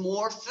produce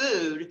more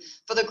food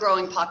for the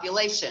growing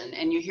population.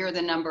 And you hear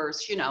the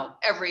numbers,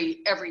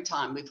 every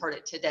time. We've heard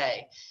it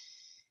today.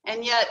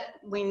 And yet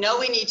we know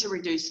we need to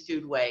reduce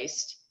food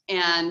waste.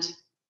 And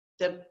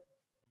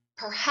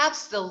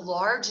perhaps the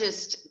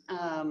largest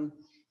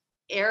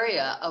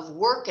area of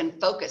work and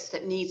focus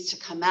that needs to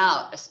come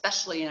out,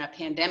 especially in a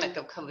pandemic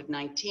of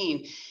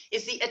COVID-19,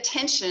 is the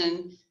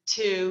attention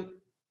to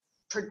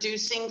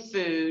producing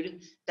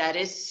food that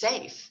is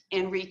safe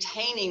and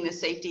retaining the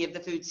safety of the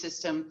food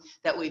system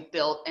that we've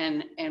built,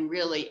 and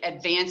really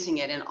advancing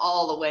it in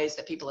all the ways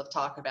that people have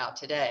talked about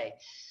today.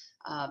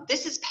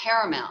 This is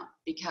paramount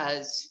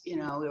because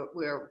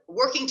we're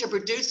working to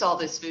produce all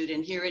this food,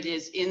 and here it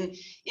is in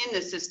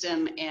the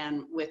system,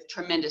 and with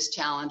tremendous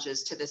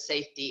challenges to the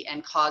safety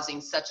and causing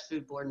such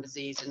foodborne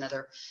disease and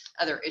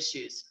other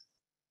issues.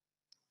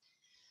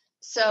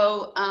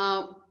 So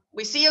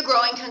we see a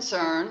growing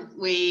concern.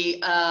 We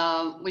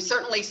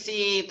certainly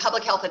see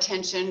public health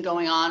attention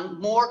going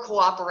on, more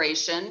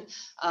cooperation.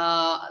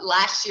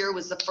 Last year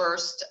was the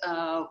first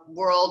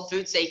World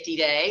Food Safety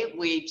Day.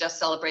 We just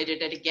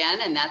celebrated it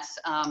again, and that's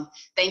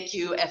thank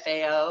you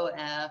FAO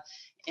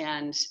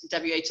and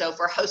WHO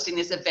for hosting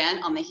this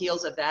event. On the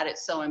heels of that,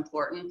 it's so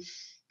important.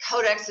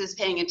 Codex is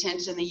paying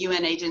attention. The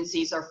UN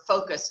agencies are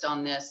focused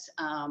on this.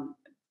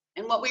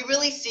 And what we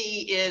really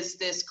see is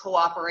this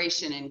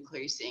cooperation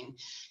increasing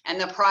and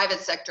the private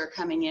sector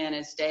coming in,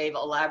 as Dave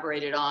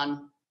elaborated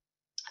on,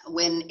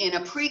 when in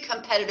a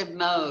pre-competitive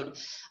mode,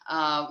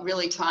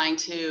 really trying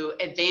to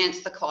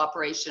advance the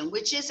cooperation,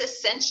 which is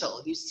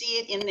essential. You see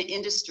it in the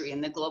industry, in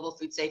the Global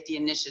Food Safety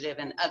Initiative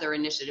and other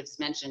initiatives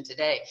mentioned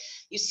today.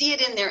 You see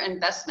it in their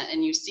investment,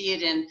 and you see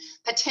it in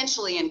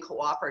potentially in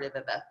cooperative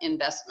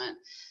investment.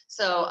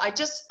 So I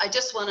just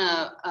want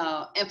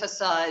to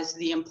emphasize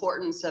the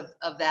importance of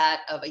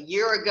that. Of a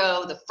year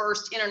ago, the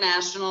first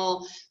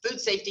international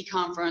food safety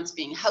conference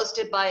being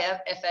hosted by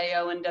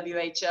FAO and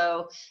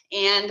WHO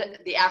and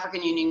the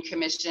African Union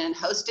Commission,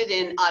 hosted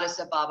in Addis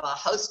Ababa,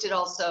 hosted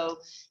also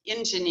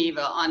in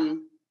Geneva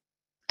on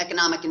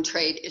economic and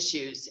trade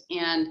issues.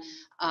 And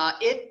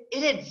it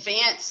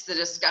advanced the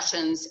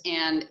discussions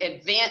and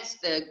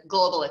advanced the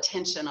global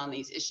attention on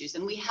these issues.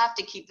 And we have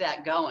to keep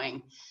that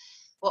going.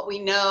 What we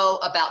know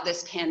about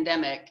this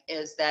pandemic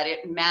is that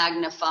it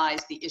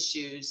magnifies the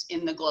issues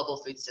in the global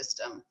food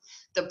system,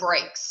 the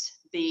breaks,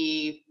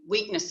 the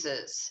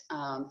weaknesses,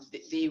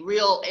 the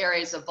real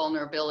areas of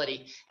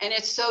vulnerability. And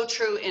it's so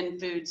true in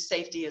food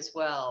safety as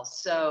well.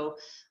 So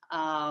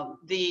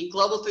the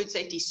global food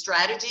safety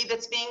strategy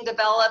that's being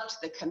developed,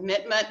 the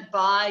commitment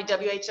by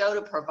WHO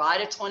to provide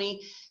a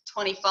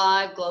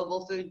 2025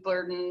 global food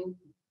burden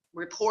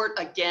report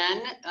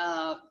again,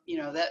 you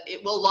know, that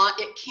it will launch,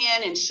 it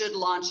can and should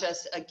launch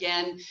us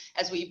again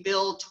as we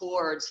build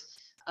towards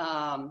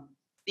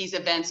these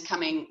events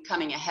coming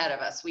ahead of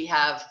us. We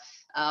have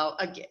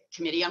a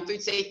Committee on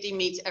Food Safety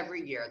meets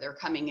every year. They're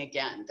coming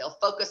again. They'll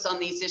focus on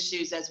these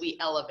issues as we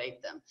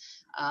elevate them.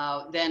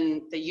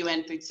 Then the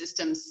UN Food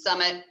Systems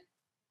Summit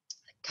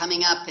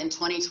coming up in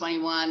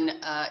 2021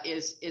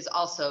 is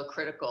also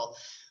critical.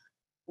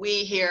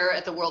 We here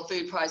at the World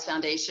Food Prize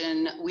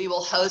Foundation, we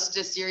will host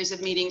a series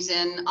of meetings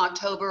in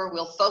October.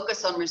 We'll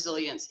focus on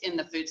resilience in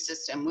the food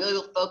system.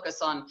 We'll focus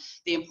on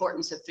the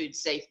importance of food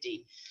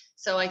safety.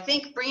 So I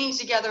think bringing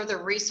together the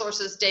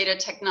resources, data,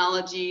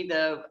 technology,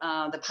 the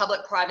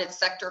public-private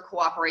sector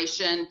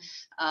cooperation,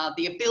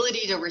 the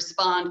ability to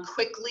respond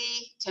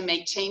quickly, to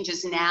make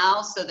changes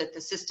now so that the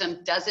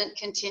system doesn't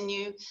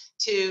continue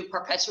to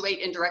perpetuate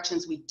in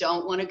directions we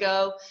don't want to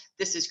go,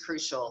 this is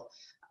crucial.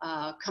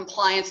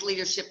 Compliance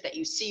leadership that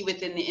you see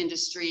within the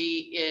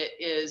industry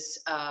is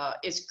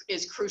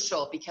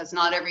crucial because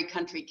not every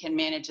country can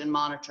manage and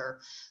monitor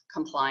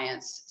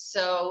compliance.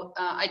 So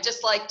I'd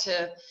just like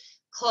to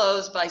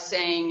close by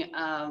saying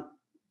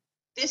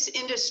this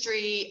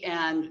industry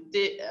and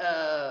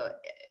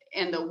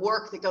the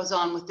work that goes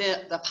on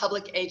within the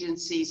public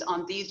agencies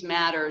on these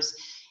matters,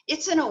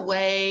 it's in a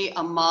way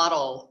a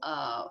model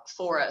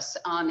for us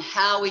on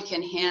how we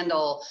can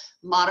handle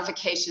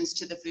modifications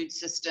to the food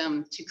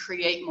system to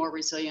create more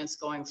resilience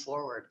going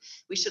forward.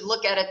 We should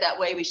look at it that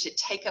way. We should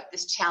take up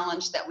this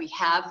challenge that we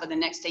have for the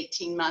next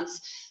 18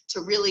 months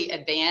to really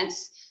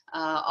advance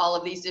all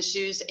of these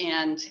issues,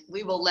 and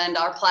we will lend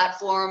our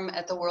platform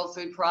at the World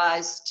Food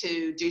Prize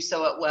to do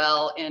so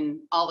well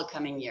in all the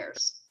coming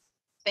years.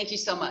 Thank you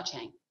so much,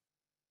 Hank.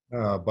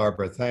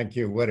 Barbara, thank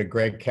you. What a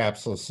great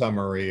capsule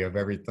summary of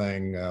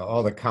everything,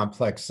 all the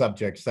complex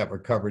subjects that were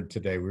covered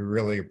today. We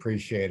really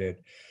appreciate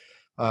it.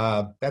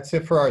 That's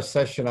it for our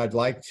session. I'd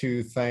like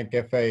to thank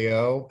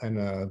FAO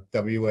and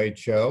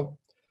WHO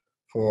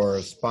for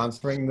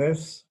sponsoring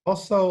this.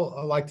 Also,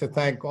 I'd like to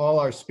thank all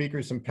our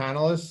speakers and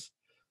panelists,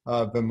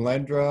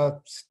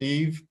 Vimlendra,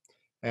 Steve,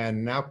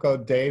 and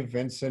Naoko, Dave,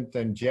 Vincent,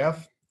 and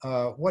Jeff.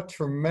 What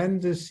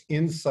tremendous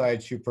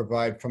insights you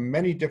provide from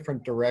many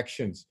different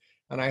directions.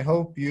 And I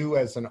hope you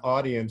as an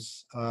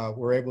audience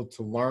were able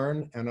to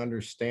learn and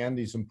understand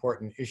these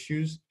important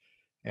issues.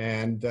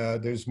 And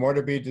there's more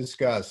to be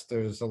discussed.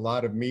 There's a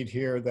lot of meat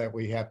here that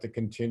we have to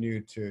continue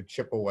to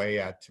chip away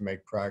at to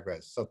make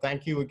progress. So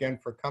thank you again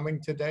for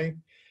coming today.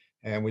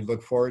 And we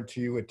look forward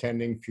to you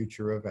attending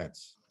future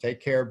events.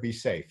 Take care, be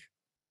safe.